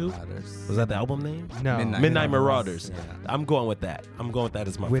album too? Marauders. Was that the album name? No. Midnight Marauders. Yeah. I'm going with that. I'm going with that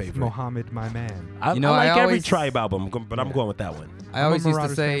as my With favorite. Mohammed, my man. I, You know, I like I every always- Tribe album, but I'm going with that one. I always used to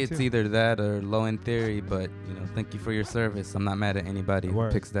Marauders say fan, it's too. either that or Low End Theory, but thank you for your service. I'm not mad at anybody Word.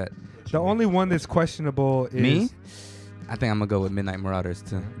 who picks that. The only one that's questionable is Me? I think I'm gonna go with Midnight Marauders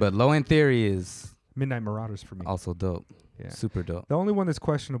too. But Low End Theory is Midnight Marauders for me. also dope. Yeah. Super dope. The only one that's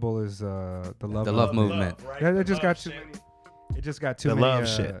questionable is the love. The Love Movement. Yeah, it just got too many. It just got too The many. love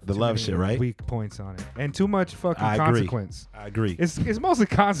shit. The too love many shit, right? Weak points on it, and too much fucking I agree. consequence. I agree. It's mostly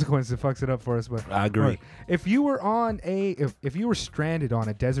consequence that fucks it up for us. But I agree. look, if you were on if you were stranded on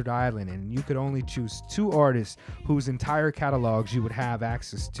a desert island and you could only choose 2 artists whose entire catalogs you would have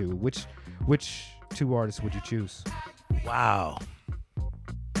access to, which 2 artists would you choose? Wow.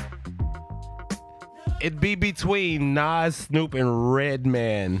 It'd be between Nas, Snoop, and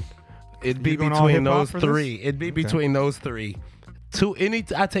Redman. It'd be You going all between hip-hop those for this? 3. It'd be Okay. between those 3.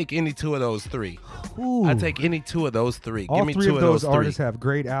 I take any 2 of those 3. Ooh. I take any 2 of those 3. All Give me 3 2 of those 3. artists have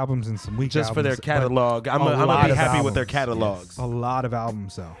great albums and some weak Just albums. for their but catalog. I'm a gonna lot be of happy with their albums. catalogs. A lot of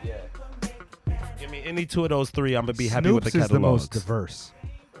albums though. Give me any 2 of those 3. I'm gonna be happy with the Snoop's is the catalogs. most diverse.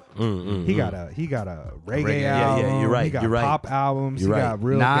 Mm. He got a reggae Reggae, yeah, album. you're right, He got you're right. pop albums. You're he right. got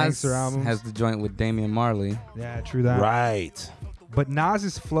real Nas gangster albums. has the joint with Damian Marley. Yeah, true that. Right. But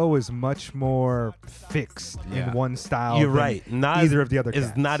Nas's flow is much more fixed in one style. You're than right. Nas either of the other is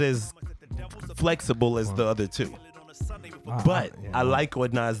cats. not as flexible as the other two. But I like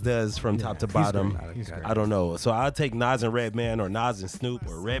what Nas does from top to bottom. He's great. I don't know. So I'll take Nas and Redman, or Nas and Snoop,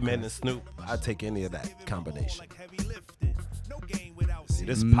 or Redman and Snoop. I'll take any of that combination. See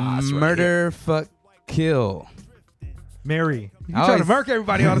this pause right here. Murder, fuck, kill. Mary. You Oh, trying to it's- murk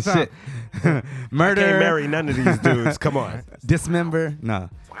everybody all the time. Shit. Murder. Can't marry none of these dudes. Come on. Dismember. No.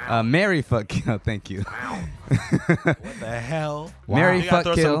 Marry, fuck, kill. Thank you. What the hell? Marry, You gotta fuck,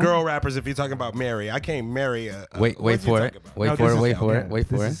 throw kill. some girl rappers if you're talking about marry. I can't marry a. Wait what you for it. talking about? Wait No, for this it. is- Wait for okay, it. Wait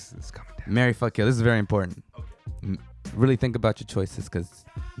for it. this is coming down. Marry, fuck, kill. This is very important. Really think about your choices, because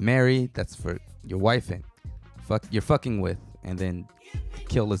marry, that's for your wifing. Fuck, you're fucking with, and then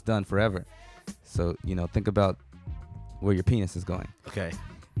kill is done forever. So, think about where your penis is going. Okay.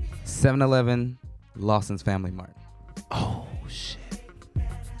 7-Eleven, Lawson's Family Mart. Oh shit.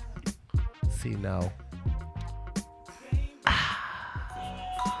 See now.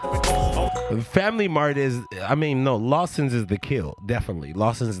 Family Mart is. No. Lawson's is the kill. Definitely,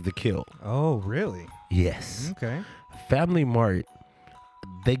 Lawson's is the kill. Oh, really? Yes. Okay. Family Mart.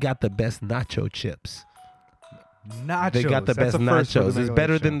 They got the best nacho chips. Nachos. They got the That's best a first for the nachos. It's Mega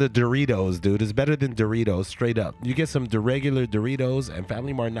better Late than Show. the Doritos, dude. It's better than Doritos, straight up. You get some regular Doritos and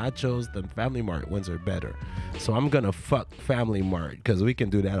Family Mart nachos, the Family Mart ones are better. So I'm going to fuck Family Mart because we can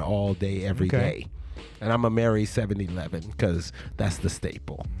do that all day, every day. And I'm going to marry 7-Eleven because that's the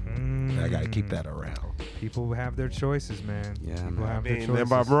staple. I got to keep that around. People have their choices, man. Yeah, People man. have their If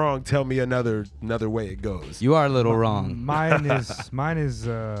choices. I'm wrong, tell me another way it goes. You are a little wrong. Mine is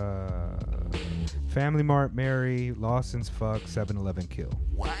Family Mart, Mary, Lawson's fuck, 7-Eleven kill.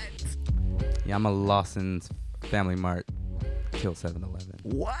 What? Yeah, I'm a Lawson's Family Mart, kill 7-Eleven.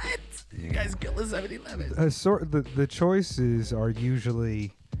 What? You guys kill the 7-Eleven. The choices are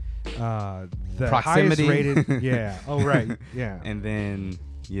usually the Proximity. highest rated. Yeah. Oh right. Yeah. And then,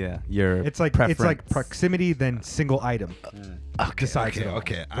 your It's like preference. proximity then single item. Decides it all.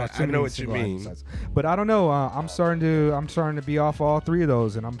 Okay. I Proximity know and what you single item mean. decides. But I don't know. I'm starting to be off all three of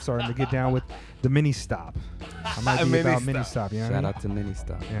those, and I'm starting to get down with the mini stop. I might be Mini about stop. mini stop. You know what I Shout mean? out to Mini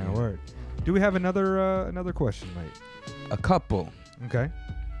Stop. Yeah. Word. Do we have another question, mate? A couple. Okay.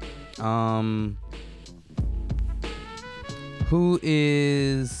 Who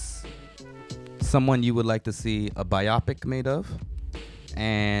is someone you would like to see a biopic made of?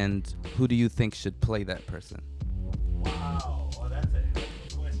 And who do you think should play that person? Wow. Oh, that's a hell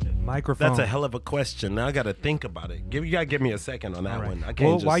of a question. Microphone. That's a hell of a question. Now I got to think about it. You got to give me a second on that All right. one. I can't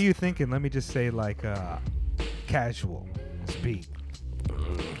Well, just... while you thinking, let me just say casual speed.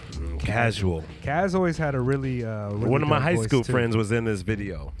 Casual. Kaz always had a really One of my dope high voice, school too. friends was in this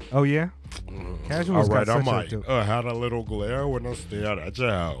video. Oh yeah. Casual. All right, I might had a little glare when I stared at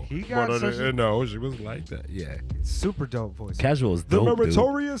you. He got but such a- she was like that. Yeah. super dope voice. Casual is The dope, dude.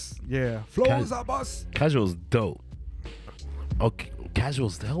 meritorious Yeah. flows of us. Casual's dope. Okay,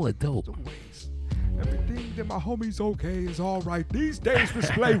 Casual's hella dope. Everything that my homies okay is all right. These days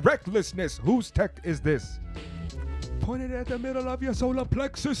display recklessness. Whose tech is this? Pointed at the middle of your solar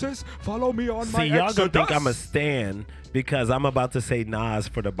plexuses. Follow me on my See, y'all gonna think exodus. I'm a stan because I'm about to say Nas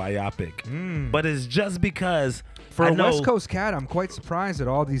for the biopic. But it's just because For I a know, West Coast cat, I'm quite surprised at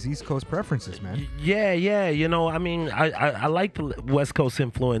all these East Coast preferences, man. Yeah, you know, I like the West Coast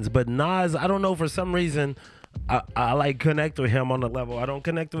influence, but Nas, I don't know, for some reason, I like connect with him on a level I don't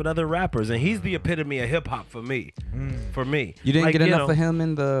connect with other rappers, and he's the epitome of hip hop for me. For me, You didn't Like, get enough know, of him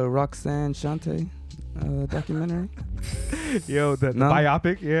in the Roxanne Shante documentary? Yo, the No?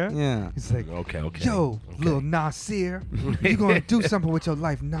 biopic, yeah. Yeah. He's like, Okay. yo, little Nasir, you gonna do something with your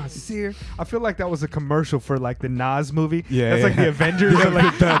life, Nasir? I feel like that was a commercial for like the Nas movie. Yeah, that's like yeah. the Avengers, or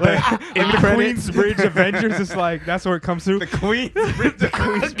like the Queensbridge Avengers. It's like that's where it comes through. The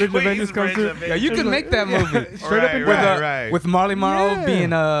Queensbridge Avengers comes through. Yeah, you can make that movie. Straight up and down. With Marley Marl Yeah.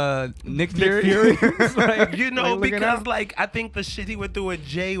 being Nick Fury. It's like, You know, looking because out. like I think the shit he went through with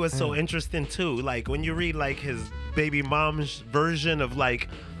Jay was so interesting too. Like when you read like his baby mom's version of like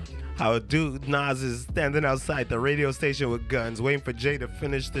how a dude Nas is standing outside the radio station with guns, waiting for Jay to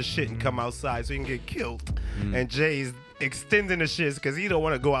finish the shit and come outside so he can get killed. And Jay's extending the shits because he don't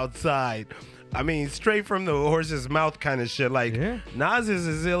want to go outside. I mean, straight from the horse's mouth kind of shit. Like Yeah. Nas is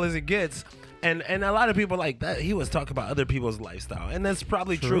as ill as it gets. And a lot of people like that. He was talking about other people's lifestyle, and that's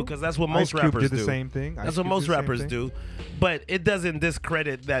probably true because that's what most Ice Cube rappers did the do. same thing. Ice That's what Cube most did the same rappers thing. do. But it doesn't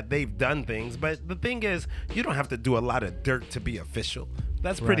discredit that they've done things. But the thing is, you don't have to do a lot of dirt to be official.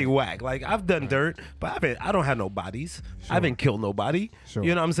 That's pretty whack. Like, I've done dirt, but I don't have no bodies. I haven't killed nobody. Sure.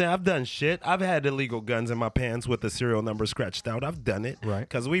 You know what I'm saying? I've done shit. I've had illegal guns in my pants with the serial number scratched out. I've done it. Right.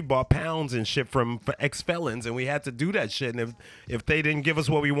 Because we bought pounds and shit from ex-felons, and we had to do that shit. And if they didn't give us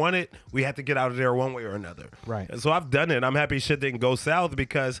what we wanted, we had to get out of there one way or another. Right. And so I've done it. I'm happy shit didn't go south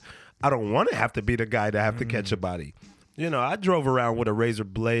because I don't want to have to be the guy to have to catch a body. You know, I drove around with a razor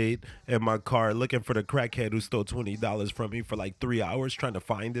blade in my car looking for the crackhead who stole $20 from me for like 3 hours trying to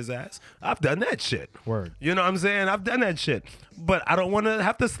find his ass. I've done that shit. Word. You know what I'm saying? I've done that shit. But I don't want to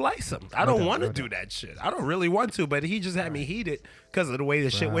have to slice him. I don't want to do that shit. I don't really want to, but he just had me heated because of the way the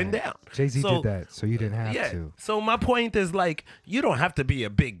shit went down. Jay-Z did that, so you didn't have Yeah. to. So my point is, like, you don't have to be a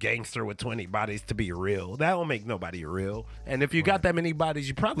big gangster with 20 bodies to be real. That will make nobody real. And if you got that many bodies,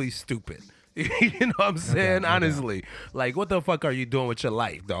 you're probably stupid. You know what I'm saying? Honestly, like, what the fuck are you doing with your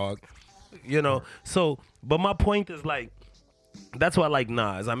life, dog? You know. So, but my point is, like, that's why I like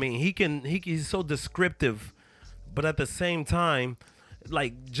Nas. I mean, he's so descriptive, but at the same time,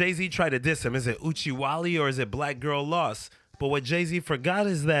 like, Jay-Z tried to diss him. Is it Uchiwali or is it Black Girl Lost? But what Jay-Z forgot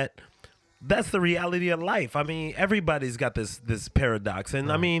is that that's the reality of life. I mean, everybody's got this paradox, and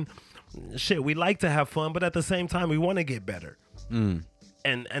I mean, shit, we like to have fun, but at the same time, we want to get better.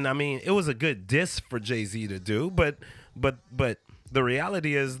 And I mean, it was a good diss for Jay-Z to do, but the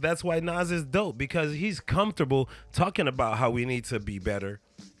reality is that's why Nas is dope, because he's comfortable talking about how we need to be better,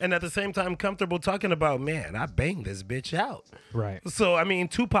 and at the same time comfortable talking about, man, I banged this bitch out. Right. So I mean,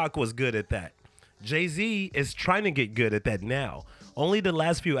 Tupac was good at that. Jay-Z is trying to get good at that now. Only the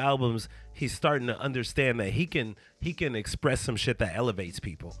last few albums he's starting to understand that he can express some shit that elevates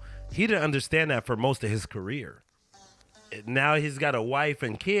people. He didn't understand that for most of his career. Now he's got a wife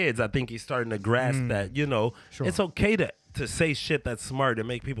and kids. I think he's starting to grasp that, you know, it's okay to say shit that's smart and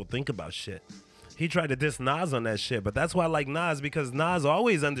make people think about shit. He tried to diss Nas on that shit, but that's why I like Nas, because Nas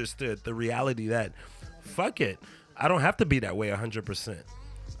always understood the reality that, fuck it, I don't have to be that way 100%.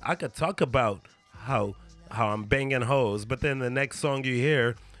 I could talk about how I'm banging hoes, but then the next song you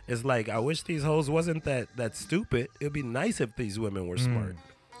hear is like, I wish these hoes wasn't that stupid. It'd be nice if these women were smart.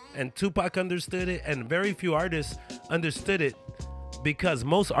 And Tupac understood it, and very few artists understood it, because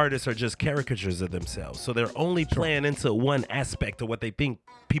most artists are just caricatures of themselves. So they're only playing into one aspect of what they think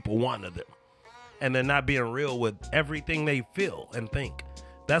people want of them. And they're not being real with everything they feel and think.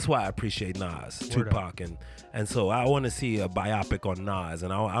 That's why I appreciate Nas, Tupac. And so I want to see a biopic on Nas,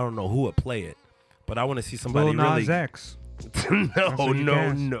 and I don't know who would play it, but I want to see somebody Lil Nas really... X.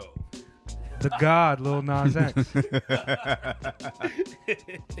 No. The God, Lil Nas X.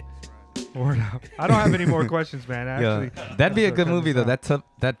 Word up. I don't have any more questions, man. Actually, that'd be a good movie though.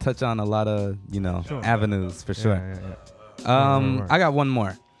 That touch on a lot of avenues for sure. Yeah. I got one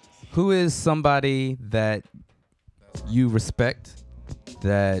more. Who is somebody that you respect,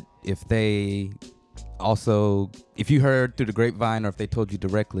 that if you heard through the grapevine, or if they told you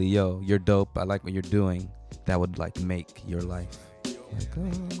directly, yo, you're dope, I like what you're doing, that would like make your life?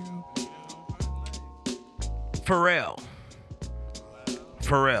 Pharrell.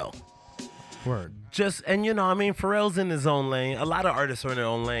 Word. Pharrell's in his own lane. A lot of artists are in their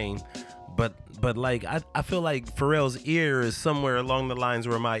own lane, but like I feel like Pharrell's ear is somewhere along the lines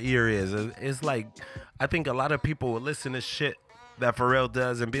where my ear is. It's like, I think a lot of people will listen to shit that Pharrell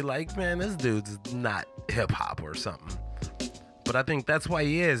does and be like, man, this dude's not hip hop or something. But I think that's why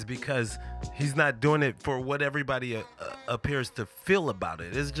he is, because he's not doing it for what everybody appears to feel about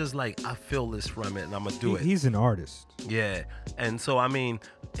it. It's just like, I feel this from it and I'm gonna do it. He's an artist. Yeah. And so, I mean,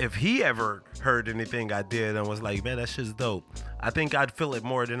 if he ever heard anything I did and was like, man, that shit's dope, I think I'd feel it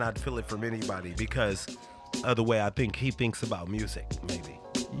more than I'd feel it from anybody, because of the way I think he thinks about music, maybe.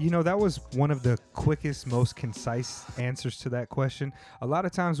 You know, that was one of the quickest, most concise answers to that question. A lot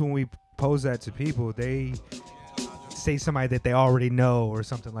of times when we pose that to people, they say somebody that they already know or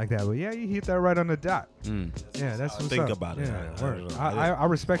something like that. But yeah, you hit that right on the dot. Yeah, that's what's think up. about it. Yeah, I I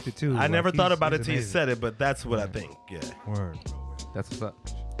respect it too. I never thought about it he's till you amazing. said it, but that's what I think. Yeah. Word. That's what's up.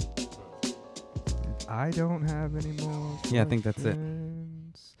 I don't have any more. Yeah, I think that's it.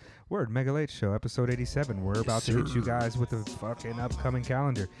 questions. Word, Mega Late Show, episode 87. We're about to hit you guys with a fucking upcoming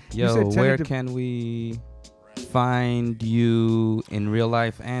calendar. You Yo, said where tentative- can we find you in real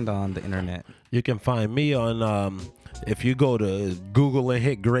life and on the internet? You can find me on, if you go to Google and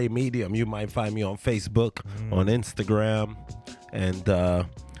hit Gray Medium, you might find me on Facebook, on Instagram, and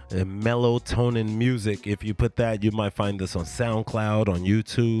Melatonin Music. If you put that, you might find us on SoundCloud, on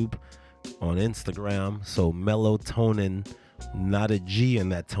YouTube, on Instagram. So Melatonin, not a G in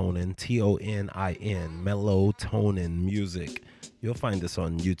that tonin, Tonin, Melatonin Music. You'll find us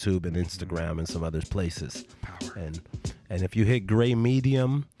on YouTube and Instagram and some other places. And if you hit Gray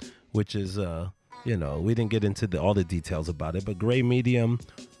Medium, which is, we didn't get into all the details about it, but Gray Medium,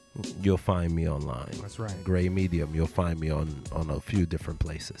 you'll find me online. That's right. Gray Medium, you'll find me on a few different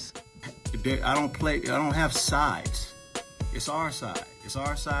places. I don't have sides. It's our side. It's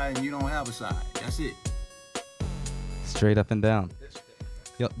our side, and you don't have a side. That's it. Straight up and down.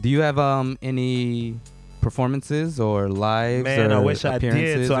 Yo, do you have any performances or lives? Man, or I wish I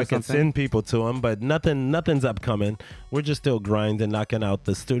did so I could something? send people to them, but nothing's upcoming. We're just still grinding, knocking out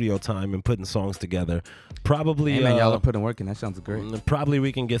the studio time and putting songs together. Probably, Hey man, y'all are putting work in. That sounds great. Probably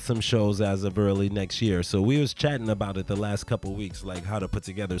we can get some shows as of early next year. So we was chatting about it the last couple weeks, like how to put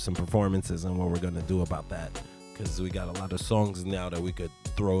together some performances and what we're gonna do about that, because we got a lot of songs now that we could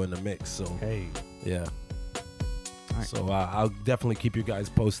throw in the mix. So Hey. yeah. Right. So I'll definitely keep you guys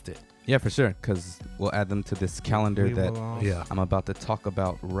posted. Yeah, for sure, because we'll add them to this calendar We that will also- Yeah. I'm about to talk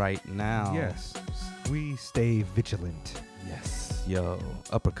about right now. Yes. We stay vigilant. Yes. Yo,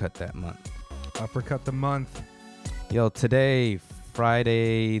 uppercut that month. Uppercut the month. Yo, today,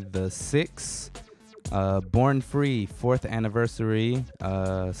 Friday the 6th, Born Free 4th anniversary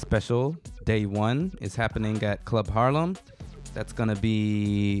special, day 1, is happening at Club Harlem. That's going to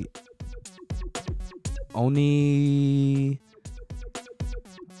be Oni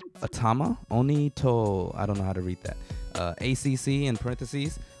Onito, I don't know how to read that. ACC in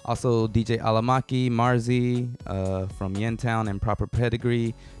parentheses. Also DJ Alamaki, Marzi from Yentown and Proper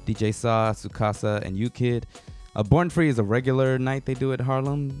Pedigree, DJ Saw, Sukasa, and U-Kid. Born Free is a regular night they do at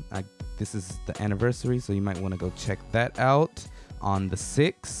Harlem. This is the anniversary, so you might want to go check that out on the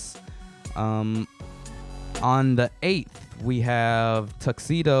 6th. On the 8th, we have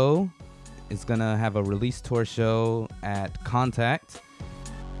Tuxedo is going to have a release tour show at Contact.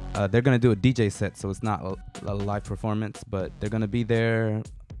 They're going to do a DJ set, so it's not a live performance, but they're going to be there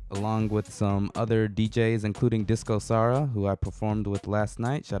along with some other DJs, including Disco Sarah, who I performed with last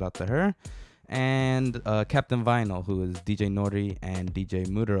night. Shout out to her. And Captain Vinyl, who is DJ Nori and DJ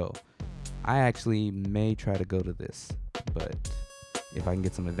Mudro. I actually may try to go to this, but if I can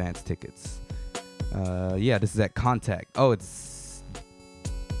get some advance tickets. Yeah, this is at Contact. Oh, it's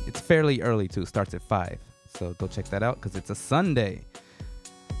fairly early too. Starts at 5. So go check that out because it's a Sunday.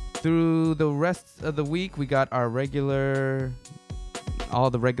 Through the rest of the week, we got all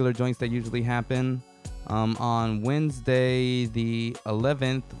the regular joints that usually happen. On Wednesday, the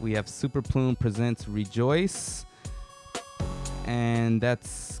 11th, we have Super Plume presents Rejoice. And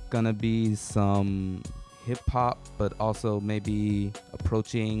that's going to be some hip-hop, but also maybe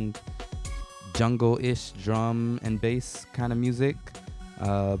approaching jungle-ish drum and bass kind of music.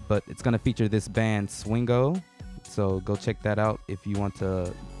 But it's going to feature this band, Swingo. So go check that out if you want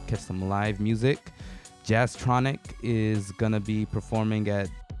to catch some live music. Jazztronic is going to be performing at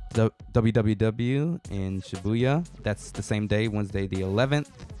WWW in Shibuya. That's the same day, Wednesday the 11th.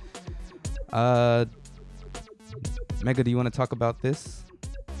 Mega, do you want to talk about this?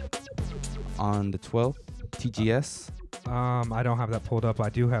 On the 12th, TGS. I don't have that pulled up. I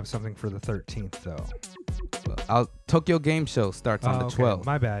do have something for the 13th, though. Tokyo Game Show starts on the 12th.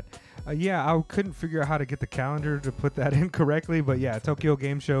 My bad. Yeah, I couldn't figure out how to get the calendar to put that in correctly, but yeah, Tokyo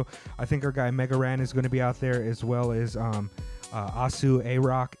Game Show. I think our guy Mega Ran is going to be out there, as well as Asu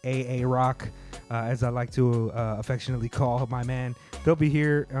A-Rock, A-Rock, as I like to affectionately call my man. They'll be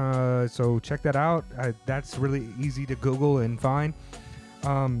here, so check that out. That's really easy to Google and find.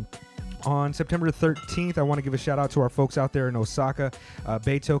 On September 13th, I want to give a shout out to our folks out there in Osaka.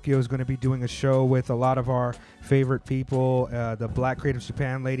 Bay Tokyo is going to be doing a show with a lot of our favorite people. The Black Creative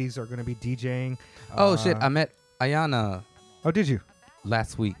Japan ladies are going to be DJing. Oh, shit. I met Ayana Oh, did you?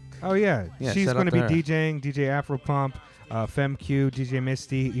 last week. Oh, yeah. Yeah, She's shout going to out be to her. DJing, DJ FemQ, DJ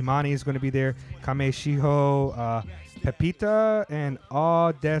Misty. Imani is going to be there. Kame Shiho, Pepita, and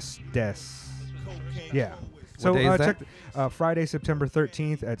All Des. Yeah. So day is check that? Friday, September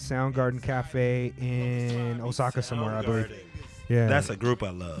 13th at Soundgarden Cafe in Osaka somewhere, I believe. Yeah. That's a group I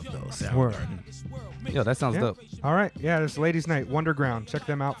love, though. Word. Soundgarden. Yo, that sounds Yeah. dope. All right. Yeah, it's Ladies' Night, Wonderground. Check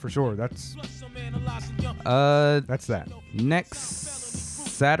them out for sure. That's that. Next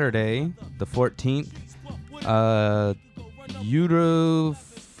Saturday, the 14th, Yuru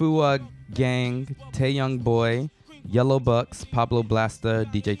Fua Gang, Taeyoung Boy, Yellow Bucks, Pablo Blasta,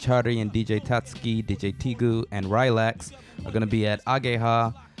 DJ Chari and DJ Tatsuki, DJ Tigu, and Rylax are going to be at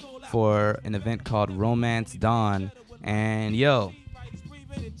Ageha for an event called Romance Dawn. And yo,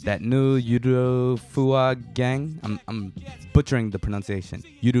 that new Yuru Fua Gang, I'm butchering the pronunciation.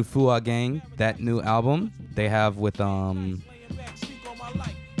 Yuru Fua Gang, that new album they have with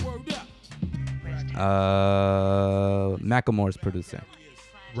Macklemore's producer.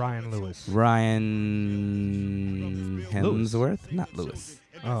 Ryan Lewis. Ryan Hemsworth? Not Lewis.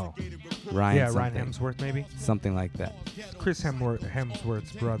 Oh. Ryan Yeah, something. Ryan Hemsworth, maybe? Something like that. Chris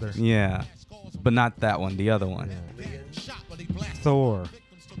Hemsworth's brother. Yeah. But not that one, the other one. Thor.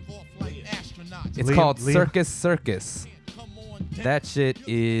 It's Liam- called Liam- Circus Circus. That shit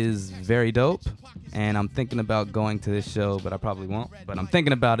is very dope. And I'm thinking about going to this show, but I probably won't. But I'm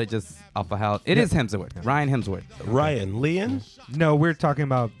thinking about it just off of how it is Hemsworth, Ryan Hemsworth. Ryan, Leon? No, we're talking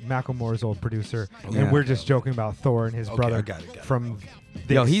about Macklemore's old producer, Yeah. and we're just joking about Thor and his Okay, brother I got it. from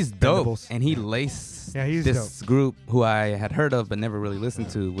Yo, The he's dope, Expendables. and he laced Yeah, he's this group who I had heard of but never really listened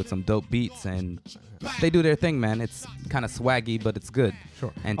to with some dope beats, and they do their thing, man. It's kind of swaggy, but it's good.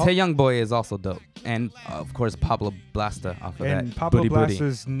 Sure. And Oh. Tae Young Boy is also dope, and of course Pablo Blasta off of And that. Pablo Booty Booty.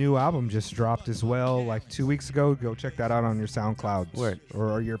 Blasta's new album just dropped as well, like 2 weeks ago. Go check that out on your SoundCloud Word.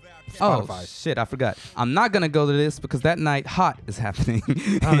 or your Oh Spotify. shit! I forgot. I'm not gonna go to this because that night Hot is happening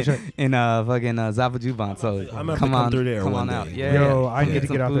Oh, shit. in fucking Zavajuban. So I'm gonna have come to come on, through there come one on out. day. Yeah, Yo, yeah. I need to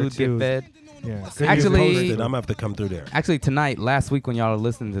some get out there food, too. Get fed. Yeah. Actually- Posted. I'm gonna have to come through there. Actually, tonight, last week when y'all are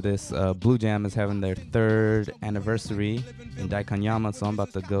listening to this, Blue Jam is having their 3rd anniversary in Daikanyama, so I'm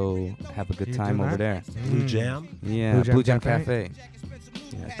about to go have a good You time do over that? there. Blue Jam? Yeah, Blue Blue Jam Jam Cafe?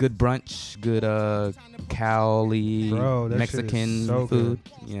 Cafe. Yeah, good brunch, good Cali Bro, that shit is Mexican so food.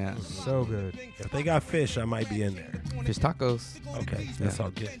 Yeah, So good. If they got fish, I might be in there. fish tacos. Okay, that's all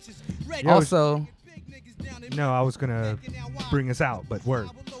good. Yo, Also, no, I was gonna bring us out, but word.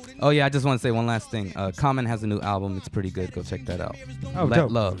 oh yeah, I just want to say one last thing. Common has a new album. It's pretty good. Go check that out. Oh, Let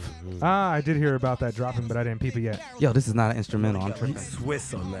dope. Love. Ah, I did hear about that dropping, but I didn't peep it yet. Yo, this is not an instrumental. I'm tripping. He's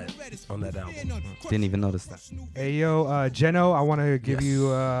Swiss on that album. Didn't even notice that. Hey yo, Jeno, I want to give you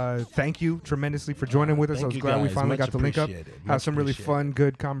thank you tremendously for joining with us. Thank I was you glad we guys. finally Much got to link up, appreciated. have Much some really appreciated. fun,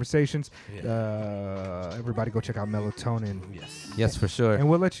 good conversations. Yeah. Everybody go check out Melatonin, Yes. Yes, for sure. and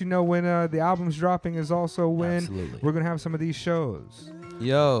we'll let you know when the album's dropping. Is also when Absolutely. we're gonna have some of these shows.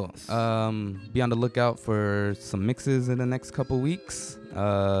 Yo, be on the lookout for some mixes in the next couple weeks.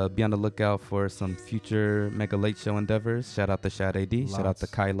 Be on the lookout for some future Mega Late Show endeavors. Shout out to Shad AD. Shout out to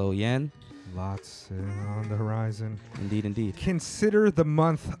Lots. Kylo Yen. Lots on the horizon. Indeed, indeed. Consider the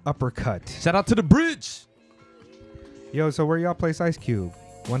month uppercut. Shout out to the bridge. Yo, so where y'all place Ice Cube?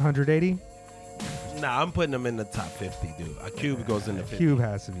 180? Nah, I'm putting him in the top 50, dude. Cube goes in the 50. Cube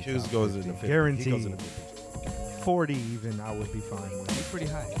has to be. Cube top goes 50. in the 50. Guaranteed. He goes in the 50. 40 even, I would be fine with. He's pretty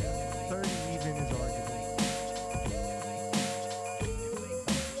high. 30 even is arguable.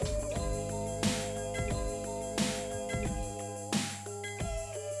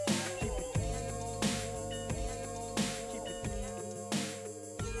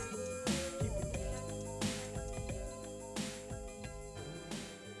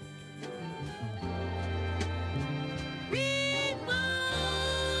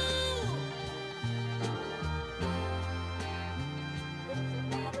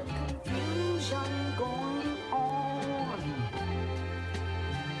 Confusion going on.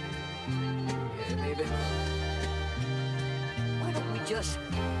 Yeah, baby. Why don't we just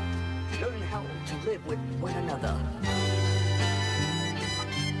learn how to live with one another?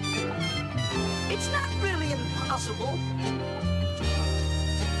 It's not really impossible.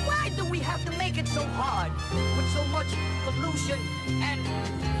 Why do we have to make it so hard with so much pollution and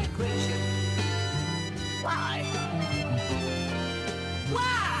integration? Why?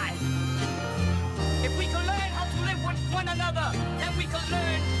 Why? If we can learn how to live with one another, then we can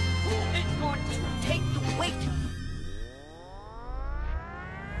learn who is going to take the weight.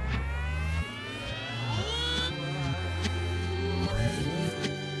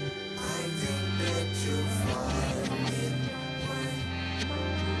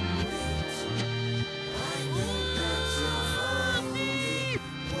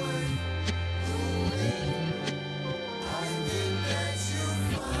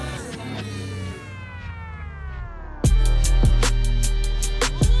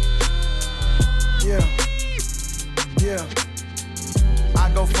 Yeah. Yeah.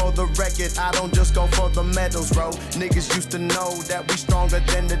 I go for the record, I don't just go for the medals, bro. Niggas used to know that we stronger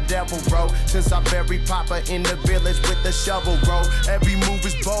than the devil, bro. Since I buried Papa in the village with the shovel, bro. Every move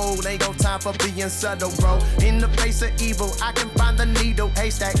is bold, ain't no time for being subtle, bro. In the face of evil, I can find the needle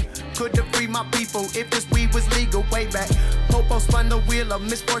haystack. Could've freed my people if this weed was legal way back. Popo spun the wheel of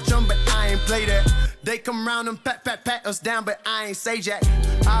misfortune, but I ain't play that. They come round and pat us down, but I ain't say jack.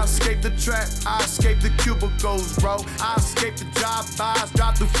 I escaped the trap, I escaped the cubicles, bro. I escaped the drive-bys,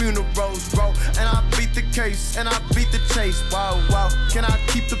 drive through funerals, bro. And I beat the case, and I beat the chase. Wow, wow. Can I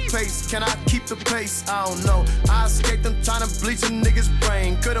keep the pace? Can I keep the pace? I don't know. I escaped them trying to bleach a nigga's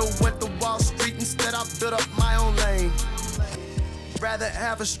brain. Could've went to Wall Street, instead I built up my own lane. rather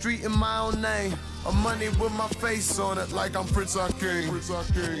have a street in my own name, or money with my face on it, like I'm Prince King.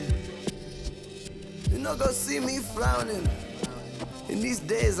 You not gonna see me frowning in these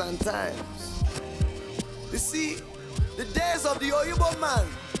days and times. You see, the days of the Oyibo man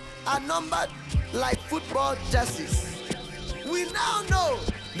are numbered like football jerseys. We now know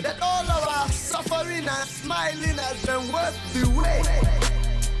that all of our suffering and smiling has been worth the wait.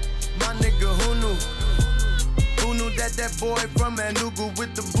 My nigga, who knew? Who knew that that boy from Enugu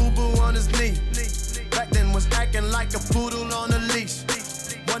with the boo-boo on his knee back then was acting like a poodle on a leash?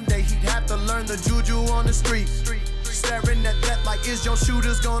 One day he'd have to learn the juju on the street, staring at that like, is your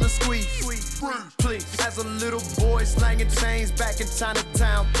shooters gonna squeeze? Please. As a little boy slanging chains back in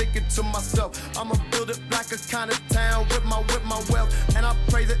Chinatown, thinking to myself, I'ma build it like a kind of town with my wealth, and I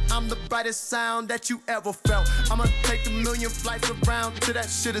pray that I'm the brightest sound that you ever felt. I'ma take 1,000,000 flights around till that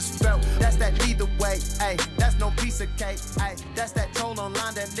shit is felt. That's that either way, ayy. That's no piece of cake, ayy. That's that troll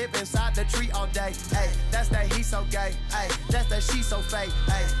online that live inside the tree all day, ayy. That's that he so gay, ayy. That's that she so fake,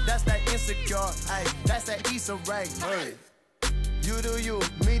 ayy. That's that insecure, ayy. That's that Issa Rae, ayy. You do you,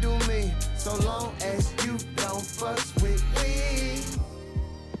 me do me, so long as you don't fuss with me.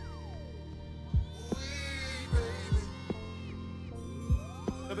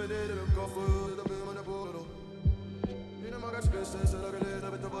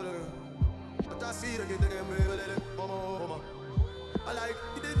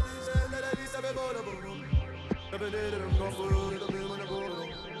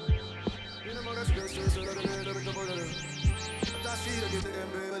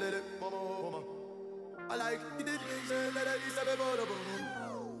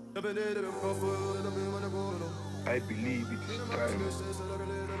 I believe it is time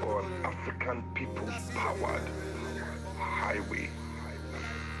for an African people-powered highway.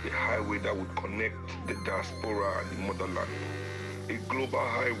 A highway that would connect the diaspora and the motherland. A global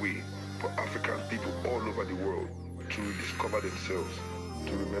highway for African people all over the world to rediscover themselves,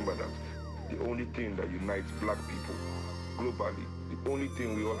 to remember that the only thing that unites black people globally, the only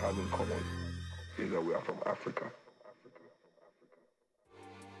thing we all have in common is that we are from Africa.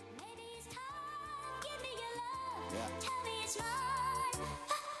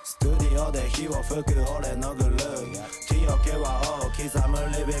 스튜디오 대火を吹く俺のグルー木桶は尾を刻む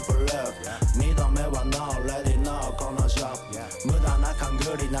リビングブルー二度目は No Ready No このショップ無駄な勘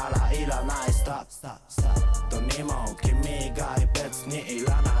繰りならいらないストップどにも君以外別にい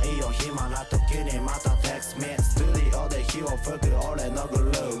らないよ暇な時にまた Text me スタジオで火を吹く俺のグ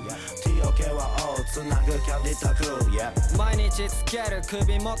ルー木桶は尾をつなぐキャンディタクルー毎日つける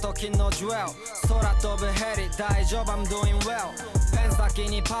首元金のジュエル空飛ぶヘリ大丈夫 I'm doing well ペン先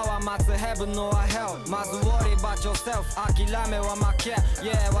にパワー待つヘブンのは Hell まず worry about yourself 諦めは負け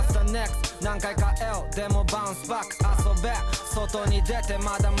Yeah what's the next 何回か L でもバウンスバック遊べ外に出て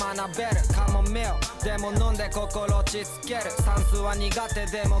まだ学べるカモミルでも飲んで心落ち着ける算数は苦手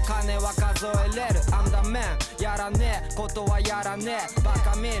でも金は数えれる I'm the man やらねえことはやらねえバ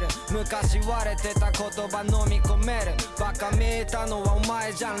カ見る昔割れてた言葉飲み込めるバカ見たのはお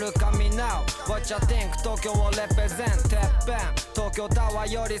前じゃん Look at me now What you think 東京をレペゼンてっぺん東京タワ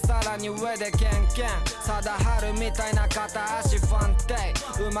ーよりさらに上でケンケン貞治みたいな片足ファンテ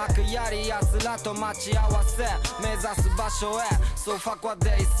イうまくやりやつらと待ち合わせ目指す場所へ So fuck what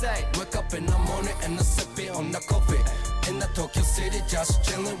they say Wake up in the morning and I sip it on the coffee In the Tokyo City just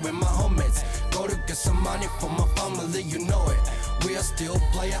chilling with my homies Go to get some money for my family you know it We are still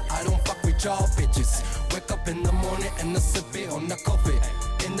player I don't fuck with y'all bitches Wake up in the morning and I sip it on the coffee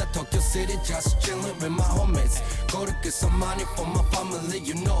In the Tokyo City just chilling with my homies Go to get some money for my family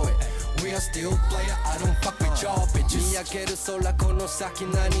you know it We are still player I don't fuck with y'all bitches 見上げる空この先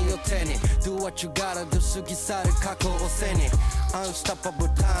何を手に Do what you gotta do 過ぎ去る過去を背に Unstoppable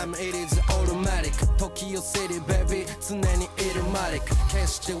time it is automatic Tokyo City baby 常にいるマリック決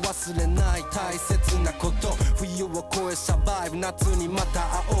して忘れない大切なこと冬を越えサバイブ夏にまた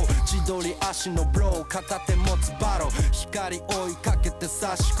会おう千鳥足のブロー片手持つバロ光追いかけて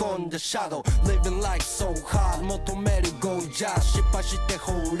差し込んでシャドウ Living life so hard 求めるゴージャー失敗して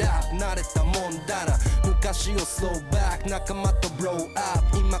ほら慣れたもんだな昔をスローバック仲間とブローア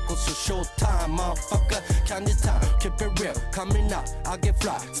ップ今こそショータイム Motherfucker Candy time Keep it real Coming up I get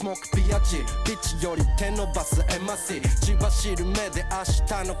fly Smoke PRG ビッチより手伸ばす MIC 血走る目で明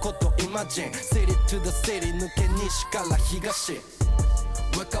日のこと Imagine City to the city 抜け西から東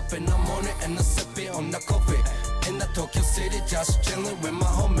Wake up in the morning and I sip it on the coffee In the Tokyo City just chilling with my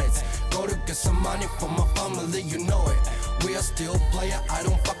homies Go to get some money for my family you know it We are still player I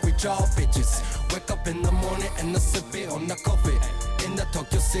don't fuck with y'all bitches Wake up in the morning and I sip it on the coffee in the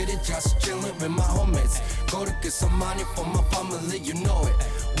Tokyo City, just chilling with my homies. Go to get some money for my family, you know it.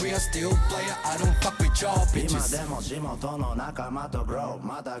 We are still player, I don't fuck with y'all bitches. 今でも地元の仲間と grow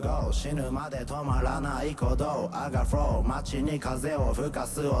また go 死ぬまで止まらない鼓動 I got flow 街に風を吹か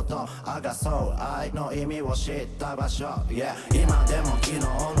す音 I got soul 愛の意味を知った場所 Yeah 今でも昨日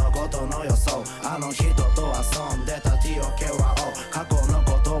のことの予想あの人と遊んでた TOK は過去の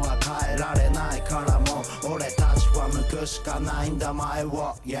ことは変えられないからもう俺たちは向くしかないんだ前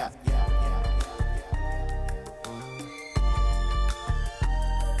を Yeah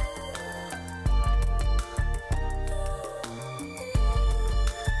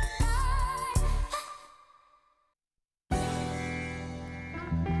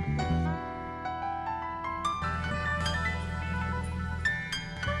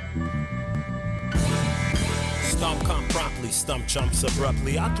Stomp come promptly, stump jumps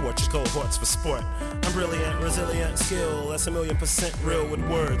abruptly. I thwart your cohorts for sport. I'm brilliant, resilient, skill. That's 1,000,000% real with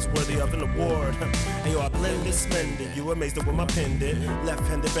words worthy of an award. And yo, I blended, splendid. You amazed at what my pen did.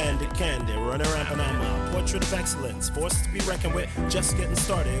 Left-handed bandit, candid, running rampant on my portrait of excellence. Forced to be reckoned with, just getting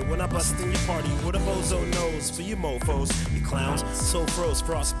started. When I bust in your party with a bozo nose for you mofos, you clowns. So froze,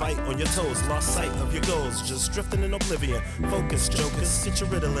 frostbite on your toes. Lost sight of your goals, just drifting in oblivion. Focus, jokers, get your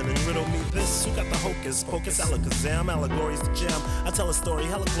Ritalin and riddle me this. Who got the hocus pocus, alakazam, allegories to jam. I tell a story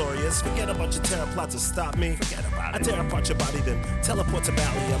hella glorious. Forget about your terror plot to stop me. Forget about it. I tear apart your body, then teleport to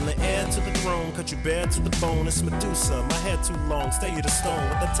Bali. I'm the heir to the throne, cut you bare to the bone. It's Medusa, my hair too long, stay you to stone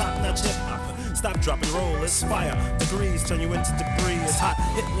with the top-notch hip-hop. Stop, drop, and roll, it's fire. Degrees turn you into debris. It's hot,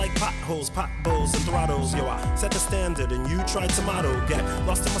 hit like potholes, pot bowls, and throttles. Yo, I set the standard and you try tomato. Get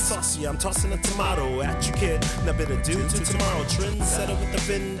lost in my sauce, yeah, I'm tossing a tomato at you, kid. Now bit ado to tomorrow. Trendsetter with the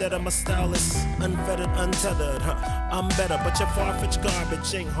vendetta, my style is unfettered, untethered. I'm better, but your far-fetched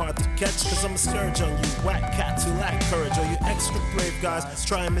garbage ain't hard to catch. Cause I'm a scourge on you, whack cats who lack courage. Or you extra brave guys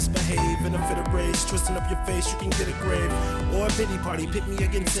try and misbehave in a fit of rage. Twisting up your face, you can get a grave. Or a pity party, pit me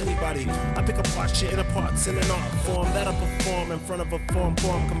against anybody. I pick apart shit in parts in an art form that I perform in front of a form.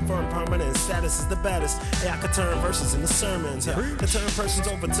 Confirmed permanent status is the baddest. Hey, I could turn verses into sermons. To turn persons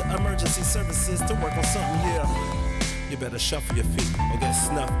over to emergency services to work on something, yeah. You better shuffle your feet or get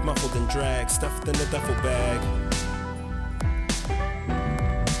snuffed, muffled and dragged, stuffed in a duffel bag.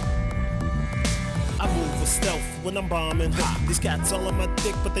 I move with stealth when I'm bombing. These cats all on my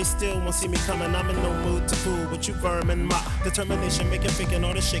dick, but they still won't see me coming. I'm in no mood to fool with you vermin. My determination making faking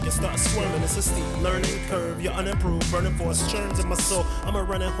all the shaking, start squirming. It's a steep learning curve. You're unimproved, burning force churns in my soul. I'm a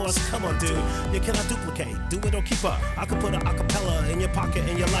running horse. Come on, dude. You cannot duplicate. Do it or keep up. I could put an acapella in your pocket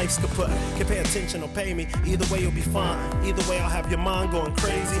and your life's kaput. Can pay attention or pay me. Either way, you'll be fine. Either way, I'll have your mind going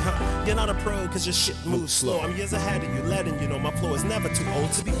crazy, huh? You're not a pro because your shit moves slow. I'm years ahead of you, letting you know my flow is never too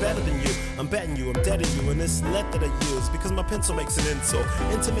old to be better than you. I'm betting you, I'm dead in you, and this letter that I use because my pencil makes an insult.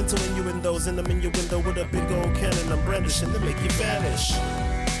 Intimate innuendos in them in your window with a big old cannon I'm brandishing to make you vanish.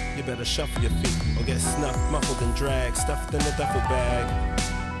 You better shuffle your feet or get snuffed, muffled and dragged, stuffed in a duffel bag.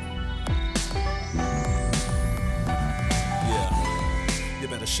 Yeah, you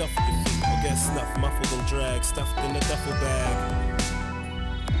better shuffle your feet or get snuffed, muffled and dragged, stuffed in a duffel bag.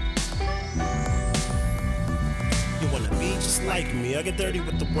 You wanna be just like me, I get dirty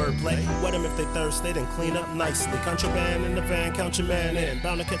with the wordplay. Wet them if they thirst, they then clean up nicely. Contraband in the van, count your man in.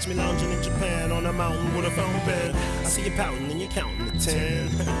 Bound to catch me lounging in Japan on a mountain with a fountain pen. I see you pouting and you're counting to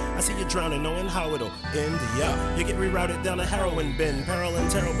 10. I see you drowning, knowing how it'll end. Yeah, you get rerouted down a heroin bin. Peril and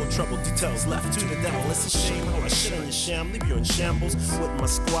terrible trouble, details left to the devil. It's a shame how I shit on your sham, leave you in shambles. With my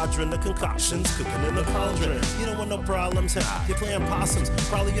squadron, the concoctions cooking in the cauldron. You don't want no problems, huh? You're playing possums,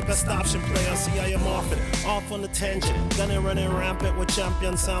 probably your best option. Play on CI morphin', off on the tangent. Gunning, running rampant with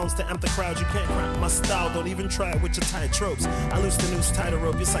champion sounds to amp the crowd. You can't crack my style, don't even try it with your tight tropes. I loose the noose, tighter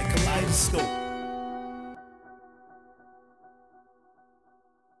rope, it's like kaleidoscope.